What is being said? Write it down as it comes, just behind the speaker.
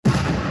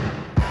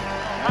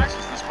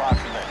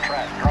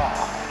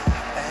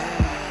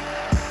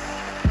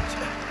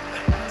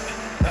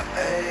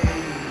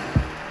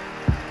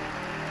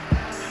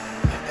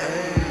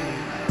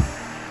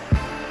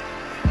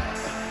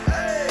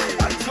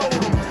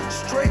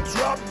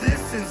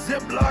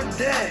Ziploc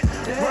that.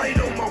 Right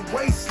on my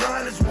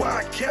waistline is why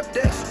I kept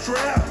that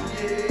strap.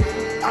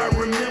 I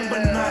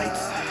remember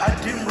nights, I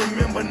didn't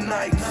remember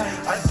nights.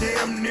 I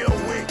damn near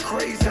went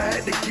crazy, I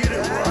had to get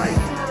it right.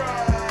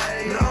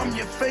 Now I'm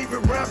your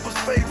favorite rapper's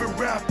favorite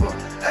rapper.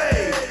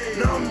 Hey,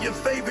 now I'm your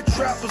favorite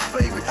trapper's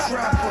favorite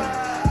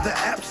trapper. The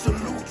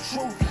absolute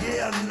truth,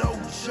 yeah, no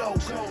joke.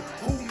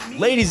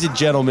 Ladies and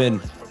gentlemen,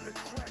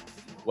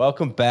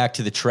 welcome back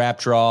to the Trap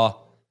Draw.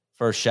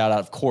 First shout out,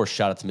 of course,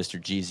 shout out to Mr.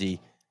 Jeezy.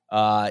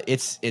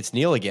 It's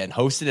Neil again,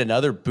 hosted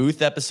another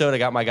booth episode. I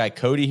got my guy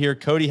Cody here.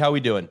 Cody, how we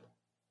doing?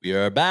 We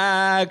are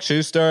back,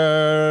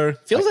 Schuster.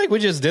 Feels like we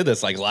just did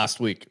this like last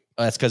week.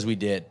 That's because we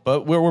did.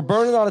 But we're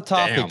burning on a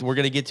topic. Damn. We're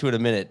going to get to it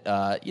in a minute.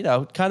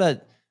 Kind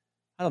of,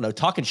 I don't know,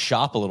 talking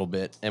shop a little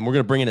bit. And we're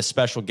going to bring in a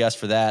special guest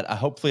for that.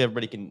 Hopefully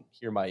everybody can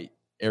hear my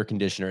air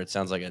conditioner. It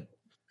sounds like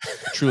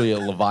truly a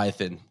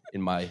Leviathan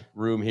in my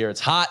room here.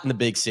 It's hot in the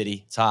big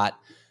city. It's hot.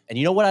 And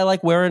you know what I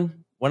like wearing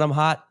when I'm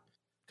hot,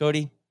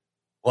 Cody?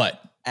 What?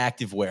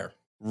 Activewear.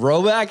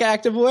 Roback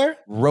activewear?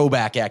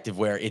 Roback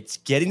activewear. It's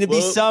getting to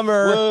be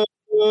summer.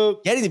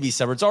 Getting to be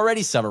summer. It's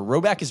already summer.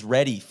 Roback is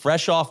ready.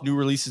 Fresh off new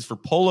releases for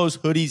polos,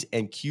 hoodies,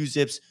 and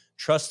Q-zips.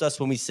 Trust us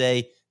when we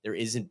say there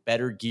isn't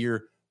better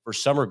gear for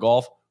summer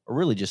golf or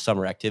really just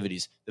summer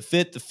activities. The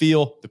fit, the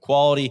feel, the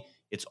quality,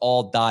 it's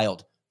all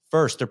dialed.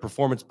 First, their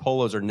performance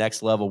polos are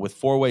next level with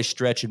 4-way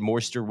stretch and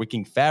moisture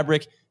wicking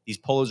fabric. These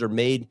polos are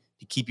made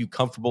to keep you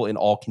comfortable in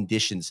all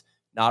conditions.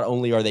 Not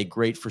only are they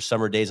great for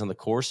summer days on the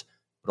course,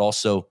 but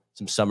also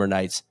some summer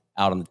nights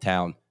out on the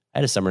town. I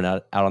had a summer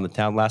night out on the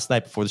town last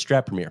night before the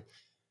strap premiere.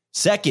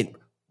 Second,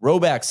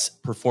 Roback's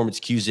performance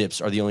Q-zips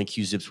are the only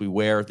Q-zips we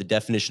wear. The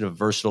definition of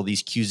versatile,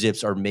 these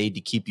Q-zips are made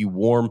to keep you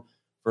warm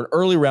for an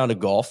early round of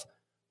golf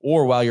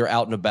or while you're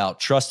out and about.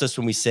 Trust us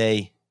when we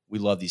say we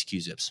love these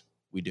Q-zips.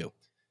 We do.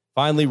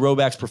 Finally,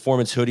 Roback's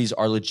performance hoodies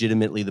are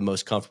legitimately the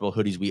most comfortable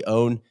hoodies we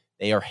own.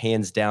 They are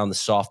hands down the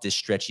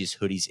softest, stretchiest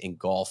hoodies in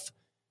golf.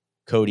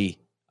 Cody,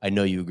 I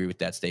know you agree with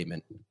that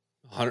statement.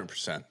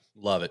 100%.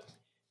 Love it.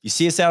 You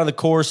see us out on the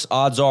course,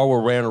 odds are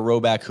we're wearing a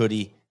Roback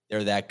hoodie.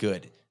 They're that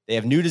good. They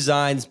have new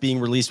designs being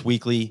released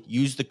weekly.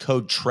 Use the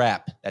code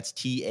TRAP, that's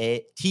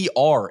T-R-A-P,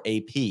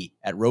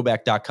 at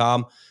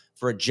roback.com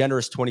for a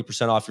generous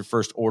 20% off your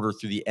first order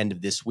through the end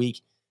of this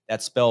week.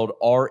 That's spelled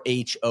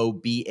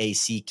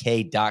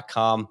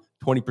RHOBACK.com.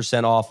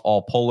 20% off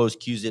all polos,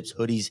 Q-zips,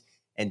 hoodies,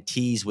 and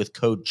tees with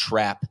code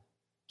TRAP.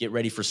 Get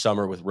ready for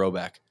summer with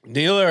Roback.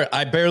 Neeler,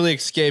 I barely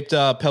escaped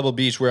Pebble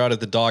Beach. We're out at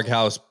the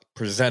doghouse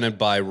presented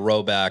by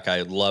Roback.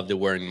 I loved it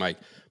wearing my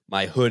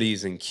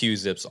hoodies and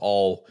Q-zips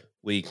all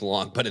week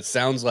long. But it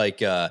sounds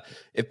like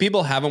if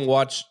people haven't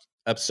watched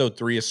episode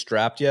 3 of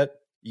Strapped yet,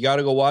 you got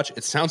to go watch.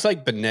 It sounds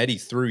like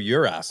Benetti threw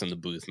your ass in the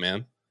booth,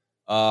 man.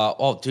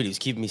 Dude, he's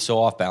keeping me so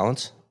off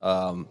balance,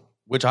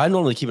 which I'm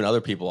normally keeping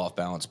other people off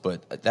balance.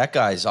 But that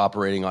guy's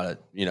operating on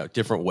a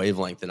different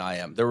wavelength than I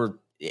am. There were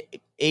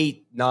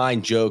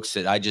 8-9 jokes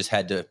that I just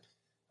had to.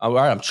 All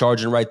right, I'm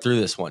charging right through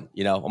this one.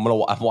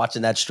 I'm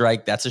watching that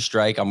strike. That's a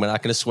strike. I'm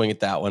not going to swing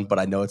at that one, but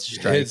I know it's a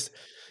strike.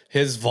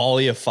 His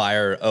volley of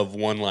fire of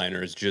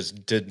one-liners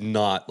just did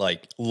not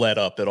let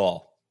up at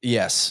all.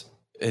 Yes,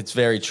 it's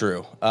very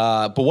true.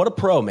 But what a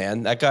pro,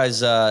 man! That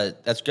guy's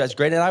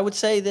great. And I would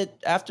say that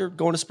after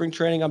going to spring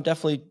training, I'm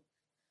definitely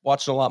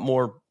watching a lot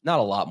more. Not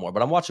a lot more,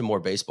 but I'm watching more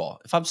baseball.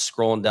 If I'm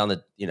scrolling down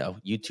the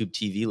YouTube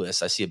TV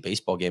list, I see a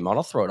baseball game on,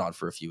 I'll throw it on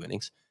for a few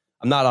innings.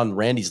 I'm not on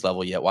Randy's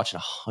level yet, watching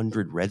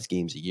 100 Reds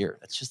games a year.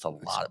 That's just a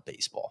lot of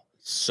baseball.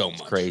 So much.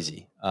 It's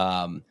crazy.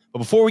 But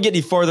before we get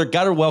any further,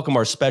 got to welcome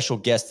our special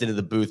guest into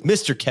the booth,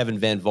 Mr. Kevin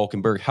Van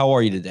Valkenburg. How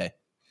are you today?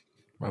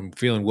 I'm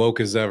feeling woke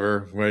as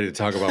ever, ready to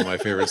talk about my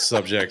favorite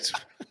subject,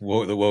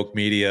 the woke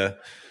media.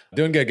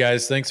 Doing good,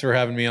 guys. Thanks for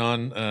having me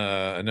on.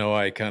 I know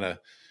I kind of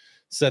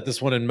set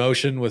this one in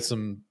motion with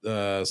some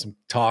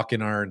talk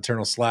in our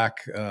internal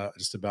Slack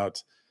just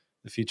about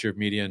the future of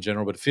media in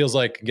general, but it feels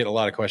like I get a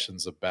lot of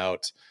questions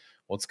about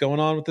what's going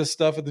on with this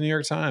stuff at the New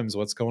York Times,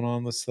 what's going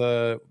on with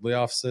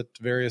layoffs at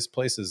various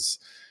places.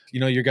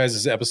 Your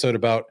guys' episode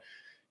about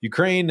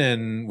Ukraine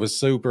and was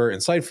super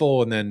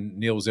insightful, and then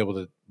Neil was able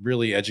to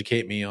really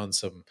educate me on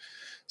some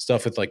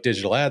stuff with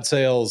digital ad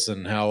sales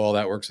and how all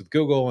that works with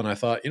Google. And I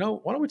thought,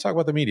 why don't we talk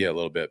about the media a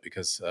little bit?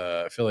 Because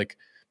I feel like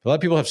a lot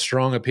of people have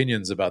strong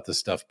opinions about this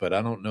stuff, but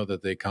I don't know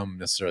that they come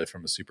necessarily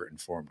from a super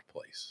informed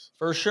place.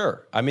 For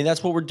sure. I mean,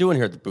 that's what we're doing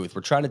here at the booth.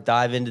 We're trying to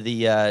dive into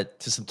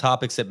to some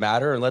topics that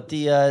matter and let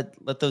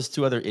those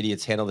two other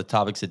idiots handle the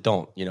topics that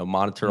don't.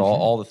 Monitor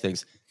all the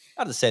things.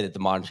 Not to say that the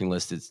monitoring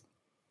list is,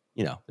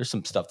 there's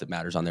some stuff that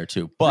matters on there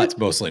too. But it's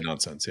mostly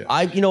nonsense.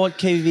 Yeah. You know what,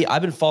 KVV,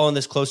 I've been following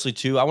this closely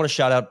too. I want to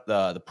shout out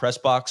the Press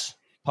Box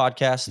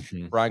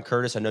podcast, Brian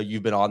Curtis. I know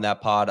you've been on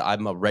that pod.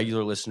 I'm a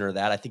regular listener of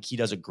that. I think he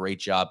does a great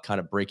job kind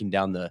of breaking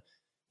down the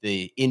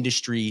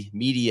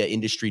media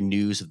industry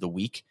news of the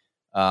week.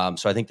 So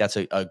I think that's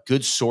a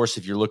good source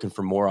if you're looking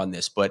for more on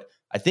this. But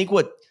I think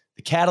what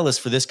the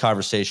catalyst for this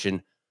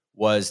conversation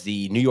was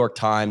the New York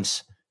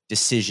Times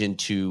decision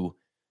to,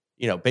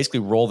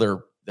 basically roll their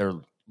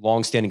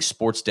longstanding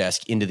sports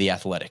desk into The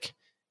Athletic.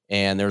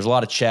 And there's a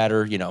lot of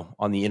chatter,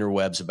 on the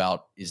interwebs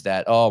about, is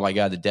that, oh my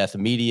God, the death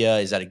of media,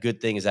 is that a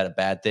good thing? Is that a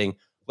bad thing?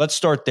 Let's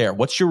start there.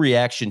 What's your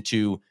reaction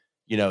to,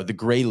 the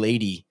gray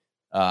lady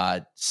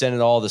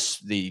sending all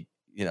the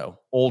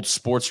old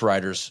sports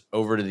writers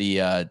over to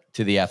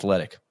the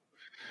Athletic?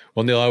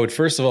 Well, Neil, I would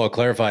first of all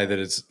clarify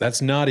that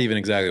that's not even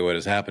exactly what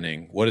is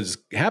happening. What is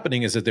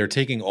happening is that they're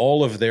taking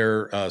all of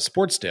their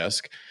sports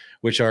desk,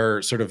 which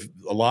are sort of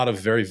a lot of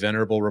very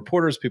venerable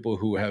reporters, people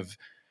who have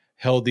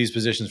held these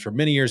positions for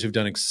many years, who've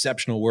done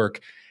exceptional work,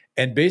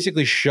 and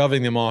basically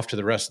shoving them off to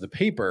the rest of the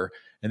paper,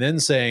 and then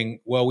saying,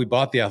 well, we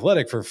bought the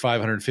Athletic for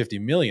 $550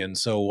 million,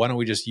 so why don't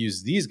we just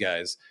use these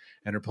guys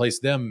and replace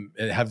them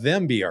and have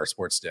them be our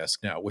sports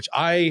desk now? Which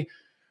I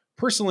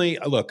personally,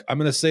 look, I'm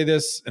going to say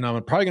this, and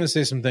I'm probably going to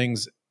say some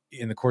things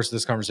in the course of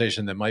this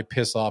conversation that might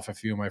piss off a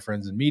few of my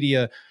friends in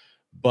media,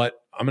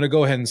 but I'm going to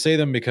go ahead and say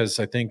them because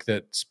I think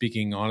that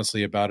speaking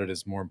honestly about it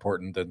is more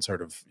important than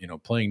sort of,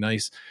 playing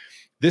nice.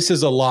 This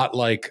is a lot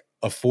like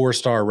a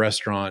 4-star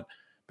restaurant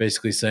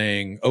basically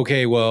saying,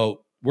 okay,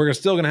 well, we're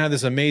still going to have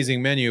this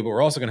amazing menu, but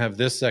we're also going to have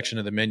this section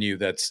of the menu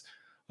that's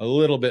a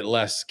little bit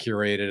less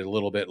curated, a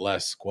little bit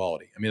less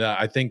quality. I mean,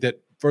 I think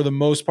that for the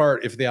most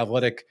part, if the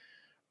Athletic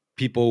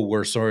people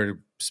were sort of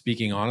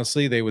speaking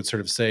honestly, they would sort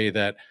of say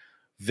that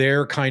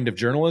their kind of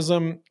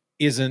journalism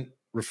isn't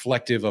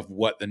reflective of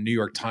what the New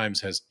York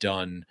Times has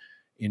done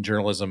in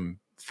journalism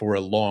for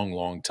a long,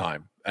 long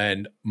time.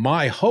 And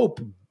my hope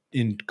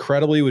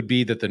incredibly would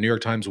be that the New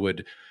York Times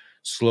would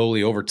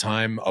slowly over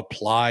time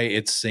apply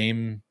its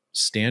same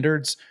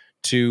standards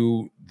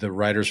to the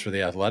writers for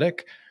the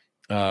Athletic,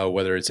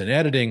 whether it's in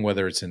editing,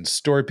 whether it's in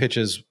story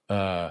pitches.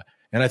 And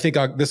I think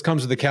this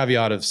comes with the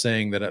caveat of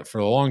saying that for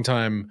a long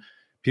time,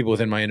 people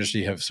within my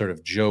industry have sort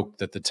of joked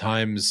that the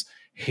Times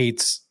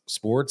hates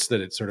sports,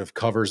 that it sort of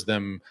covers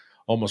them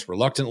almost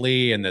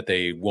reluctantly, and that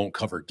they won't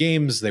cover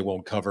games, they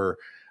won't cover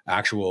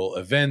actual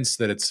events,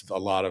 that it's a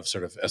lot of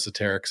sort of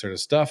esoteric sort of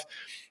stuff.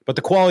 But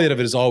the quality of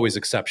it is always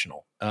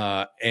exceptional.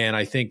 And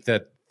I think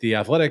that the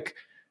Athletic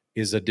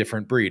is a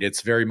different breed.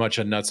 It's very much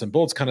a nuts and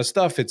bolts kind of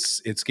stuff.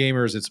 It's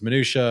gamers, it's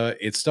minutia,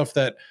 it's stuff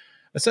that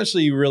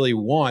essentially you really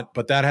want,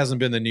 but that hasn't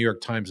been the New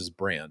York Times'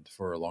 brand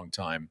for a long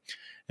time.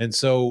 And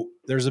so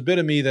there's a bit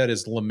of me that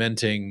is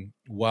lamenting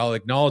while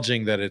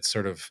acknowledging that it's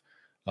sort of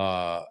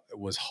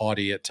was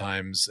haughty at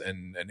times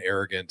and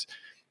arrogant.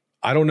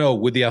 I don't know.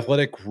 Would the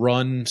Athletic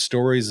run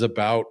stories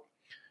about,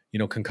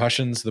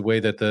 concussions the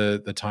way that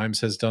the Times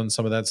has done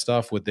some of that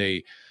stuff? Would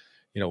they,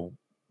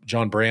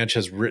 John Branch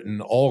has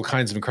written all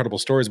kinds of incredible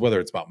stories, whether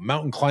it's about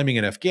mountain climbing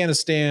in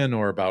Afghanistan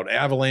or about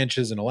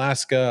avalanches in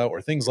Alaska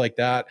or things like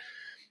that.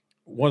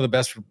 One of the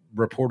best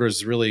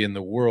reporters really in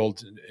the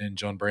world, in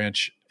John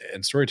Branch,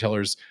 and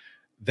storytellers.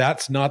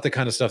 That's not the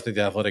kind of stuff that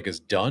the Athletic has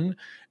done.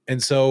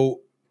 And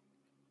so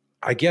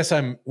I guess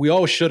we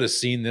all should have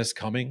seen this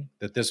coming,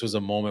 that this was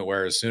a moment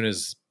where as soon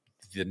as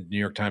the New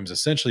York Times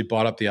essentially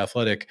bought up the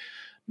Athletic,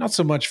 not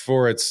so much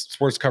for its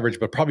sports coverage,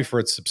 but probably for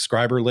its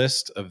subscriber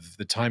list of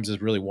the Times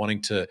is really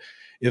wanting to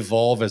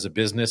evolve as a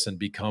business and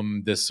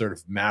become this sort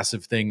of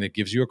massive thing that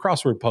gives you a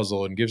crossword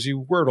puzzle and gives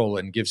you Wordle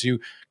and gives you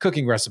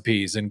cooking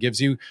recipes and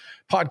gives you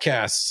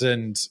podcasts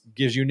and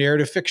gives you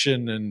narrative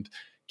fiction and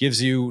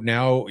gives you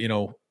now,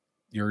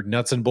 your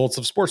nuts and bolts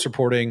of sports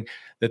reporting,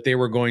 that they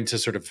were going to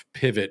sort of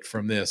pivot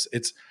from this.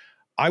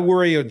 I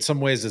worry in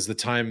some ways as the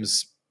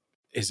Times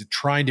is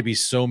trying to be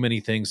so many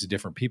things to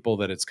different people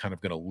that it's kind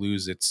of going to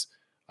lose its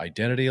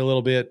identity a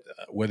little bit.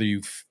 Whether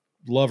you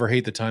love or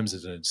hate the Times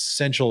as an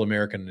essential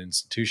American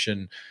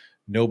institution,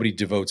 nobody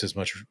devotes as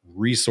much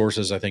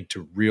resources, I think,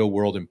 to real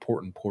world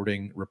important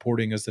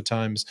reporting as the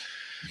Times.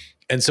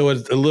 And so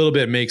it a little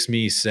bit makes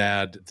me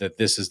sad that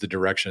this is the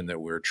direction that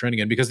we're trending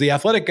in, because the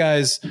Athletic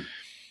guys,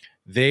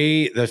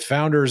 the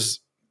founders,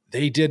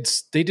 they did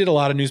a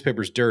lot of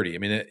newspapers dirty. I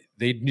mean,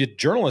 they did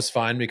journalists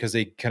fine because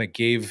they kind of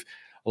gave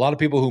a lot of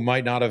people who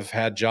might not have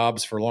had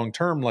jobs for long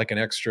term, like an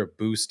extra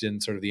boost in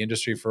sort of the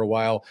industry for a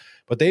while,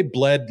 but they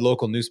bled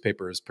local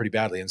newspapers pretty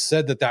badly and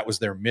said that was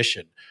their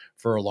mission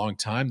for a long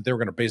time. They were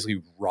going to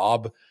basically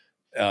rob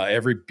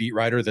every beat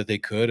writer that they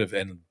could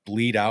and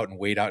bleed out and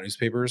wait out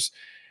newspapers.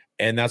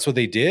 And that's what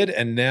they did.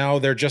 And now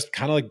they're just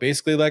kind of like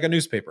basically like a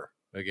newspaper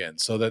again.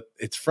 So that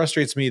it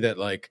frustrates me that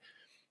like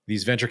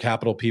these venture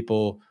capital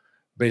people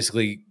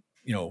basically,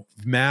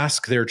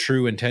 mask their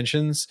true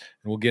intentions.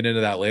 And we'll get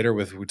into that later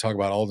we talk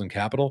about Alden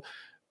Capital,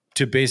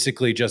 to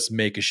basically just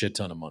make a shit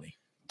ton of money.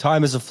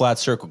 Time is a flat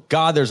circle.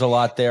 God, there's a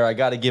lot there. I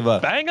got to give a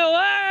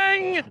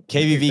bang-a-lang.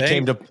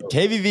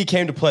 KVV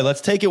came to play.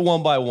 Let's take it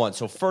one by one.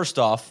 So first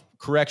off,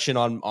 correction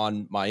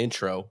on my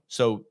intro.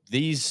 So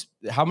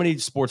how many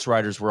sports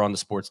writers were on the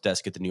sports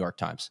desk at the New York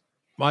Times?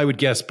 I would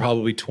guess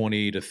probably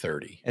 20 to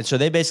 30. And so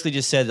they basically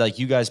just said, like,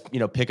 you guys,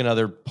 pick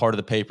another part of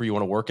the paper you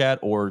want to work at,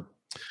 or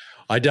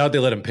I doubt they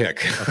let him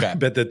pick. Okay. I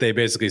bet that they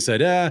basically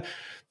said,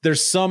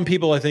 there's some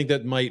people I think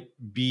that might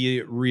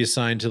be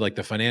reassigned to like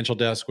the financial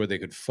desk where they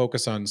could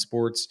focus on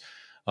sports.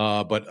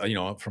 But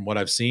from what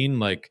I've seen,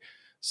 like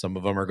Some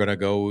of them are going to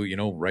go,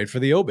 right for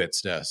the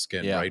obits desk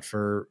and Yeah. right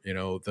for,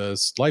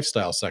 the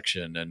lifestyle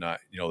section. And, a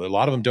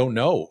lot of them don't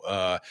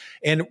know.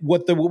 And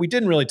what we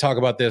didn't really talk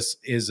about this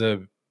is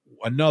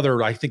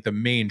another, I think the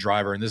main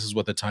driver, and this is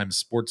what the Times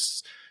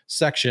Sports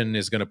section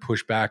is going to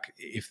push back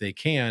if they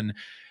can,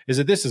 is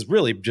that this is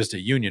really just a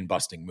union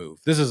busting move.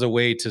 This is a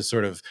way to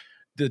sort of,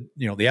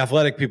 the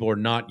athletic people are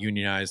not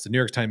unionized. The New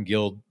York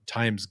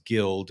Times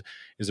Guild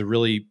is a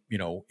really,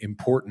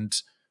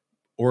 important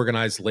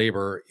organized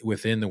labor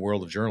within the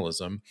world of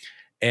journalism.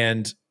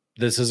 And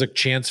this is a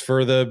chance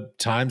for the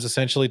Times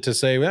essentially to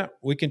say, well,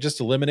 we can just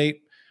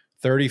eliminate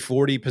 30,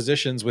 40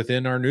 positions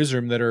within our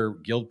newsroom that are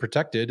guild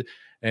protected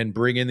and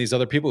bring in these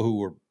other people who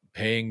were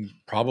paying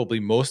probably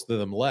most of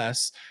them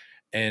less,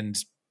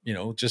 and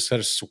just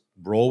sort of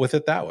roll with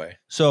it that way.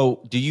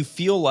 So do you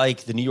feel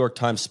like the New York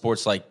Times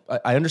Sports, like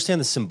I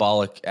understand the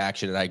symbolic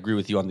action, and I agree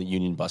with you on the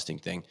union busting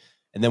thing.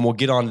 And then we'll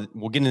get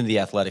into the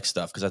athletic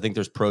stuff, because I think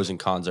there's pros and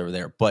cons over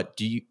there. But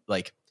do you,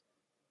 like,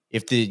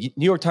 if the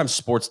New York Times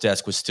Sports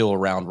Desk was still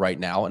around right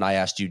now and I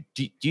asked you,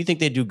 do you think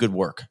they do good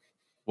work?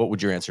 What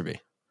would your answer be?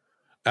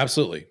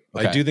 Absolutely.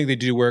 Okay. I do think they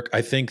do work.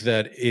 I think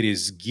that it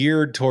is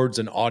geared towards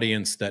an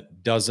audience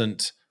that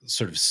doesn't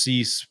sort of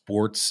see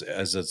sports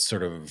as a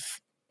sort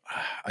of,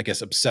 I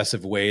guess,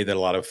 obsessive way that a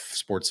lot of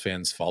sports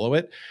fans follow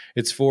it.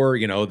 It's for,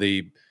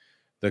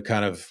 the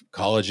kind of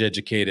college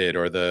educated,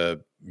 or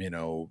the,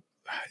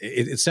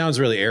 it sounds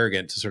really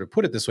arrogant to sort of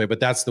put it this way, but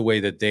that's the way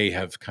that they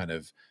have kind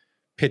of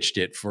pitched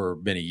it for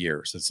many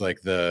years. It's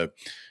like the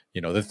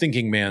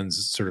thinking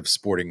man's sort of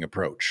sporting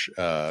approach.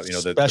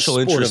 The special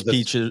interest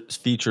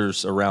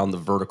features around the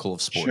vertical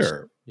of sports.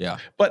 Sure. Yeah.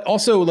 But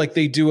also, like,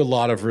 they do a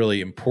lot of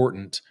really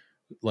important,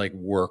 like,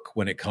 work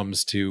when it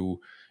comes to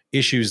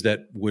issues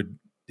that would,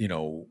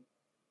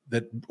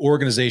 that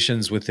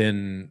organizations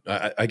within,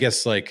 I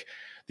guess, like,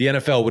 the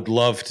NFL would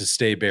love to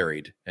stay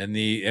buried, and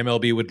the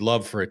MLB would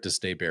love for it to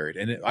stay buried.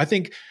 And I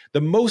think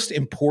the most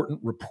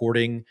important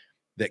reporting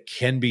that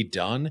can be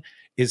done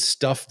is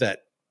stuff that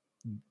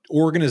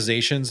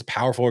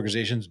powerful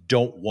organizations,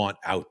 don't want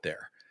out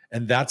there.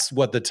 And that's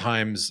what the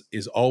Times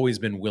is always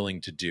been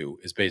willing to do,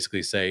 is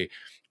basically say,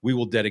 we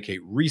will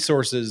dedicate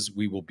resources.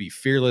 We will be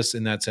fearless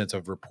in that sense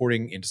of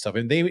reporting into stuff.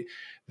 And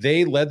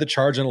they led the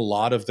charge on a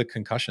lot of the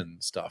concussion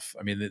stuff.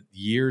 I mean,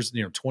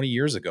 20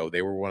 years ago,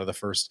 they were one of the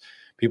first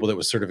people that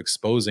was sort of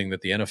exposing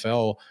that the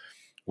NFL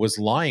was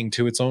lying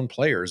to its own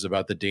players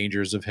about the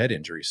dangers of head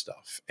injury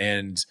stuff.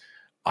 And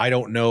I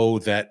don't know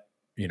that,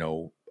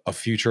 a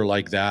future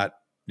like that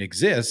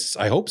exists.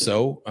 I hope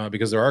so,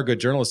 because there are good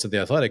journalists at The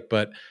Athletic,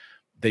 but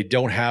they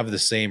don't have the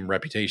same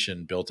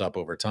reputation built up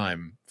over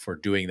time for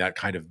doing that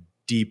kind of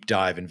deep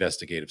dive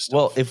investigative stuff.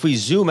 Well, if we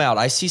zoom out,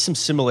 I see some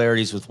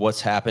similarities with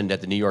what's happened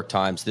at the New York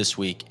Times this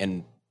week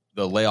and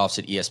the layoffs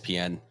at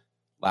ESPN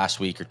last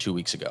week or 2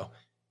 weeks ago.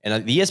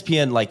 And the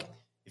ESPN, like,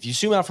 if you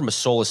zoom out from a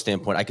soulless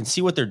standpoint, I can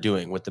see what they're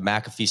doing with the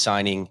McAfee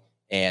signing.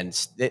 And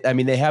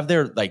they have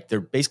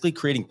they're basically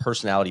creating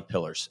personality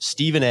pillars.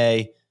 Stephen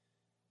A.,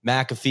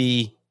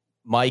 McAfee,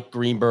 Mike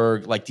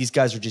Greenberg, like, these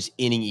guys are just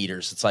inning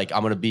eaters. It's like,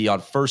 I'm going to be on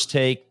First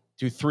Take,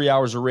 do 3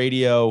 hours of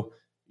radio.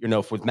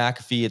 With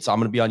McAfee, I'm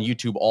going to be on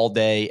YouTube all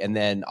day, and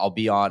then I'll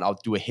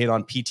do a hit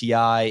on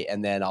PTI,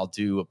 and then I'll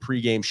do a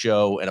pregame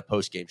show and a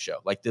postgame show.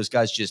 Like, those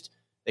guys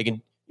they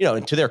can,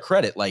 and to their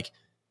credit, like,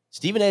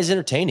 Stephen A is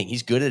entertaining.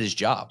 He's good at his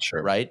job,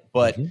 sure, right?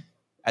 But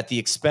at the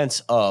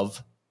expense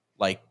of,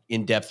 like,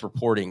 in-depth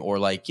reporting, or,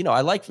 like,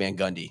 I like Van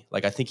Gundy.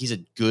 Like, I think he's a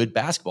good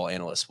basketball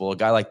analyst. Well, a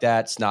guy like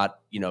that's not,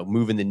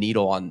 moving the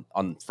needle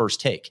on First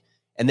Take.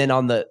 And then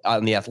on the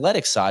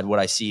athletic side, what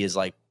I see is,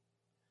 like,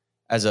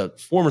 as a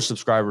former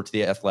subscriber to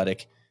the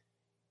Athletic,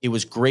 it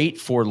was great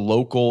for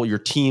your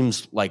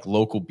team's, like,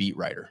 local beat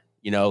writer.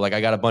 Like, I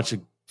got a bunch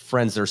of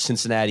friends that are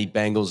Cincinnati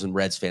Bengals and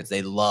Reds fans.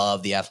 They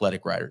love the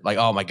Athletic writer. Like,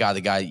 oh my God,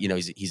 the guy,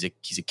 he's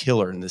a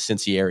killer in the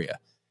Cincy area.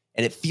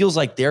 And it feels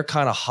like they're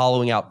kind of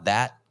hollowing out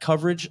that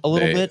coverage a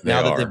little bit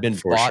now that they've been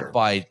bought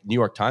by New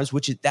York Times,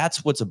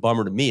 that's what's a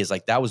bummer to me, is,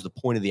 like, that was the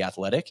point of the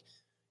Athletic.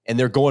 And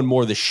they're going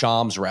more the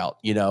Shams route,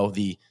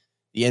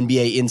 the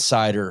NBA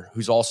insider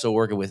who's also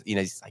working with,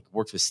 he's, like,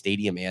 works with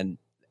Stadium and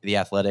the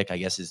Athletic. I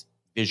guess his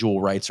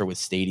visual rights are with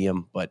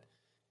Stadium, but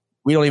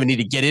we don't even need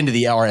to get into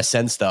the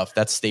RSN stuff.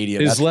 That's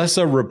Stadium. He's less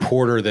a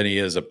reporter than he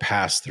is a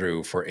pass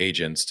through for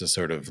agents to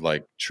sort of,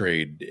 like,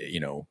 trade,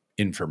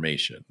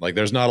 information. Like,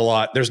 there's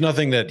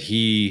nothing that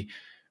he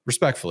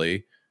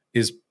respectfully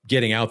is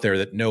getting out there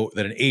that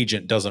an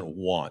agent doesn't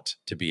want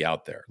to be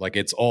out there. Like,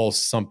 it's all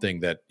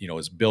something that,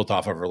 is built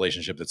off of a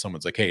relationship that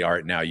someone's like, hey, all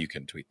right, now you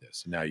can tweet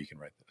this. Now you can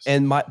write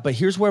this. But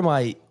here's where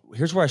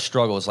I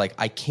struggle is, like,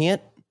 I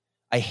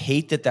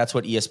hate that that's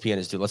what ESPN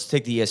is doing. Let's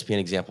take the ESPN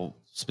example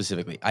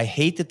specifically. I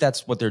hate that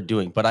that's what they're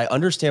doing, but I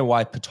understand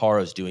why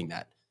Pitaro is doing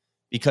that,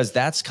 because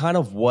that's kind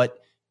of what,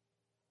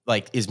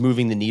 like, is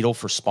moving the needle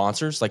for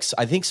sponsors. Like,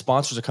 I think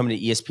sponsors are coming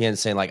to ESPN and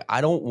saying, like,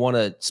 I don't want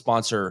to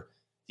sponsor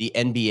the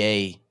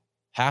NBA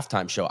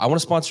halftime show. I want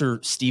to sponsor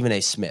Stephen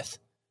A. Smith.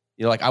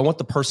 You know, like I want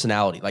the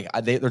personality. Like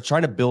they're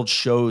trying to build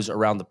shows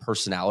around the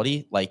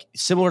personality, like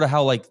similar to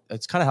how like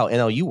it's kind of how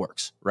NLU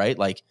works, right?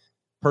 Like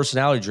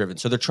personality driven.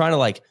 So they're trying to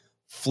like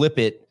flip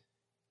it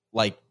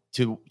like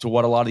to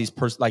what a lot of these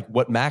like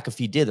what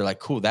McAfee did. They're like,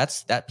 cool,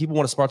 that's that people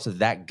want to sponsor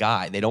that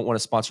guy. They don't want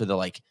to sponsor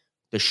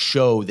the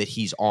show that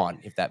he's on,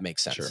 if that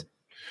makes sense. Sure.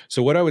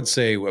 So what I would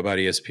say about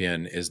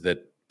ESPN is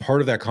that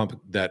part of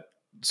that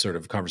sort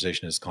of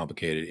conversation is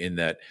complicated in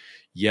that,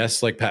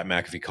 yes, like Pat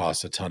McAfee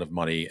costs a ton of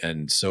money,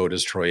 and so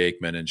does Troy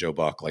Aikman and Joe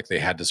Buck. Like they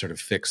had to sort of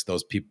fix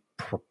those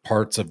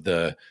parts of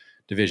the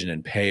division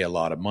and pay a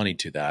lot of money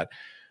to that.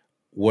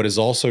 What is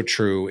also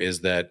true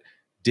is that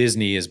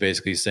Disney is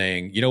basically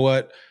saying, you know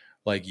what,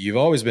 like you've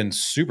always been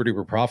super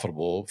duper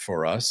profitable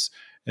for us,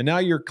 and now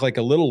you're like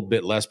a little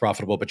bit less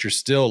profitable, but you're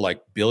still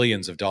like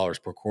billions of dollars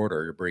per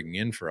quarter you're bringing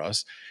in for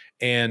us.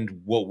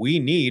 And what we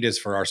need is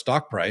for our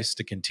stock price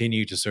to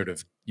continue to sort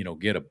of,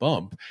 get a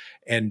bump,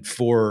 and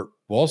for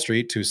Wall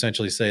Street to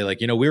essentially say like,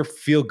 we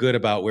feel good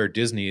about where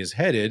Disney is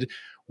headed.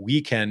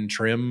 We can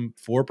trim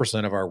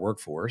 4% of our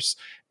workforce,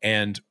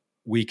 and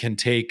we can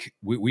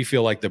we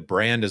feel like the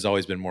brand has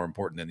always been more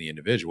important than the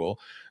individual.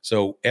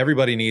 So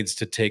everybody needs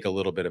to take a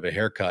little bit of a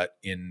haircut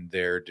in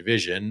their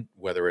division,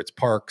 whether it's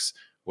parks,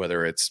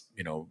 whether it's,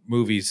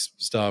 movies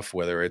stuff,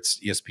 whether it's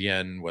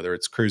ESPN, whether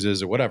it's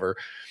cruises or whatever.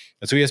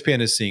 And so ESPN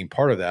is seeing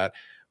part of that.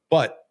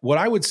 But what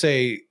I would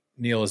say,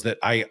 Neil, is that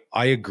I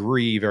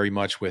agree very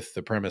much with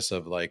the premise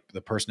of like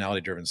the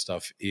personality driven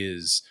stuff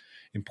is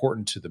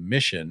important to the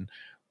mission.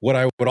 What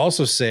I would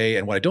also say,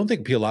 and what I don't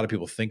think a lot of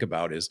people think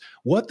about, is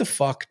what the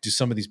fuck do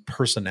some of these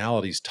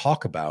personalities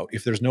talk about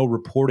if there's no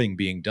reporting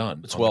being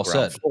done? It's well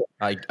said.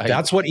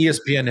 That's what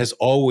ESPN has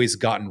always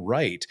gotten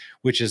right,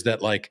 which is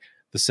that like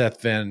the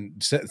Seth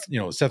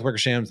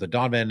Wickershams, the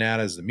Don Van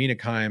Nattas, the Mina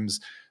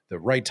Kimes, the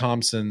Wright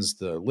Thompsons,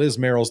 the Liz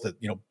Merrills, that,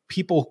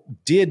 people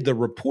did the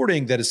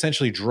reporting that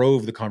essentially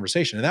drove the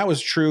conversation. And that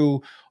was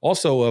true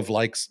also of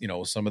like,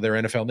 some of their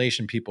NFL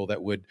Nation people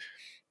that would,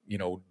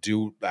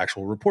 do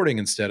actual reporting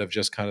instead of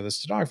just kind of the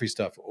stenography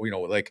stuff.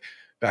 Like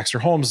Baxter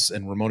Holmes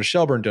and Ramona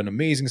Shelburne done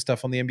amazing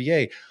stuff on the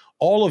NBA.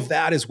 All of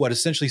that is what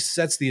essentially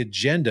sets the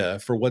agenda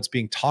for what's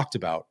being talked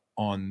about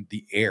on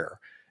the air.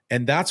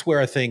 And that's where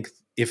I think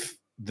if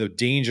the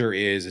danger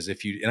is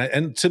if you,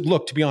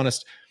 to be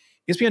honest,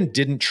 ESPN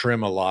didn't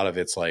trim a lot of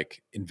its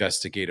like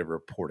investigative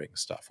reporting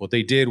stuff. What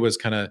they did was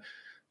kind of,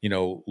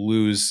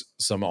 lose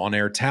some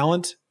on-air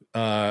talent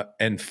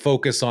and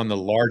focus on the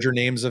larger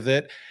names of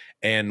it,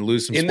 and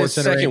lose some in the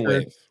second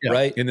wave,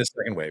 right? In the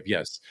second wave,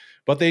 yes.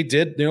 But they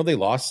did, they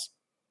lost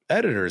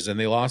editors and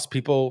they lost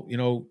people,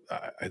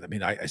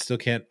 I still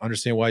can't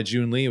understand why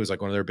June Lee was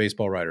like one of their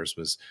baseball writers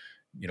was,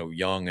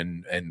 young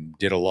and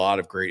did a lot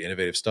of great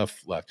innovative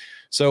stuff left.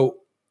 So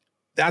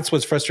that's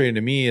what's frustrating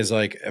to me is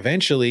like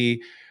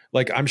eventually,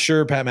 like I'm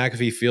sure Pat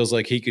McAfee feels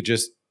like he could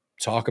just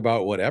talk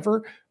about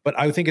whatever, but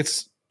I think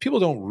people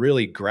don't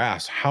really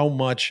grasp how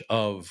much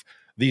of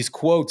these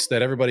quotes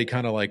that everybody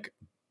kind of like,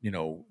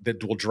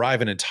 that will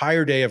drive an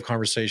entire day of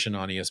conversation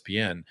on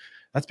ESPN.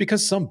 That's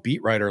because some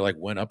beat writer like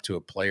went up to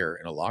a player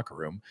in a locker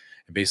room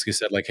and basically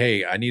said like,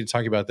 hey, I need to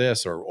talk about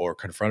this, or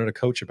confronted a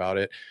coach about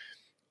it.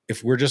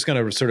 If we're just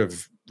going to sort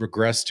of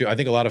regress to, I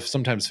think a lot of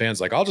sometimes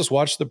fans like, I'll just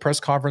watch the press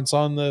conference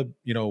on the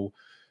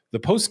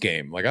post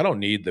game. Like I don't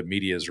need the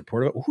media's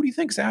report. Who do you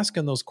think's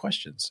asking those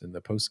questions in the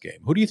post game?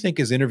 Who do you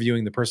think is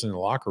interviewing the person in the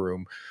locker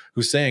room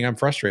who's saying, I'm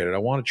frustrated, I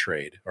want to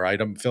trade, or I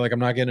don't feel like I'm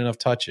not getting enough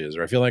touches,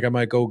 or I feel like I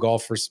might go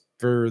golf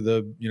for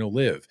the,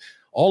 live.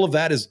 All of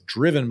that is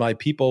driven by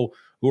people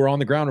who are on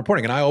the ground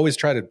reporting. And I always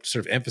try to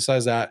sort of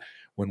emphasize that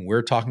when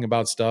we're talking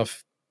about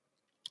stuff.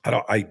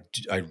 I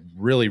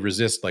really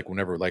resist like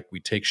whenever like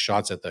we take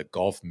shots at the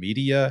golf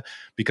media,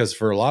 because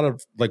for a lot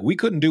of like we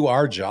couldn't do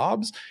our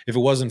jobs if it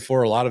wasn't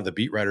for a lot of the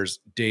beat writers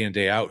day in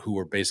day out who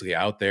were basically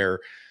out there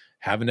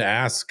having to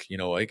ask,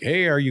 like,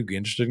 hey, are you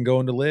interested in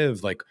going to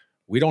live? Like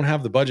we don't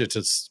have the budget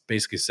to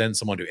basically send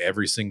someone to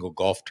every single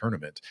golf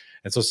tournament,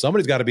 and so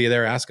somebody's got to be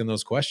there asking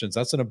those questions.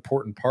 That's an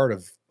important part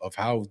of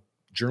how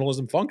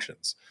journalism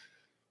functions.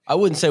 I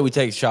wouldn't say we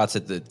take shots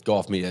at the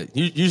golf media.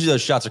 Usually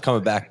those shots are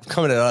coming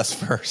at us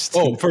first.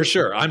 Oh, for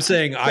sure. I'm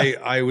saying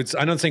I'm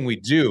not saying we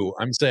do.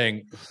 I'm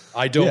saying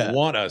I don't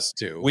want us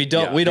to. We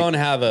don't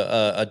have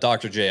a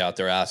Dr. J out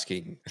there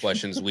asking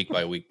questions week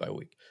by week by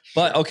week.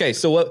 But okay,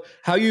 so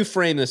how you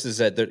frame this is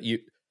that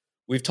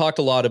we've talked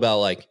a lot about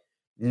like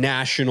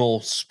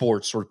national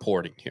sports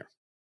reporting here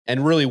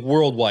and really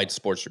worldwide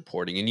sports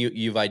reporting. And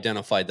you've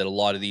identified that a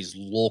lot of these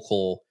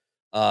local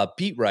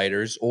beat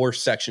writers or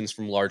sections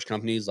from large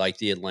companies like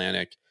the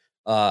Atlantic,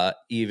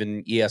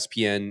 even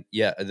ESPN,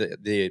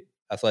 the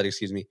Athletic,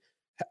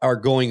 are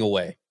going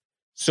away.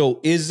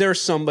 So is there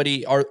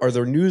somebody, are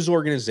there news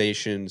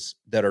organizations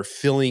that are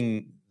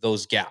filling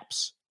those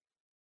gaps?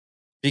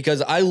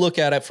 Because I look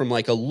at it from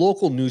like a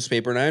local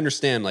newspaper, and I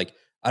understand like,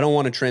 I don't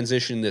want to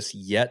transition this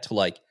yet to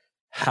like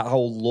how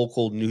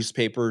local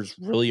newspapers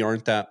really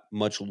aren't that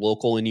much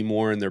local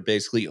anymore. And they're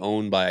basically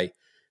owned by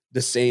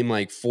the same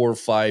like 4 or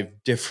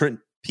 5 different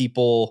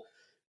people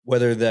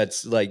whether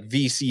that's like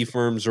VC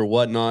firms or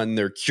whatnot, and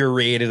they're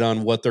curated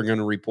on what they're going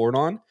to report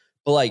on.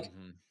 But like,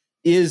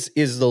 is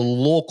the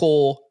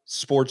local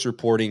sports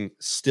reporting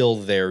still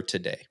there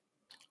today?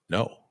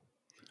 No.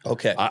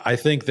 Okay. I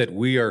think that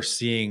we are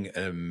seeing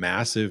a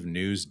massive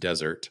news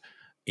desert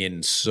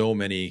in so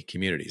many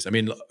communities. I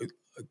mean,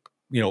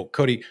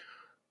 Cody,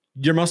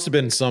 there must have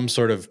been some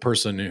sort of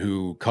person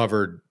who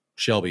covered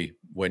Shelby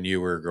when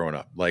you were growing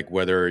up, like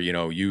whether,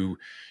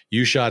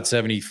 you shot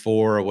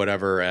 74 or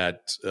whatever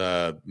at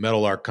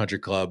Meadowlark Country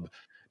Club.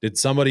 Did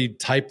somebody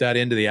type that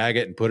into the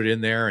agate and put it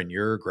in there and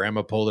your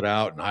grandma pulled it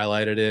out and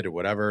highlighted it or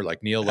whatever?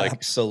 Like Neil, like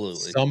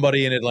absolutely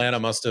somebody in Atlanta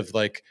must have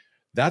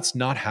that's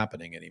not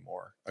happening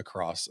anymore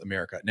across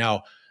America.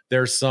 Now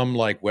there's some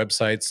like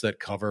websites that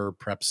cover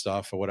prep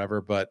stuff or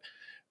whatever, but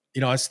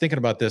I was thinking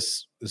about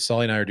this.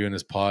 Sully and I are doing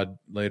this pod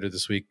later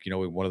this week.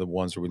 One of the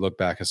ones where we look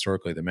back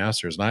historically at the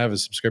Masters, and I have a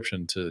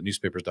subscription to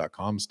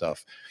newspapers.com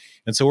stuff.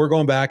 And so we're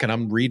going back and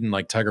I'm reading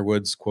like Tiger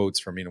Woods quotes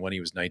from, when he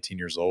was 19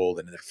 years old,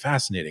 and they're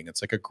fascinating.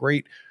 It's like a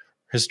great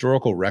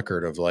historical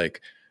record of like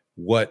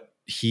what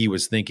he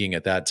was thinking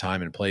at that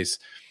time and place.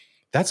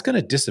 That's going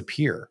to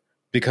disappear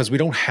because we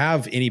don't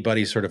have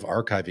anybody sort of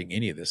archiving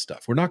any of this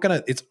stuff. We're not going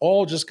to, it's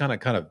all just kind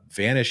of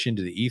vanish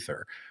into the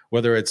ether,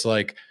 whether it's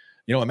like,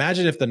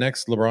 imagine if the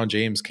next LeBron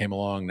James came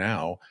along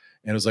now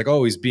and it was like,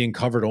 oh, he's being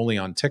covered only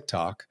on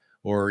TikTok,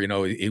 or,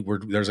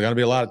 there's going to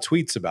be a lot of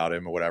tweets about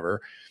him or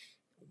whatever.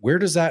 Where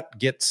does that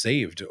get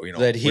saved?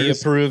 That he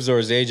approves, or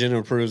his agent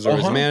approves, or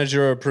his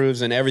manager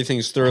approves, and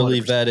everything's thoroughly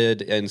 100%.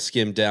 Vetted and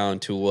skimmed down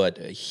to what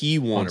he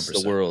wants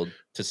 100%. The world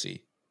to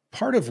see.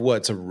 Part of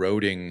what's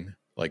eroding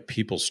like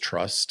people's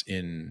trust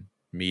in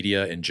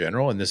media in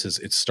general, and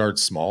it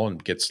starts small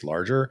and gets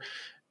larger,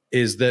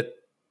 is that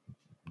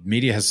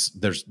media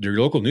your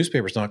local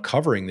newspaper's not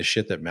covering the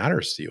shit that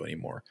matters to you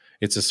anymore.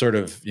 It's a sort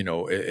of,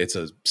 it's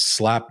a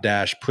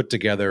slapdash put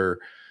together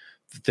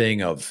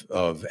thing of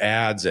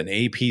ads and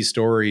AP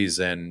stories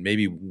and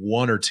maybe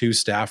one or two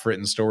staff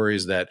written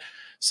stories that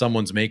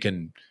someone's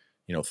making,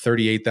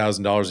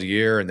 $38,000 a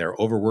year and they're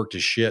overworked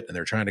as shit and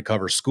they're trying to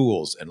cover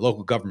schools and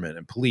local government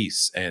and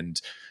police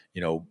and,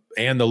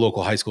 and the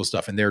local high school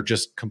stuff. And they're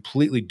just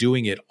completely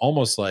doing it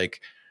almost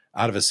like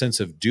out of a sense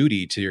of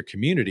duty to your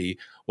community,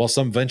 while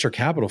some venture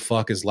capital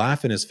fuck is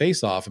laughing his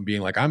face off and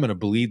being like, I'm going to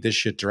bleed this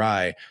shit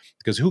dry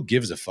because who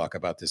gives a fuck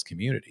about this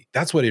community?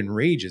 That's what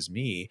enrages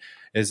me,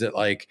 is that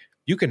like,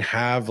 you can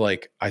have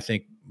like, I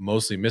think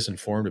mostly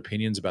misinformed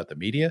opinions about the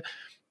media,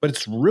 but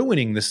it's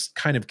ruining this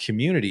kind of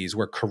communities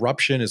where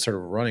corruption is sort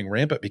of running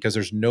rampant because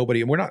there's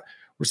nobody, and we're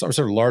sort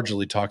of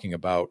largely talking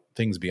about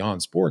things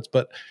beyond sports,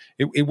 but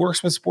it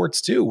works with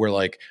sports too, where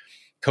like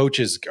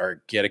coaches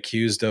get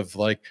accused of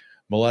like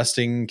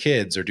molesting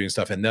kids or doing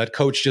stuff, and that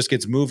coach just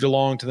gets moved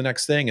along to the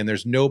next thing, and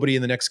there's nobody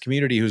in the next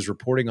community who's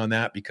reporting on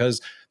that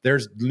because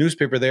there's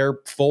newspaper there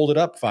folded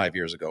up 5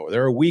 years ago, or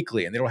they're a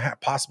weekly and they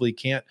don't possibly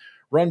can't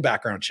run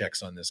background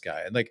checks on this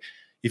guy. And like,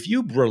 if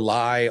you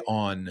rely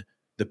on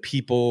the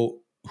people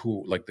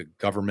who, like the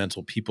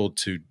governmental people,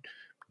 to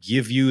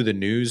give you the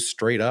news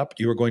straight up,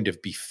 you are going to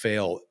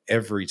fail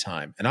every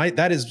time. And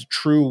that is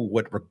true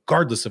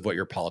regardless of what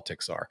your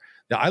politics are.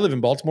 Now, I live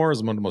in Baltimore,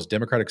 is one of the most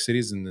democratic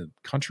cities in the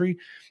country.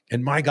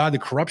 And my God, the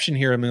corruption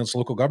here in this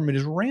local government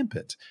is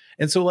rampant.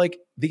 And so like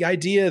the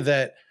idea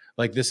that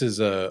like this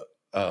is a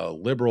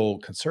liberal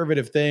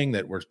conservative thing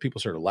that where people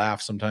sort of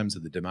laugh sometimes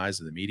at the demise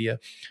of the media,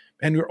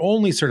 and you're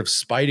only sort of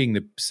spiting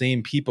the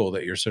same people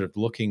that you're sort of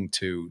looking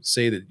to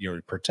say that,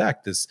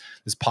 protect this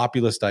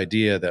populist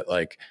idea that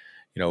like,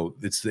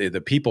 it's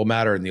the people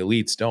matter and the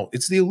elites don't.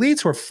 It's the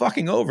elites who are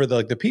fucking over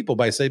the people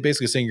by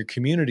basically saying your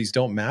communities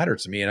don't matter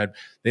to me and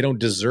they don't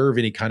deserve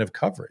any kind of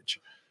coverage.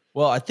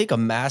 Well, I think a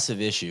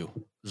massive issue,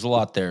 there's a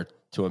lot there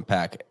to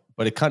unpack,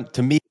 but it comes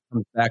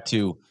back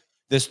to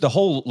this, the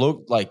whole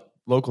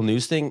local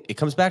news thing. It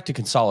comes back to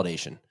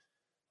consolidation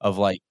of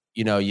like,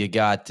 you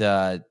got,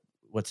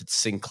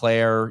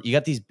 Sinclair, you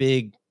got these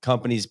big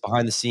companies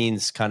behind the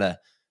scenes kind of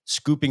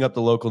scooping up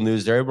the local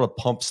news. They're able to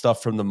pump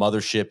stuff from the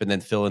mothership and then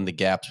fill in the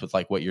gaps with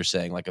like what you're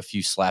saying, like a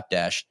few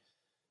slapdash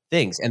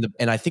things.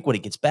 And I think what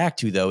it gets back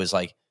to though is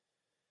like,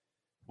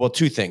 well,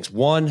 two things.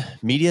 One,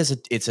 media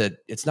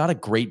it's not a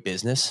great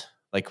business.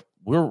 Like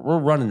we're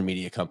running a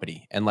media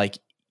company, and like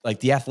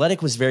The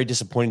Athletic was very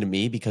disappointing to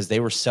me because they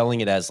were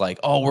selling it as like,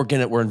 oh,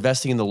 we're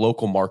investing in the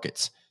local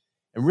markets.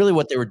 And really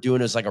what they were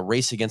doing is like a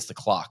race against the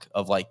clock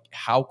of like,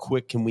 how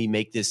quick can we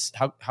make this?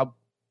 How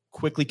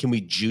quickly can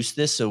we juice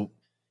this so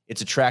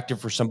it's attractive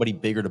for somebody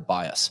bigger to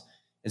buy us,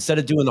 instead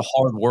of doing the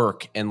hard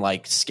work and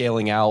like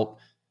scaling out,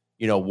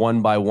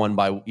 one by one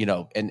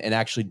and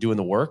actually doing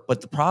the work.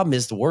 But the problem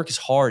is the work is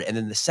hard. And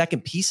then the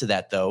second piece of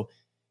that though,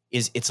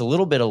 is it's a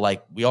little bit of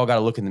like, we all got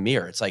to look in the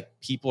mirror. It's like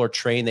people are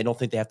trained. They don't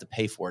think they have to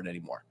pay for it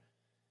anymore.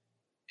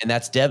 And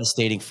that's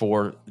devastating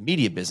for the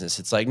media business.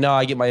 It's like, no,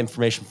 I get my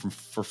information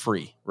for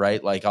free,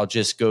 right? Like I'll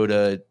just go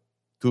to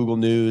Google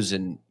News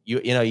and you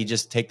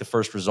just take the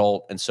first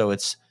result. And so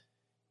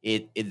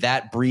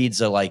that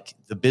breeds like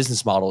the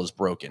business model is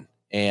broken.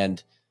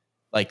 And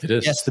like,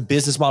 yes, the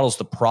business model is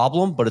the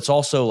problem, but it's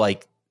also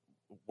like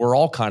we're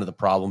all kind of the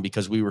problem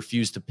because we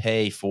refuse to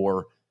pay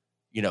for,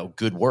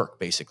 good work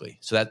basically.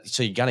 So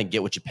you got to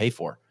get what you pay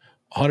for.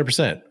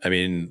 100%. I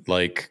mean,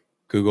 like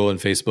Google and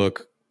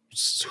Facebook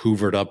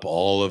hoovered up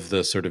all of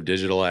the sort of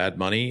digital ad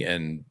money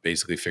and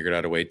basically figured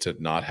out a way to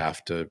not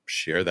have to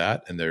share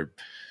that. And the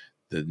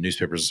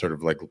newspapers are sort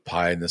of like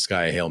pie in the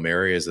sky Hail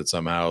Mary, is that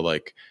somehow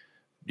like,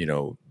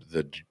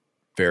 the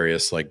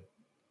various like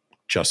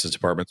justice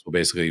departments will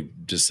basically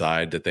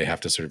decide that they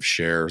have to sort of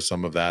share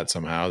some of that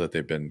somehow, that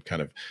they've been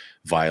kind of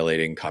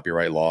violating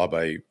copyright law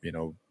by,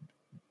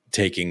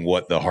 taking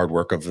what the hard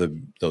work of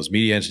those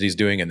media entities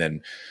doing and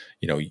then,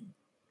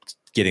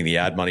 getting the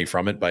ad money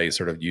from it by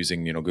sort of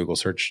using, Google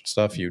search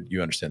stuff. You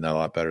understand that a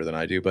lot better than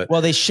I do, but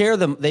well, they share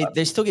them.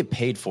 They still get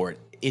paid for it.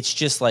 It's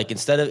just like,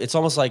 it's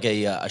almost like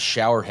a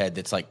shower head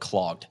that's like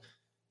clogged.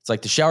 It's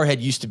like the shower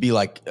head used to be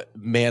like a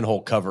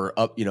manhole cover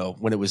up,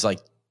 when it was like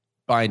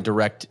buying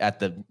direct at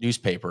the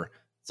newspaper.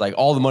 It's like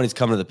all the money's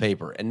coming to the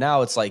paper. And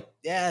now it's like,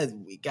 yeah,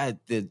 we got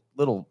the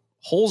little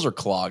holes are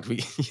clogged.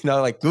 We,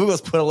 like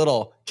Google's put a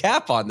little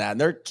cap on that and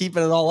they're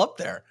keeping it all up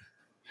there.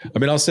 I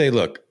mean, I'll say,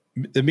 look,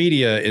 the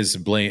media is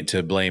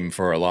to blame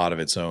for a lot of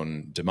its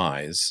own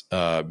demise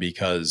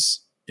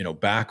because,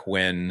 back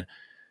when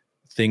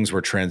things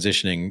were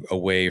transitioning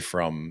away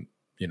from,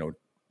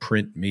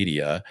 print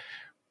media,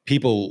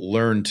 people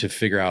learned to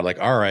figure out like,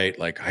 all right,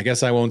 like, I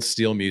guess I won't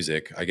steal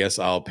music. I guess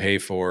I'll pay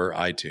for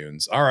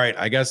iTunes. All right,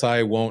 I guess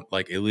I won't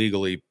like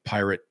illegally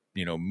pirate,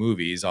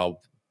 movies.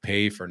 I'll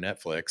pay for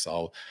Netflix.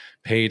 I'll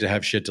pay to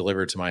have shit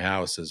delivered to my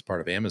house as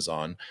part of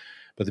Amazon.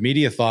 But the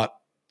media thought,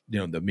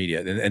 the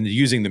media and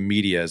using the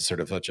media as sort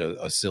of such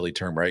a silly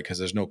term, right? Because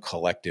there's no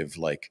collective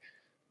like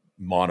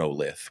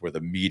monolith where the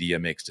media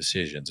makes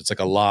decisions. It's like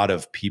a lot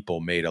of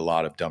people made a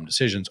lot of dumb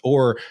decisions,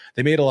 or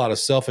they made a lot of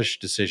selfish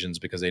decisions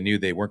because they knew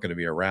they weren't going to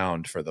be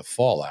around for the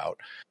fallout.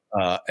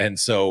 And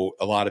so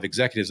a lot of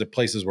executives at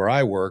places where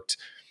I worked,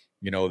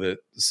 the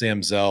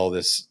Sam Zell,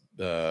 this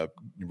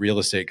real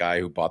estate guy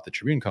who bought the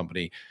Tribune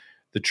Company,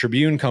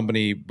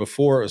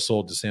 before it was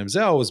sold to Sam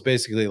Zell was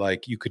basically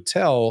like, you could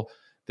tell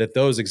that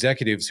those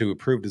executives who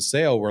approved the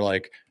sale were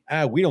like,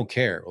 we don't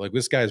care. Like,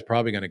 this guy's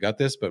probably going to gut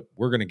this, but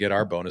we're going to get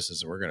our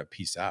bonuses and we're going to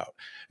peace out.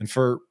 And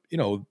for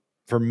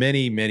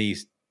many, many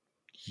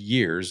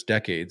years,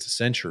 decades, a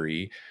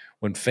century,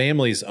 when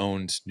families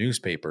owned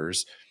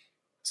newspapers,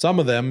 some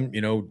of them,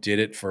 did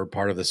it for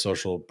part of the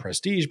social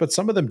prestige, but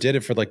some of them did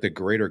it for like the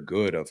greater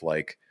good of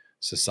like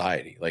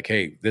society. Like,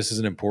 hey, this is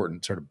an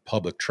important sort of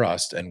public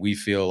trust. And we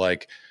feel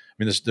like,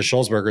 the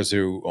Schulzbergers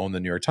who own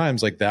the New York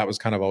Times, like that was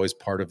kind of always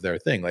part of their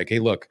thing. Like, hey,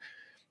 look,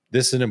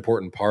 this is an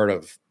important part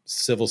of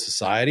civil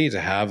society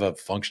to have a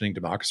functioning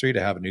democracy, to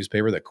have a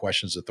newspaper that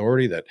questions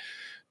authority, that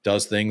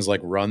does things like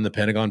run the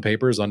Pentagon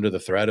Papers under the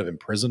threat of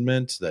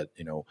imprisonment, that,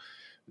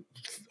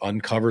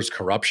 uncovers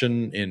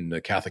corruption in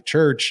the Catholic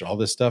Church, all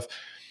this stuff.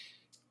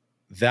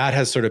 That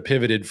has sort of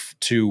pivoted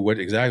to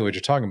exactly what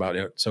you're talking about.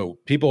 So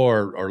people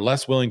are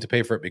less willing to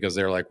pay for it because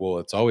they're like, well,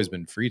 it's always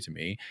been free to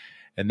me.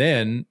 And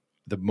then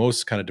the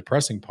most kind of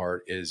depressing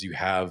part is you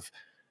have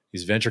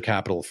these venture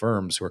capital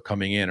firms who are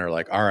coming in are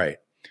like, all right,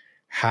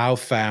 how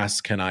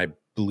fast can I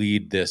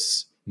bleed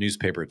this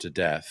newspaper to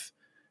death?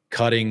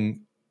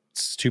 Cutting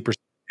 2%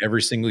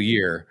 every single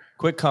year.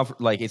 Quick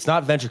comfort, like it's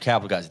not venture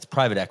capital guys, it's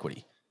private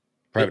equity.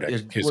 Private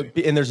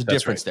equity. And there's a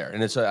difference there.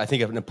 And it's, I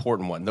think, an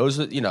important one. Those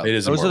are,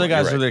 those are the one.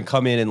 guys who are going to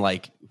come in and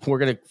like, we're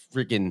going to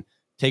freaking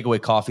take away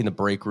coffee in the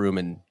break room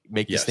and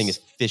make this thing as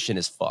efficient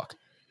as fuck.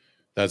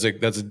 That's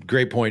a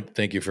great point.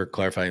 Thank you for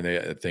clarifying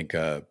that. I think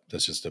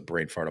that's just a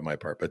brain fart on my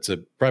part. But it's a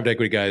private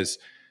equity guys.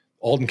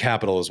 Alden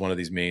Capital is one of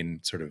these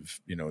main sort of,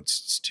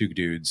 it's two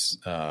dudes.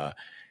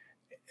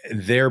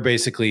 They're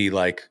basically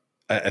like,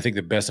 I think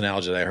the best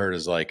analogy that I heard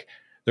is like,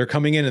 they're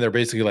coming in and they're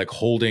basically like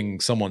holding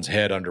someone's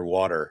head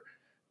underwater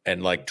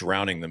and like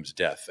drowning them to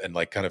death and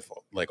like kind of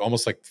like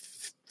almost like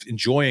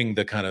enjoying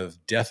the kind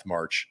of death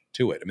march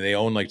to it. I mean, they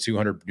own like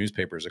 200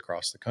 newspapers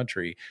across the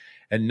country,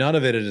 and none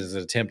of it is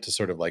an attempt to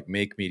sort of like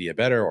make media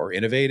better or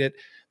innovate it.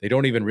 They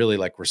don't even really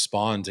like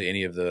respond to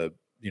any of the,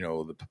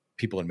 the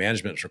people in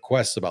management's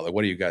requests about like,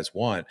 what do you guys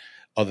want?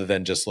 Other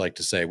than just like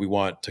to say, we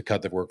want to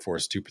cut the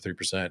workforce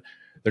 2-3%.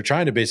 They're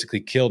trying to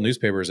basically kill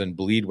newspapers and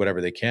bleed whatever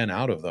they can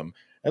out of them.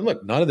 And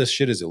look, none of this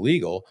shit is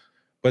illegal,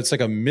 but it's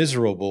like a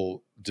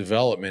miserable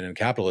development in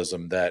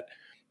capitalism that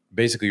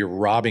basically you're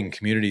robbing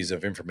communities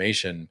of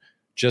information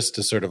just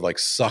to sort of like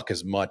suck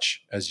as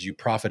much as you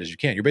profit as you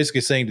can. You're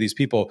basically saying to these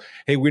people,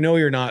 hey, we know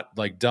you're not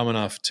like dumb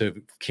enough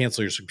to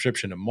cancel your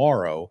subscription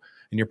tomorrow,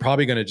 and you're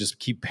probably going to just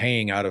keep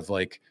paying out of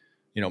like,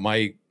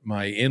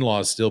 my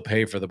in-laws still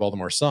pay for the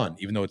Baltimore Sun,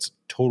 even though it's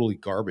totally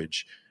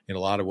garbage in a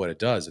lot of what it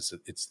does.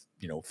 It's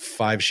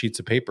 5 sheets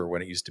of paper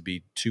when it used to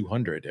be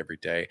 200 every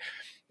day.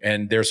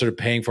 And they're sort of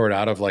paying for it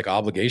out of like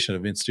obligation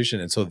of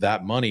institution. And so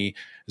that money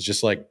is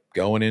just like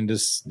going into,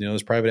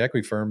 those private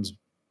equity firms'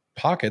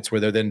 pockets where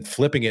they're then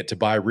flipping it to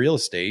buy real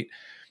estate.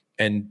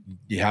 And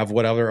you have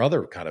whatever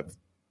other kind of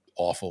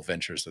awful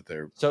ventures that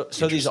they're. So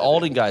these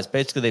Alden guys,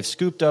 basically they've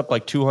scooped up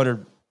like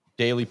 200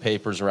 daily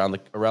papers around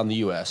the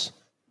US.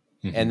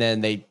 Mm-hmm. And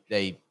then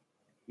they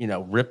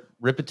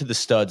rip it to the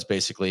studs,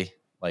 basically.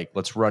 Like,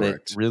 let's run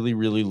Correct. it really,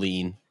 really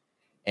lean,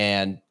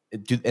 and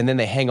then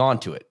they hang on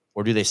to it,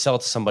 or do they sell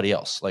it to somebody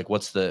else? Like,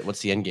 what's the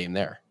end game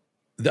there?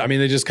 I mean,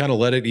 they just kind of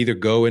let it either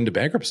go into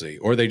bankruptcy,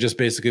 or they just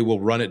basically will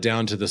run it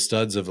down to the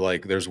studs of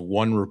like, there's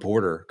one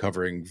reporter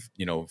covering,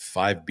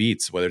 5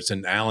 beats, whether it's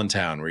in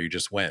Allentown where you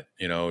just went,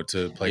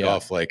 to play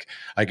golf. Like,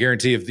 I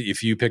guarantee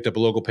if you picked up a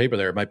local paper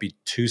there, it might be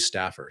 2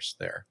 staffers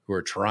there who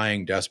are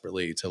trying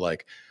desperately to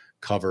like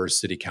cover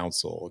city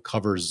council,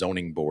 cover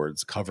zoning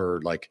boards,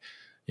 cover like,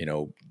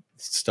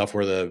 stuff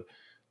where the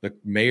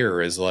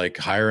mayor is like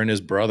hiring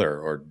his brother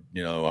or,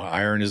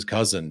 hiring his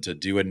cousin to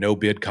do a no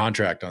bid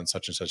contract on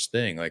such and such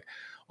thing. Like,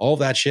 all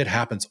that shit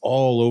happens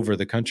all over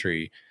the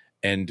country.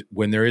 And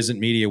when there isn't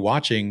media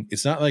watching,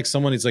 it's not like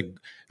someone is like,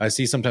 I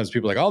see sometimes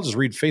people like, I'll just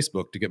read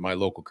Facebook to get my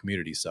local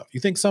community stuff. You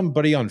think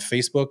somebody on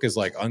Facebook is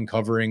like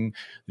uncovering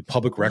the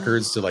public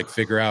records to like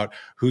figure out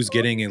who's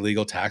getting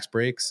illegal tax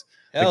breaks?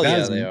 Hell like,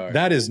 yeah, they are.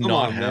 That is Come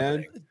not on,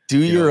 happening. man. Do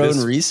your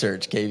own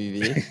research,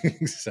 KVV.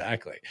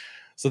 Exactly.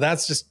 So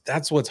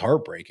that's what's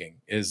heartbreaking,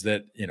 is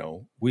that,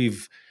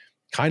 we've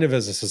kind of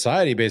as a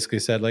society basically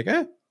said like,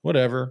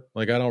 whatever,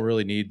 like I don't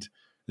really need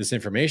this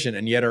information,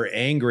 and yet are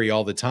angry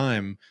all the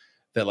time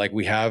that like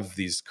we have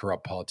these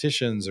corrupt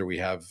politicians, or we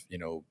have,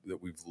 that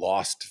we've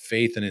lost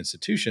faith in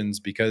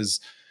institutions because,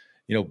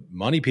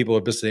 money people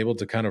have just been able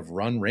to kind of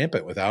run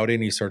rampant without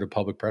any sort of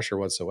public pressure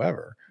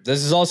whatsoever.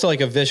 This is also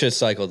like a vicious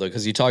cycle though,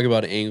 because you talk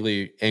about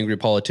angry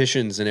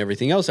politicians and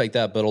everything else like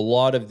that, but a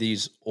lot of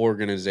these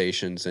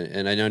organizations,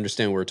 and I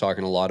understand we're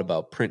talking a lot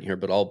about print here,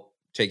 but I'll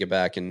take it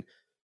back and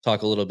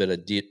talk a little bit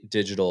of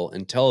digital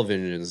and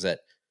television, is that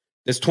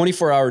this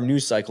 24-hour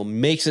news cycle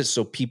makes it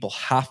so people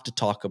have to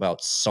talk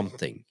about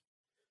something.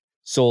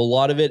 So a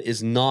lot of it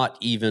is not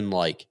even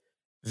like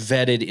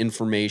vetted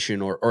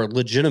information or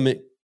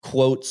legitimate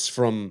quotes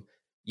from,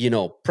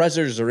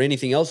 presidents or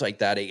anything else like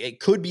that. It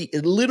could be,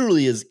 it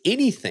literally is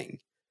anything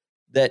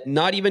that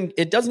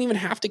it doesn't even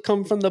have to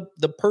come from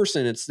the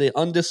person. It's the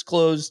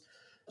undisclosed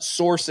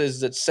sources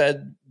that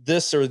said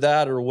this or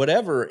that or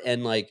whatever.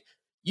 And like,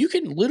 you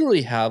can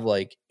literally have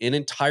like an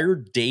entire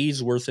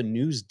day's worth of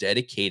news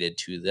dedicated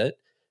to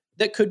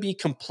that could be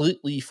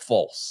completely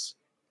false.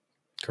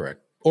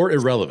 Correct. Or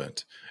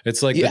irrelevant.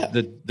 It's like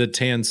the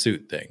tan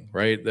suit thing,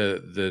 right?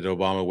 That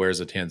Obama wears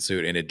a tan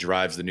suit and it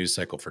drives the news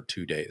cycle for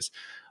 2 days.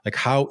 Like,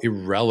 how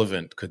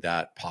irrelevant could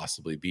that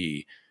possibly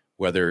be,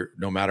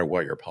 no matter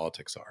what your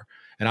politics are?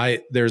 And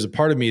there's a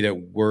part of me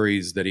that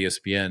worries that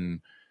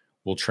ESPN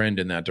will trend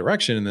in that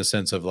direction, in the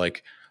sense of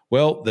like,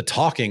 well, the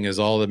talking is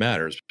all that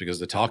matters because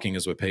the talking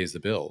is what pays the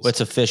bills.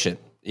 It's efficient.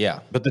 Yeah.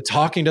 But the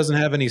talking doesn't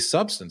have any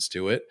substance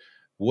to it.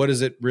 What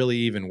is it really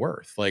even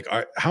worth? Like,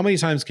 how many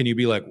times can you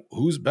be like,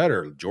 who's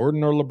better,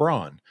 Jordan or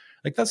LeBron?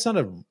 Like, that's not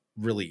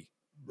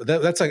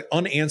that's like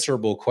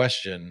unanswerable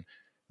question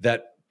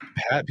that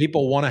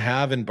people want to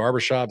have in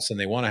barbershops, and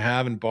they want to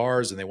have in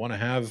bars, and they want to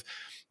have,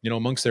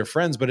 amongst their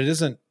friends, but it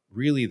isn't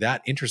really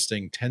that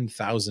interesting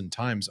 10,000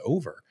 times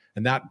over.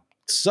 And that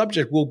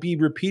subject will be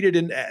repeated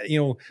in,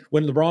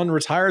 when LeBron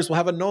retires, we'll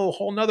have a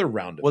whole nother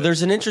round of it.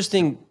 There's an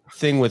interesting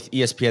thing with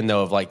ESPN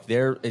though, of like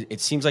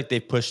it seems like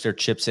they've pushed their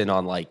chips in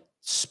on like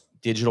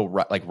digital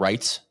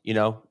rights,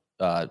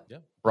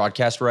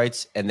 broadcast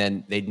rights, and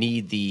then they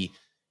need the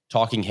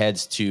talking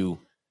heads to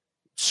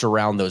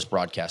surround those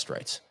broadcast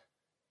rights,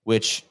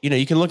 which,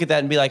 you can look at that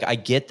and be like, I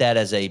get that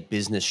as a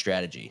business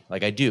strategy.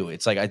 Like, I do.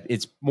 It's like,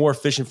 it's more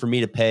efficient for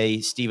me to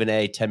pay Stephen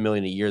A. $10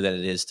 million a year than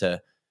it is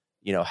to,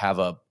 have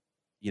a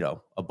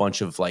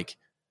bunch of like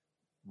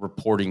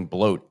reporting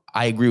bloat.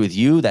 I agree with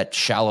you. That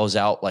shallows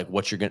out like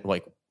what you're going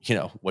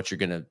to, what you're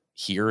going to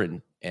hear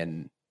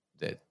and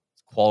the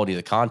quality of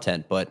the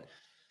content. But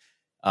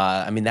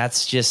I mean,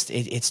 that's just,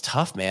 it's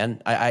tough,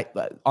 man. I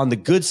on the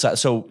good side.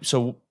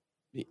 So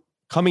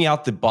coming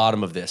out the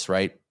bottom of this,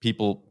 right?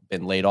 People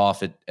been laid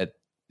off at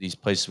these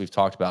places we've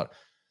talked about.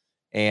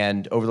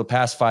 And over the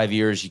past 5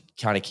 years, you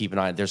kind of keep an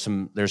eye. There's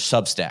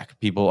Substack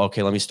people.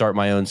 Okay, let me start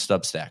my own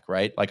Substack,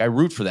 right? Like, I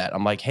root for that.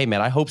 I'm like, hey man,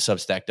 I hope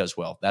Substack does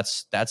well.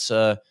 That's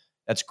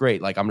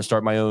great. Like, I'm gonna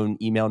start my own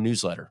email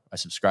newsletter. I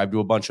subscribe to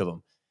a bunch of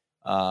them.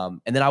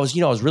 And then I was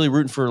really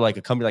rooting for like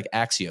a company like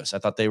Axios. I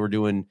thought they were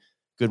doing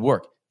good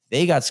work.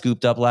 They got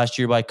scooped up last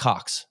year by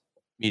Cox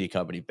Media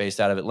Company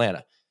based out of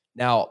Atlanta.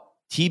 Now,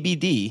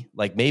 TBD,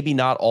 like, maybe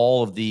not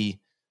all of the,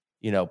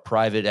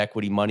 private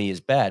equity money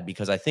is bad,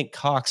 because I think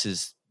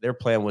their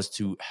plan was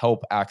to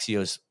help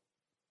Axios,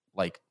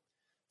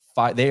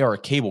 they are a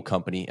cable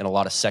company in a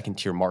lot of second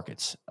tier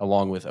markets,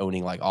 along with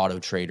owning like Auto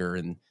Trader.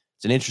 And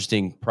it's an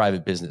interesting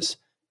private business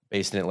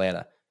based in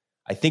Atlanta.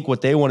 I think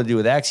what they want to do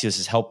with Axios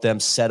is help them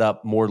set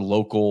up more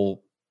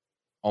local,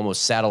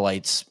 almost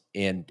satellites,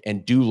 and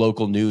do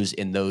local news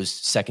in those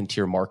second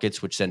tier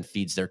markets, which then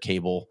feeds their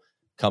cable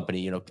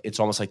company. It's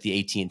almost like the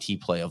AT&T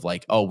play of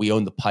like, oh, we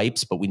own the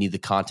pipes, but we need the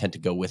content to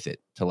go with it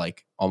to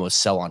like almost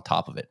sell on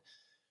top of it.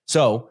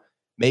 So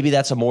maybe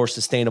that's a more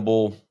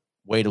sustainable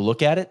way to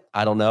look at it.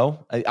 I don't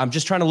know. I'm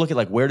just trying to look at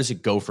like, where does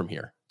it go from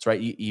here? It's right.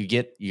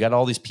 You got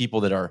all these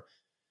people that are,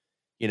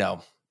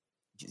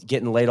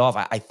 getting laid off.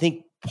 I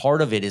think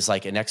part of it is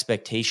like an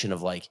expectation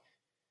of like,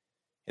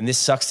 and this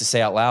sucks to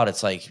say out loud.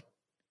 It's like,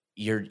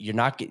 you're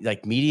not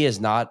like, media is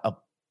not a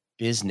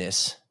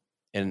business.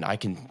 And I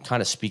can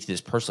kind of speak to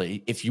this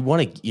personally. If you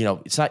want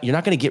to, it's not, you're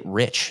not going to get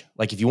rich.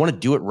 Like if you want to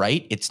do it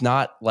right, it's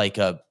not like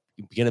going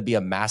to be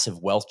a massive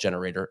wealth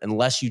generator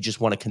unless you just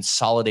want to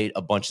consolidate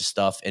a bunch of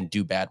stuff and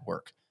do bad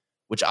work,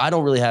 which I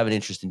don't really have an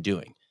interest in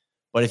doing.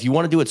 But if you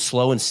want to do it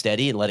slow and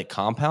steady and let it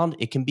compound,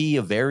 it can be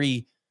a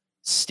very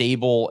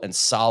stable and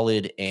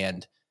solid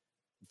and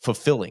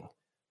fulfilling.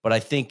 But I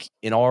think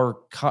in our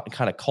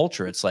kind of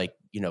culture, it's like,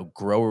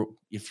 grow.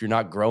 If you're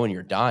not growing,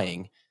 you're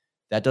dying.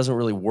 That doesn't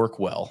really work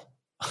well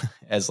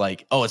as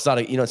like, oh, it's not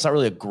it's not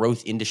really a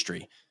growth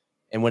industry.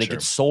 And when it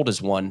gets sold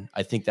as one,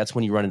 I think that's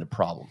when you run into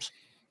problems.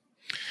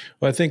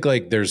 Well, I think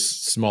like there's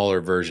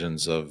smaller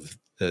versions of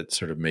that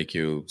sort of make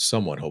you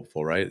somewhat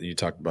hopeful, right? You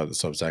talked about the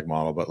Substack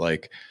model, but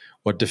like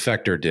what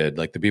Defector did,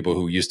 like the people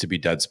who used to be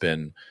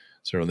Deadspin,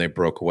 sort of when they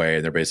broke away,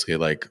 and they're basically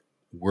like,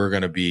 we're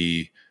going to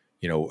be,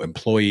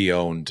 employee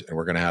owned, and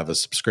we're going to have a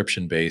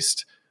subscription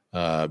based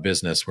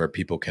business where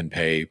people can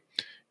pay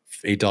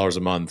 $8 a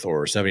month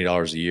or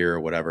 $70 a year or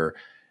whatever.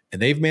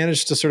 And they've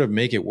managed to sort of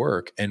make it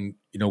work. And,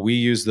 we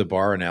use the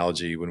bar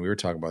analogy when we were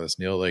talking about this,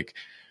 Neil, like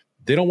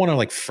they don't want to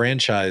like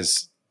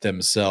franchise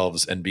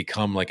themselves and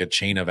become like a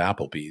chain of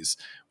Applebee's.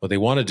 What they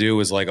want to do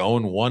is like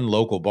own one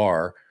local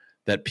bar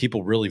that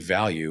people really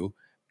value,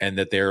 and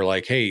that they're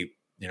like, hey,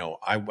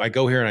 I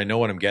go here and I know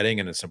what I'm getting,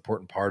 and it's an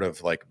important part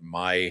of like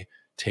my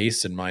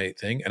taste and my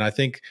thing. And I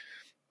think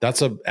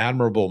that's an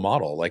admirable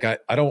model. Like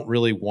I don't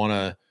really want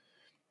to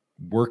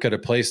work at a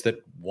place that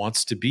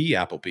wants to be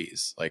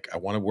Applebee's. Like I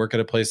want to work at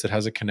a place that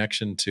has a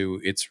connection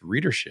to its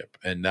readership.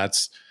 And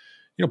that's,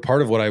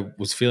 part of what I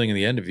was feeling in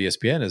the end of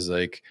ESPN is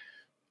like,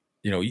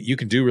 you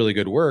can do really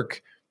good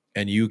work,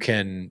 and you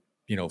can,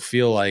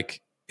 feel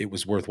like it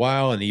was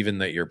worthwhile, and even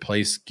that your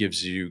place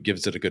gives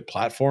it a good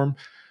platform.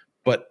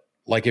 But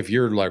like if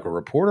you're like a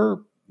reporter,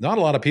 not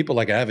a lot of people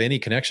like have any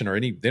connection or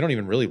they don't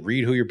even really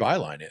read who your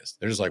byline is.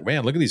 They're just like,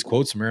 man, look at these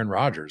quotes from Aaron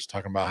Rodgers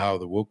talking about how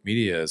the woke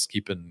media is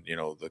keeping,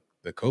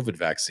 the COVID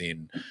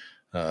vaccine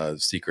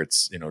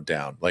secrets,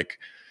 down. Like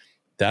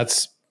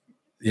that's,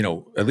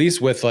 at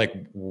least with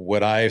like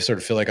what I sort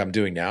of feel like I'm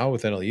doing now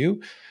with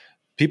NLU,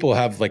 people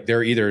have like,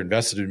 they're either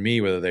invested in me,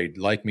 whether they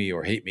like me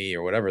or hate me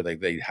or whatever,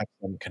 they have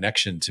some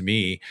connection to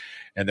me,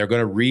 and they're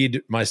going to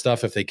read my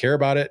stuff if they care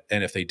about it.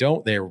 And if they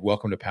don't, they're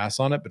welcome to pass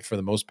on it. But for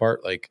the most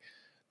part, like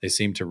they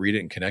seem to read it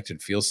and connect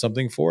and feel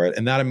something for it.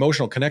 And that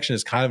emotional connection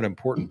is kind of an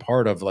important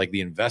part of like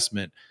the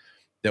investment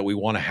that we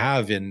want to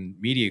have in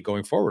media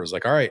going forward. Is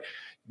like, all right,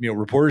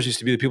 reporters used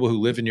to be the people who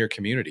live in your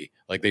community.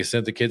 Like they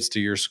sent the kids to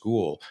your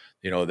school,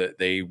 that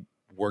they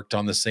worked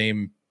on the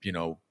same,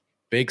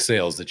 bake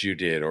sales that you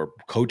did, or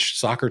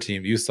coached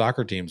youth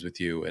soccer teams with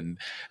you. And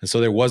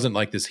so there wasn't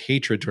like this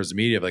hatred towards the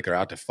media of like, they're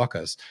out to fuck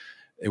us.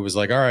 It was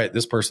like, all right,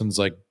 this person's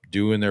like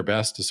doing their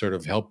best to sort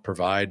of help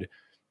provide,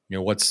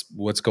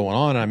 what's going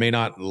on. I may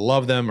not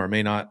love them or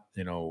may not,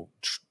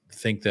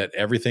 think that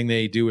everything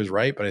they do is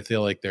right, but I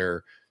feel like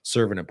they're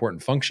serve an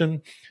important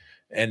function.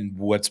 And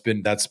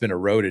that's been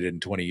eroded in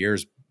 20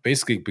 years,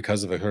 basically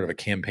because of a sort of a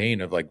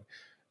campaign of like,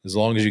 as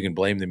long as you can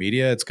blame the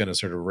media, it's going to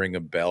sort of ring a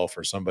bell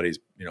for somebody's,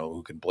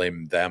 who can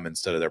blame them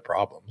instead of their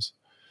problems.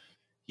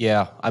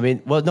 Yeah. I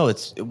mean, well, no,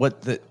 it's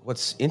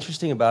what's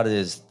interesting about it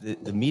is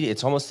the media,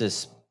 it's almost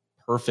this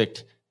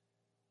perfect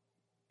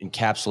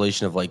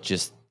encapsulation of like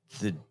just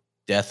the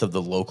death of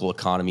the local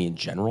economy in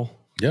general.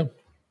 Yeah.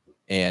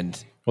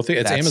 And well,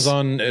 it's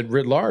Amazon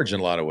writ large in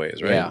a lot of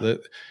ways, right? Yeah.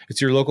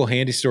 It's your local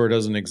handy store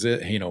doesn't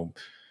exist.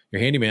 Your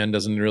handyman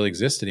doesn't really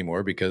exist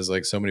anymore because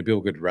like so many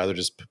people could rather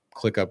just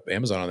click up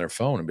Amazon on their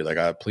phone and be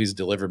like, please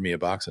deliver me a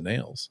box of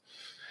nails.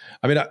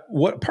 I mean,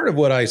 what part of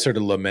what I sort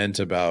of lament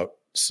about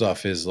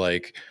stuff is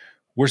like,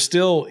 we're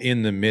still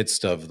in the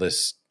midst of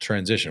this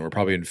transition. We're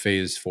probably in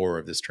phase 4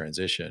 of this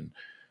transition,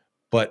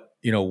 but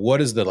what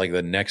is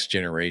the next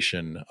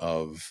generation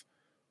of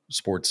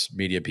sports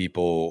media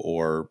people,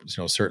 or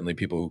certainly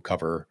people who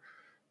cover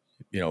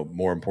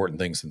more important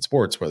things than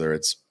sports, whether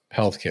it's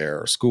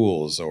healthcare or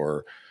schools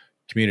or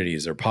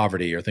communities or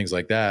poverty or things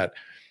like that,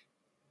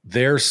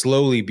 they're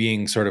slowly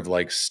being sort of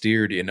like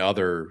steered in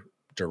other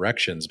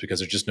directions because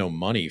there's just no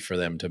money for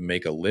them to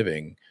make a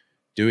living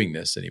doing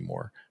this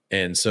anymore.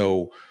 And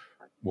so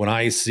when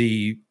I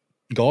see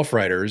golf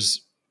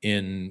writers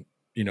in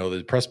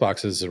the press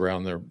boxes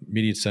around their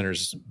media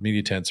centers,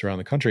 media tents around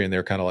the country, and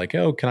they're kind of like,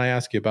 oh, can I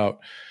ask you about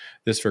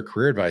this for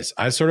career advice?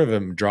 I sort of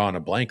am drawing a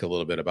blank a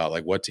little bit about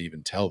like what to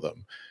even tell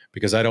them,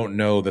 because I don't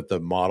know that the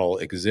model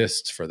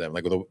exists for them.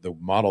 Like the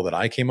model that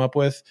I came up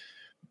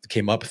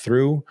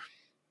through,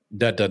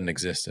 that doesn't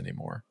exist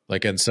anymore.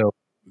 Like, and so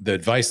the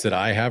advice that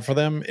I have for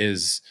them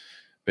is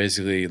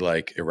basically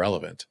like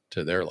irrelevant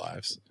to their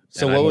lives.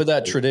 So what would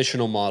that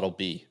traditional model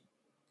be?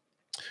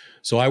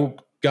 So I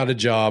got a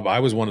job. I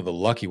was one of the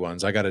lucky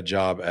ones. I got a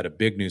job at a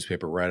big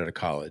newspaper right out of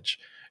college.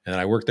 And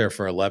I worked there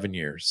for 11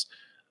 years.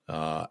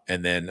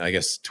 And then I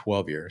guess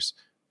 12 years.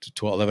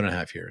 12, 11 and a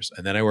half years.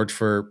 And then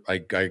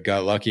I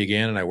got lucky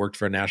again and I worked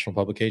for a national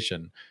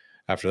publication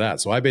after that.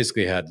 So I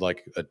basically had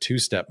like a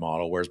 2-step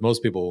model, whereas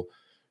most people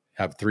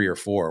have 3 or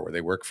 4, where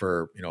they work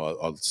for,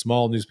 a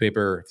small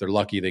newspaper. If they're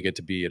lucky, they get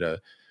to be at a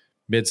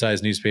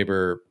mid-sized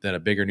newspaper, then a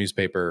bigger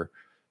newspaper.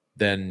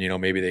 Then,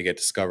 maybe they get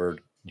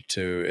discovered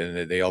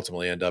and they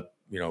ultimately end up,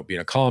 being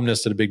a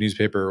columnist at a big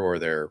newspaper, or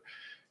they're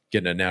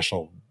getting a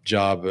national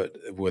job,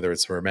 whether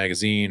it's for a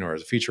magazine or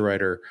as a feature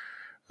writer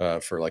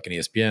for like an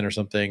ESPN or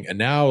something. And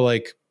now,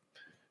 like,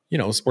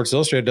 Sports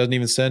Illustrated doesn't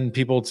even send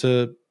people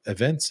to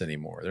events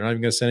anymore. They're not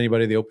even going to send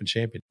anybody to the Open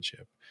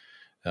Championship.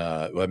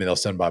 They'll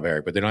send Bob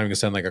Eric, but they're not even going to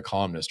send like a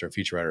columnist or a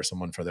feature writer or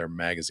someone for their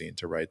magazine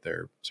to write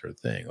their sort of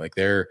thing. Like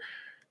they're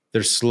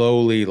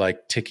slowly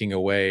like ticking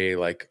away,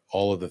 like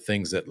all of the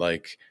things that,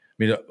 like,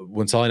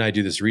 when Sally and I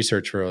do this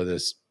research for all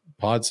this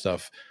pod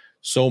stuff,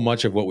 so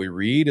much of what we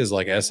read is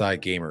like SI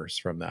gamers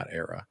from that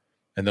era.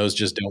 And those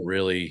just don't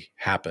really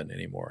happen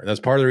anymore. And that's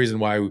part of the reason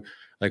why,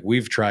 like,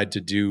 we've tried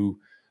to do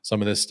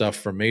some of this stuff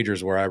from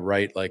majors, where I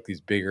write like these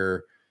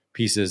bigger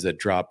pieces that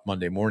drop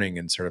Monday morning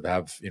and sort of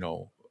have,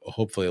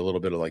 hopefully a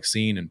little bit of like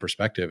scene and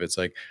perspective. It's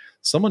like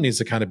someone needs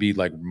to kind of be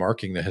like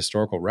marking the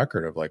historical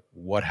record of like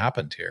what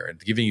happened here and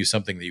giving you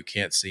something that you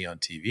can't see on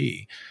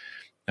TV.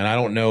 And I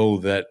don't know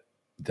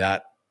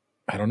that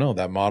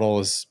model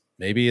is,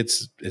 maybe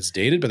it's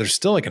dated, but there's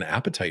still like an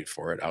appetite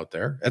for it out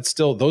there. That's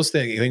still those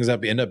things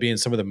that end up being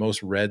some of the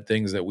most read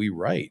things that we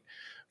write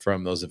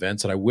from those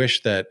events. And I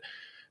wish that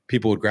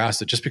people would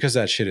grasp it. Just because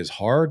that shit is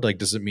hard, like,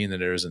 doesn't mean that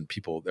there's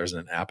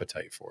an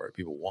appetite for it.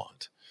 People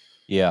want.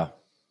 Yeah.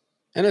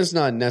 And it's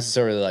not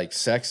necessarily like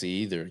sexy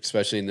either,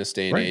 especially in this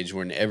day and age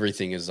when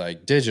everything is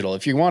like digital.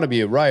 If you want to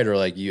be a writer,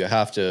 like, you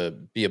have to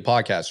be a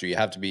podcaster, you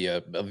have to be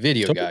a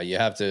video guy, you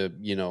have to,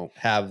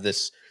 have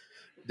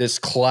this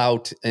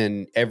clout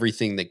and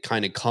everything that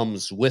kind of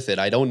comes with it.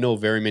 I don't know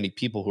very many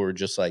people who are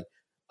just like,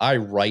 I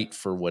write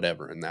for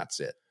whatever, and that's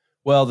it.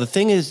 Well, the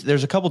thing is,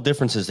 there's a couple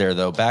differences there,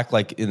 though. Back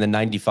like in the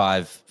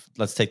 95,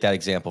 let's take that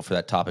example for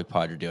that topic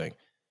pod you're doing.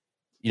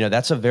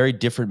 That's a very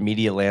different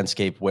media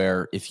landscape,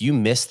 where if you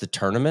miss the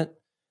tournament,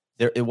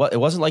 it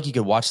wasn't like you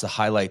could watch the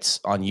highlights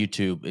on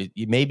YouTube.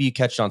 Maybe you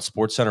catch it on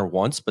SportsCenter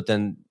once, but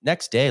then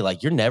next day,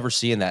 like, you're never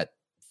seeing that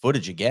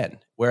footage again.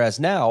 Whereas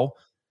now,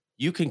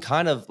 you can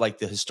kind of like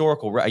the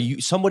historical.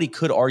 Somebody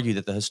could argue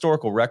that the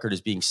historical record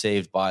is being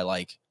saved by,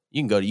 like,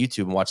 you can go to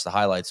YouTube and watch the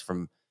highlights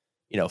from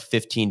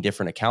 15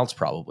 different accounts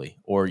probably,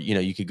 or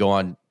you could go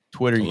on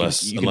Twitter.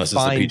 Unless it's the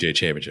PGA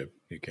Championship,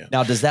 you can.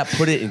 Now, does that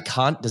put it in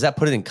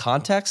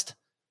context?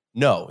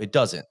 No, it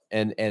doesn't.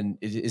 And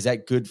is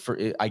that good for?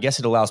 I guess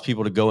it allows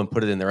people to go and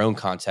put it in their own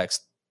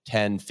context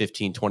 10,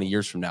 15, 20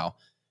 years from now.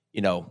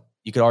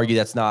 You could argue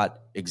that's not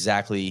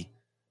exactly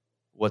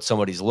what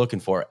somebody's looking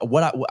for.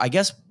 I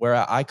guess where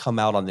I come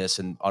out on this,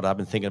 and what I've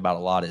been thinking about a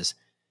lot, is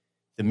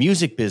the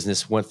music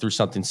business went through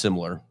something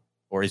similar,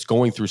 or is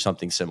going through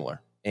something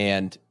similar.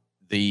 And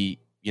the,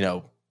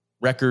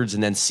 records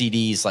and then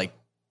CDs, like,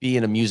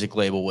 being a music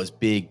label was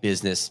big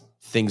business.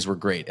 Things were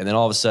great. And then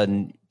all of a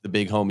sudden, the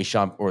big homie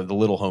Sean, or the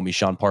little homie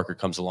Sean Parker,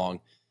 comes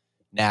along.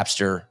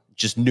 Napster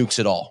just nukes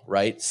it all,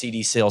 right?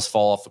 CD sales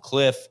fall off a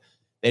cliff.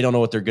 They don't know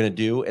what they're going to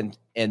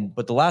do.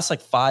 But the last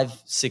like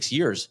 5-6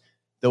 years,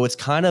 though it's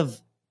kind of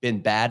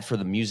been bad for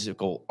the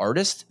musical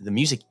artist, the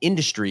music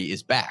industry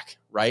is back,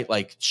 right?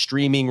 Like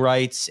streaming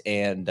rights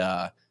and,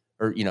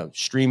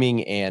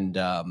 streaming and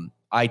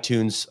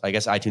iTunes. I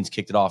guess iTunes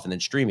kicked it off, and then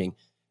streaming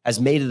has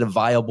made it a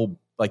viable,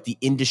 like, the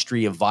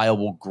industry, a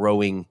viable,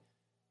 growing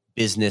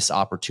business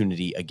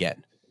opportunity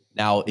again.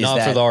 Now,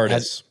 not for the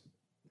artists.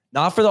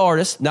 Not for the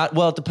artist.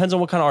 Well, it depends on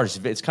what kind of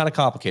artist. It's kind of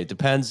complicated. It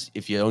depends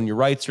if you own your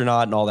rights or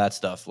not and all that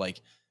stuff.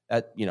 Like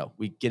that,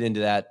 we get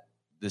into that,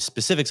 the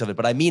specifics of it.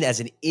 But I mean,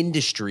 as an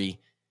industry,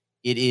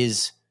 it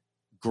is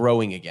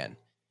growing again.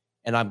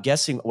 And I'm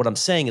guessing what I'm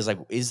saying is, like,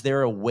 is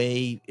there a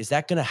way, is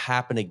that going to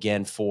happen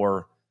again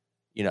for,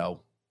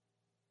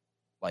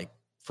 like,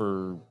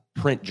 for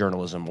print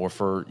journalism, or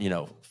for,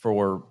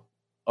 for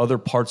other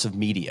parts of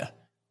media?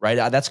 Right.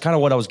 That's kind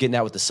of what I was getting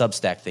at with the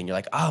Substack thing. You're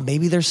like,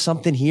 maybe there's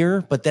something here,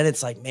 but then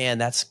it's like, man,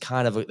 that's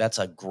that's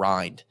a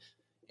grind,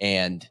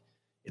 and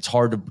it's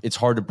hard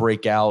to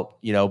break out,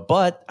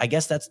 but I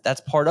guess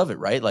that's part of it,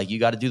 right? Like, you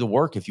got to do the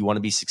work if you want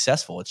to be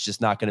successful. It's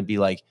just not going to be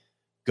like,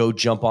 go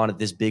jump on at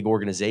this big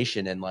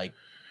organization and, like,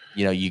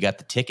 you got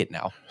the ticket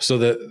now. So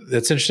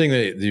that's interesting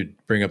that you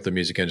bring up the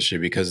music industry,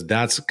 because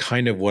that's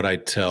kind of what I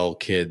tell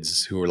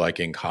kids who are like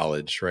in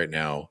college right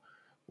now,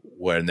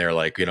 when they're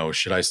like,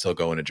 should I still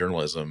go into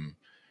journalism?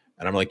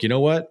 And I'm like, you know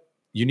what?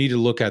 You need to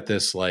look at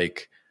this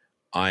like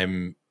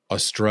I'm a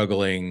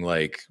struggling,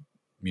 like,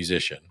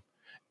 musician,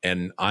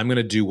 and I'm going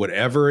to do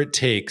whatever it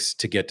takes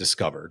to get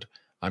discovered.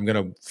 I'm going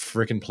to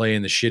freaking play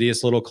in the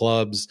shittiest little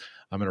clubs.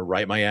 I'm going to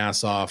write my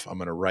ass off. I'm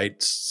going to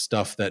write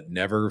stuff that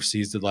never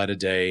sees the light of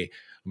day.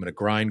 I'm going to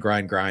grind.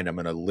 I'm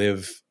going to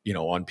live,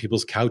 on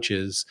people's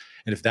couches.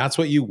 And if that's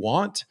what you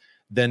want,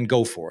 then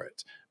go for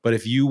it. But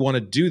if you want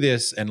to do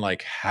this and,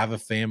 like, have a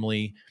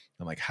family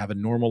and, like, have a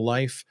normal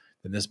life,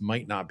 then this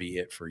might not be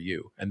it for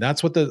you. And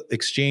that's what the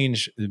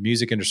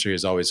music industry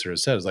has always sort of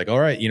said. It's like, all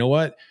right, you know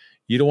what?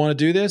 You don't want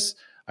to do this?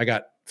 I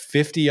got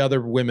 50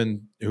 other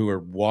women who are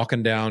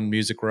walking down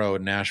Music Row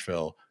in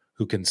Nashville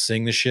who can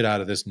sing the shit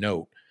out of this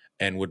note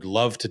and would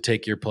love to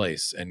take your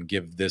place and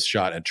give this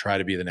shot and try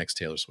to be the next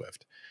Taylor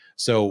Swift.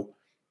 So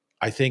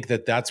I think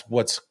that that's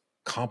what's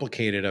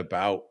complicated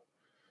about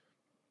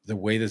the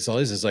way this all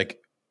is like,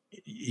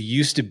 it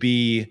used to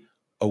be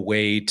a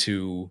way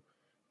to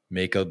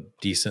make a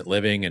decent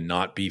living and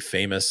not be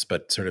famous,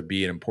 but sort of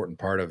be an important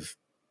part of,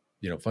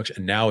 function.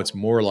 And now it's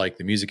more like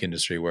the music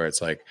industry where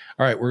it's like,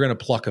 all right, we're going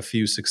to pluck a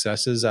few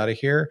successes out of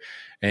here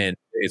and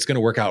it's going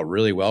to work out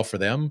really well for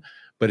them.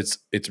 But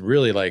it's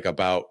really like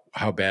about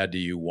how bad do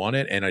you want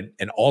it?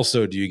 And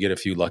also do you get a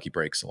few lucky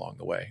breaks along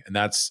the way? And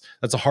that's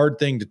a hard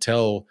thing to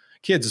tell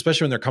kids,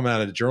 especially when they're coming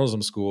out of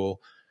journalism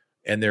school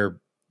and they're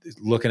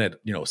looking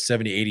at,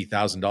 $70,000,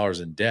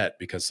 $80,000 in debt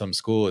because some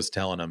school is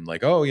telling them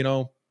like, oh,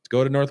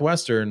 go to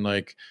Northwestern,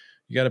 like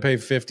you got to pay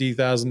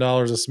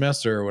 $50,000 a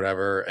semester or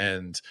whatever.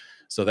 And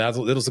so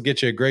it'll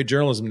get you a great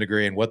journalism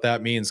degree. And what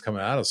that means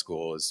coming out of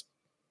school is,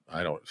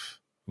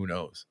 who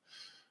knows?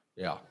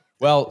 Yeah.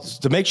 Well,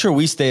 to make sure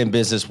we stay in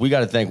business, we got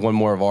to thank one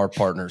more of our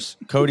partners.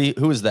 Cody,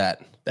 who is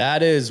that?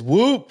 That is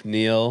Whoop,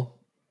 Neil.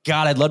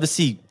 God, I'd love to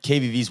see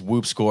KVV's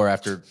Whoop score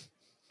after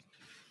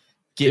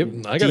I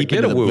got to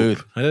get a Whoop.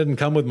 Booth. I didn't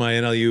come with my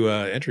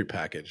NLU entry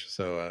package.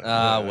 So,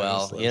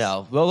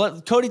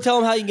 let Cody tell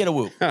him how you can get a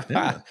Whoop.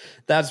 Yeah.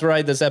 That's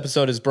right. This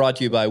episode is brought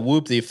to you by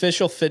Whoop, the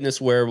official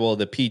fitness wearable of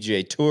the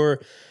PGA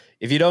Tour.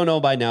 If you don't know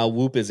by now,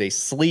 Whoop is a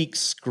sleek,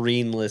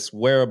 screenless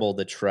wearable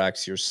that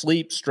tracks your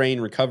sleep, strain,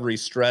 recovery,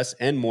 stress,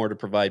 and more to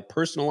provide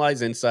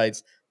personalized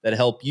insights that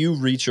help you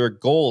reach your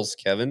goals,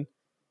 Kevin.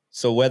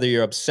 So whether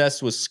you're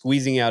obsessed with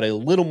squeezing out a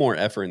little more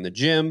effort in the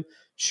gym,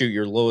 shoot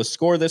your lowest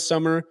score this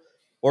summer,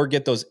 or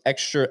get those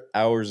extra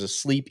hours of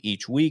sleep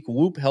each week,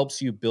 Whoop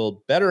helps you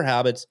build better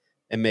habits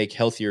and make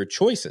healthier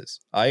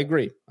choices. I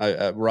agree.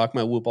 I rock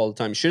my Whoop all the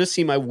time. Should have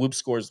seen my Whoop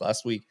scores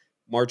last week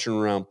marching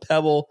around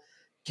Pebble.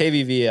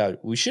 KVV,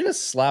 we should have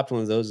slapped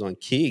one of those on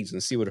Keegs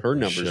and see what her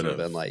numbers would have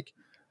been like.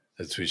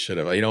 We should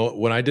have.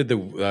 When I did a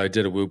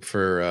Whoop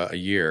for a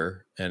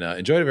year and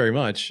enjoyed it very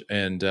much.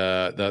 And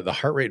the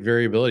heart rate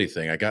variability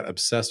thing, I got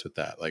obsessed with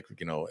that. Like,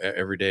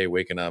 every day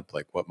waking up,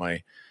 like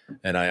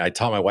I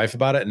taught my wife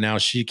about it, and now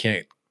she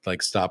can't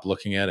like stop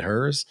looking at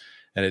hers.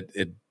 And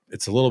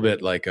it's a little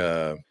bit like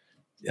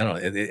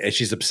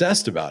she's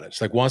obsessed about it.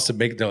 She like wants to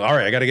make all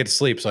right, I got to get to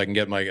sleep so I can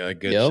get my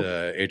good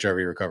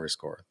HRV recovery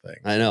score thing.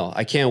 I know.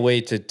 I can't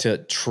wait to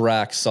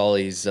track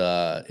Solly's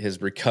his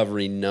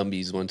recovery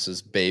numbies once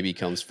his baby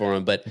comes for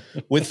him. But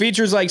with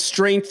features like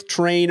Strength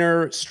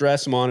Trainer,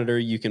 Stress Monitor,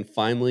 you can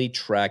finally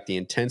track the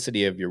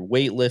intensity of your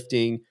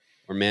weightlifting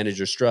or manage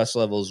your stress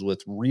levels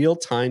with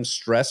real-time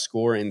stress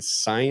score and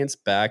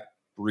science-backed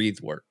breathe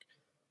work.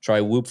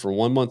 Try Whoop for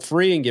 1 month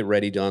free and get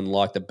ready to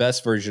unlock the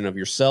best version of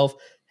yourself.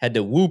 Head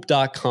to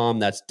whoop.com.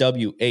 That's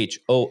WHOOP.com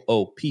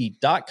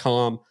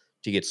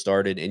to get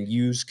started and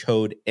use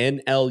code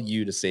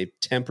NLU to save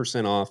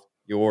 10% off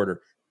your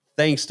order.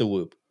 Thanks to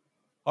Whoop.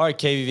 All right,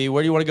 KVV,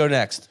 where do you want to go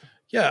next?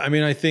 Yeah,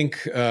 I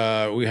think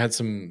we had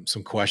some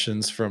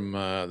questions from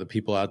the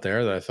people out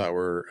there that I thought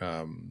were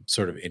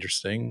sort of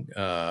interesting.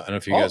 I don't know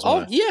if you guys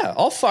want to. Yeah,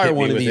 I'll fire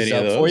one of these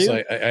up for you.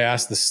 I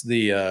asked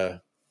the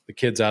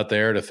kids out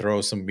there to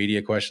throw some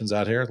media questions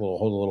out here.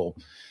 Hold a little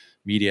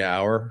media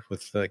hour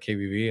with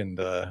KVV and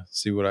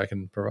see what I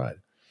can provide.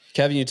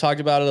 Kevin, you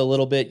talked about it a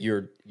little bit.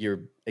 Your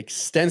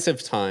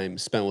extensive time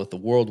spent with the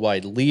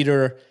worldwide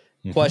leader.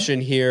 Mm-hmm. Question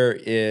here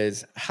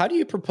is, how do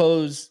you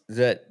propose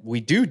that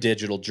we do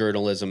digital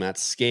journalism at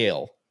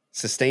scale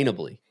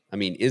sustainably? I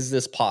mean, is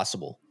this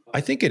possible? I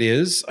think it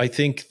is. I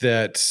think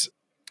that,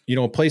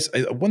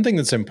 one thing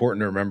that's important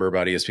to remember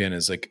about ESPN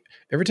is like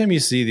every time you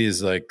see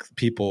these like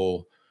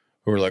people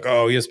who are like,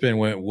 oh, ESPN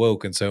went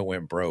woke and so it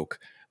went broke.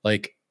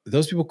 Like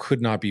those people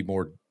could not be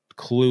more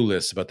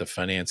clueless about the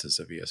finances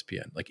of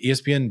ESPN. Like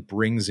ESPN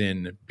brings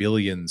in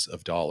billions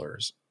of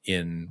dollars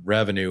in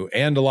revenue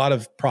and a lot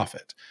of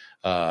profit.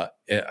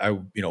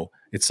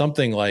 It's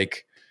something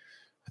like,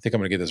 I think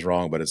I'm going to get this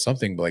wrong, but it's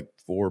something like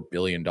 $4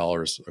 billion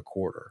a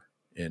quarter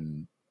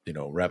in,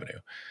 revenue.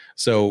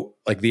 So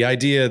like the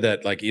idea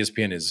that like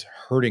ESPN is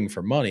hurting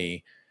for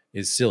money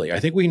is silly. I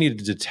think we need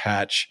to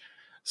detach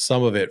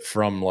some of it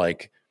from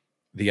like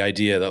the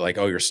idea that like,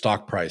 oh, your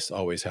stock price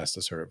always has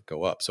to sort of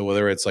go up. So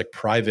whether it's like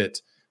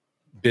private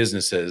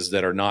businesses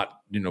that are not,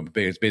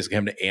 basically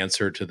having to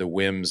answer to the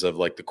whims of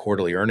like the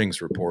quarterly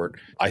earnings report,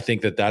 I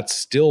think that that's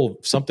still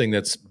something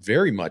that's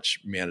very much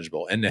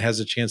manageable and it has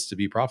a chance to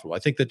be profitable. I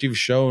think that you've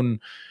shown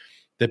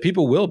that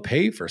people will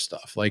pay for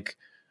stuff. Like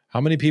how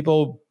many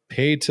people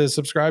pay to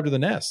subscribe to the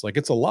Nest? Like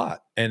it's a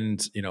lot.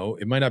 And,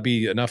 it might not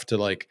be enough to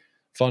like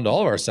fund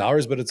all of our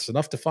salaries, but it's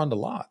enough to fund a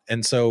lot.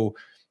 And so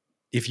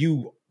if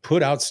you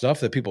put out stuff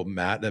that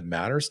that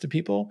matters to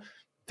people,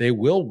 they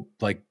will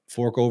like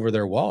fork over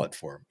their wallet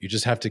for them. You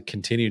just have to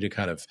continue to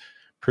kind of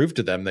prove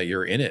to them that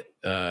you're in it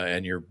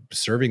and you're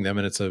serving them.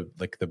 And it's the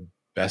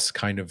best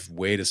kind of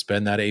way to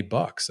spend that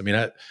 $8. I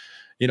mean,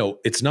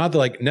 it's not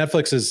like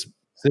Netflix is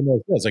similar.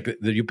 It's like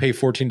you pay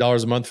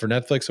 $14 a month for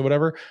Netflix or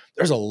whatever.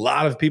 There's a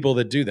lot of people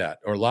that do that,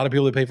 or a lot of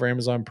people that pay for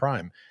Amazon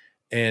Prime.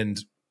 And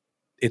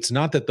it's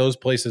not that those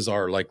places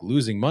are like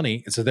losing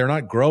money. It's that they're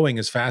not growing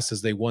as fast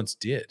as they once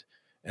did.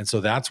 And so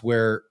that's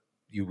where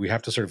we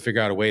have to sort of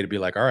figure out a way to be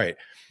like, all right,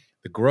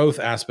 the growth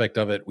aspect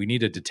of it, we need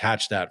to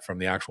detach that from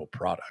the actual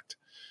product.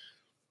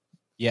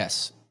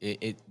 Yes.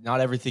 It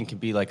not everything can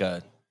be like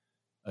a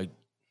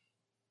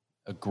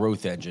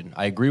growth engine.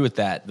 I agree with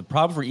that. The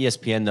problem for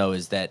ESPN though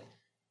is that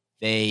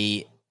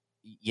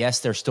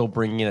they're still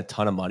bringing in a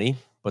ton of money,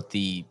 but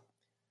the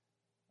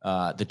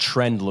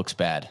trend looks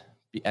bad.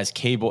 As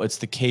cable, it's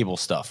the cable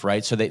stuff,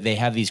 right? So they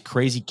have these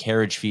crazy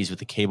carriage fees with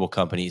the cable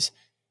companies,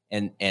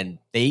 and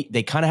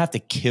they kind of have to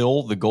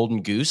kill the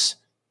golden goose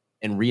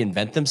and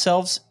reinvent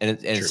themselves. And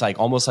it's like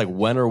almost like,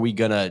 when are we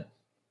gonna,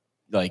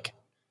 like,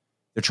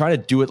 they're trying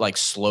to do it like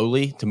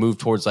slowly to move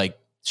towards like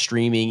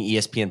streaming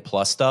ESPN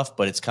Plus stuff,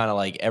 but it's kind of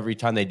like every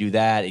time they do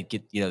that,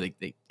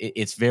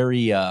 it's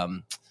very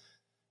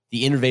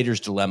the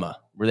innovator's dilemma,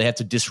 where they have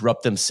to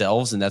disrupt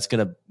themselves, and that's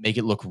going to make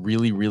it look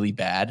really, really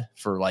bad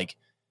for like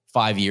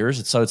 5 years.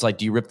 And so it's like,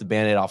 do you rip the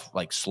Band-Aid off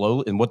like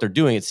slowly? And what they're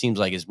doing, it seems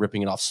like, is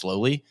ripping it off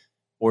slowly,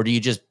 or do you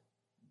just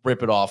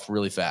rip it off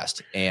really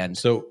fast? And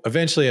so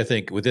eventually, I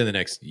think within the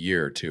next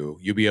year or two,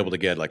 you'll be able to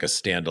get like a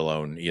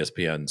standalone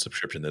ESPN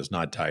subscription that's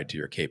not tied to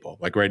your cable.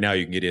 Like right now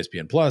you can get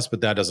ESPN Plus, but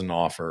that doesn't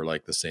offer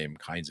like the same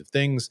kinds of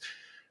things.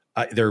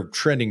 They're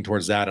trending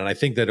towards that. And I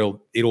think that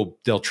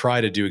they'll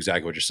try to do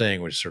exactly what you're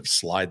saying, which is sort of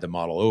slide the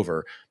model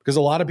over, because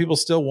a lot of people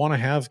still want to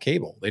have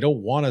cable. They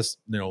don't want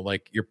to,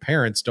 like your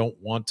parents don't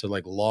want to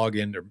like log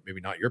in, or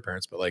maybe not your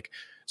parents, but like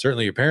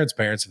certainly your parents'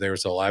 if they were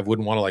still alive,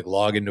 wouldn't want to like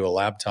log into a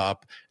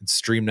laptop and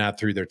stream that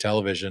through their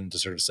television to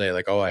sort of say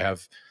like, oh, I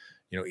have,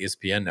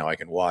 ESPN now, I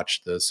can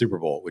watch the Super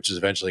Bowl, which is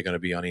eventually going to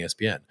be on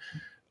ESPN.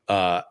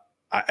 I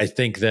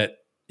think that,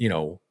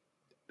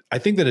 I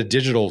think that a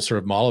digital sort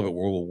of model of it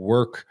will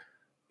work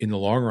in the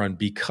long run,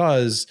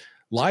 because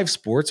live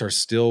sports are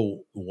still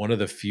one of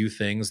the few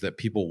things that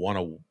people want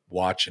to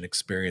watch and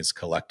experience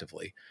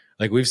collectively.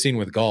 Like we've seen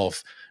with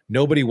golf,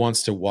 nobody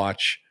wants to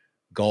watch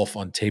golf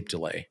on tape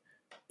delay,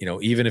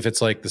 even if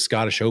it's like the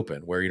Scottish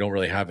Open where you don't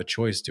really have a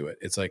choice to it.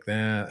 It's like,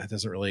 that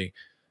doesn't really,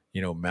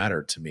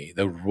 matter to me.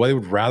 They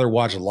would rather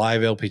watch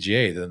live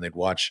LPGA than they'd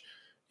watch,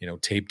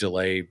 tape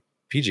delay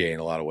PGA in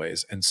a lot of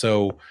ways. And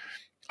so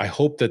I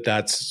hope that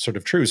that's sort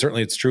of true.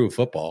 Certainly it's true of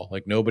football.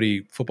 Like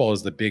football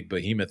is the big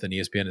behemoth, and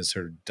ESPN is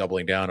sort of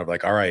doubling down of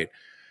like, all right,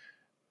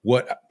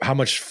 how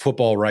much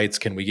football rights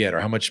can we get, or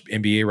how much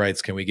NBA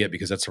rights can we get?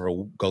 Because that's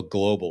a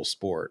global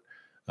sport.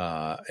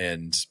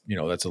 And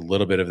that's a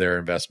little bit of their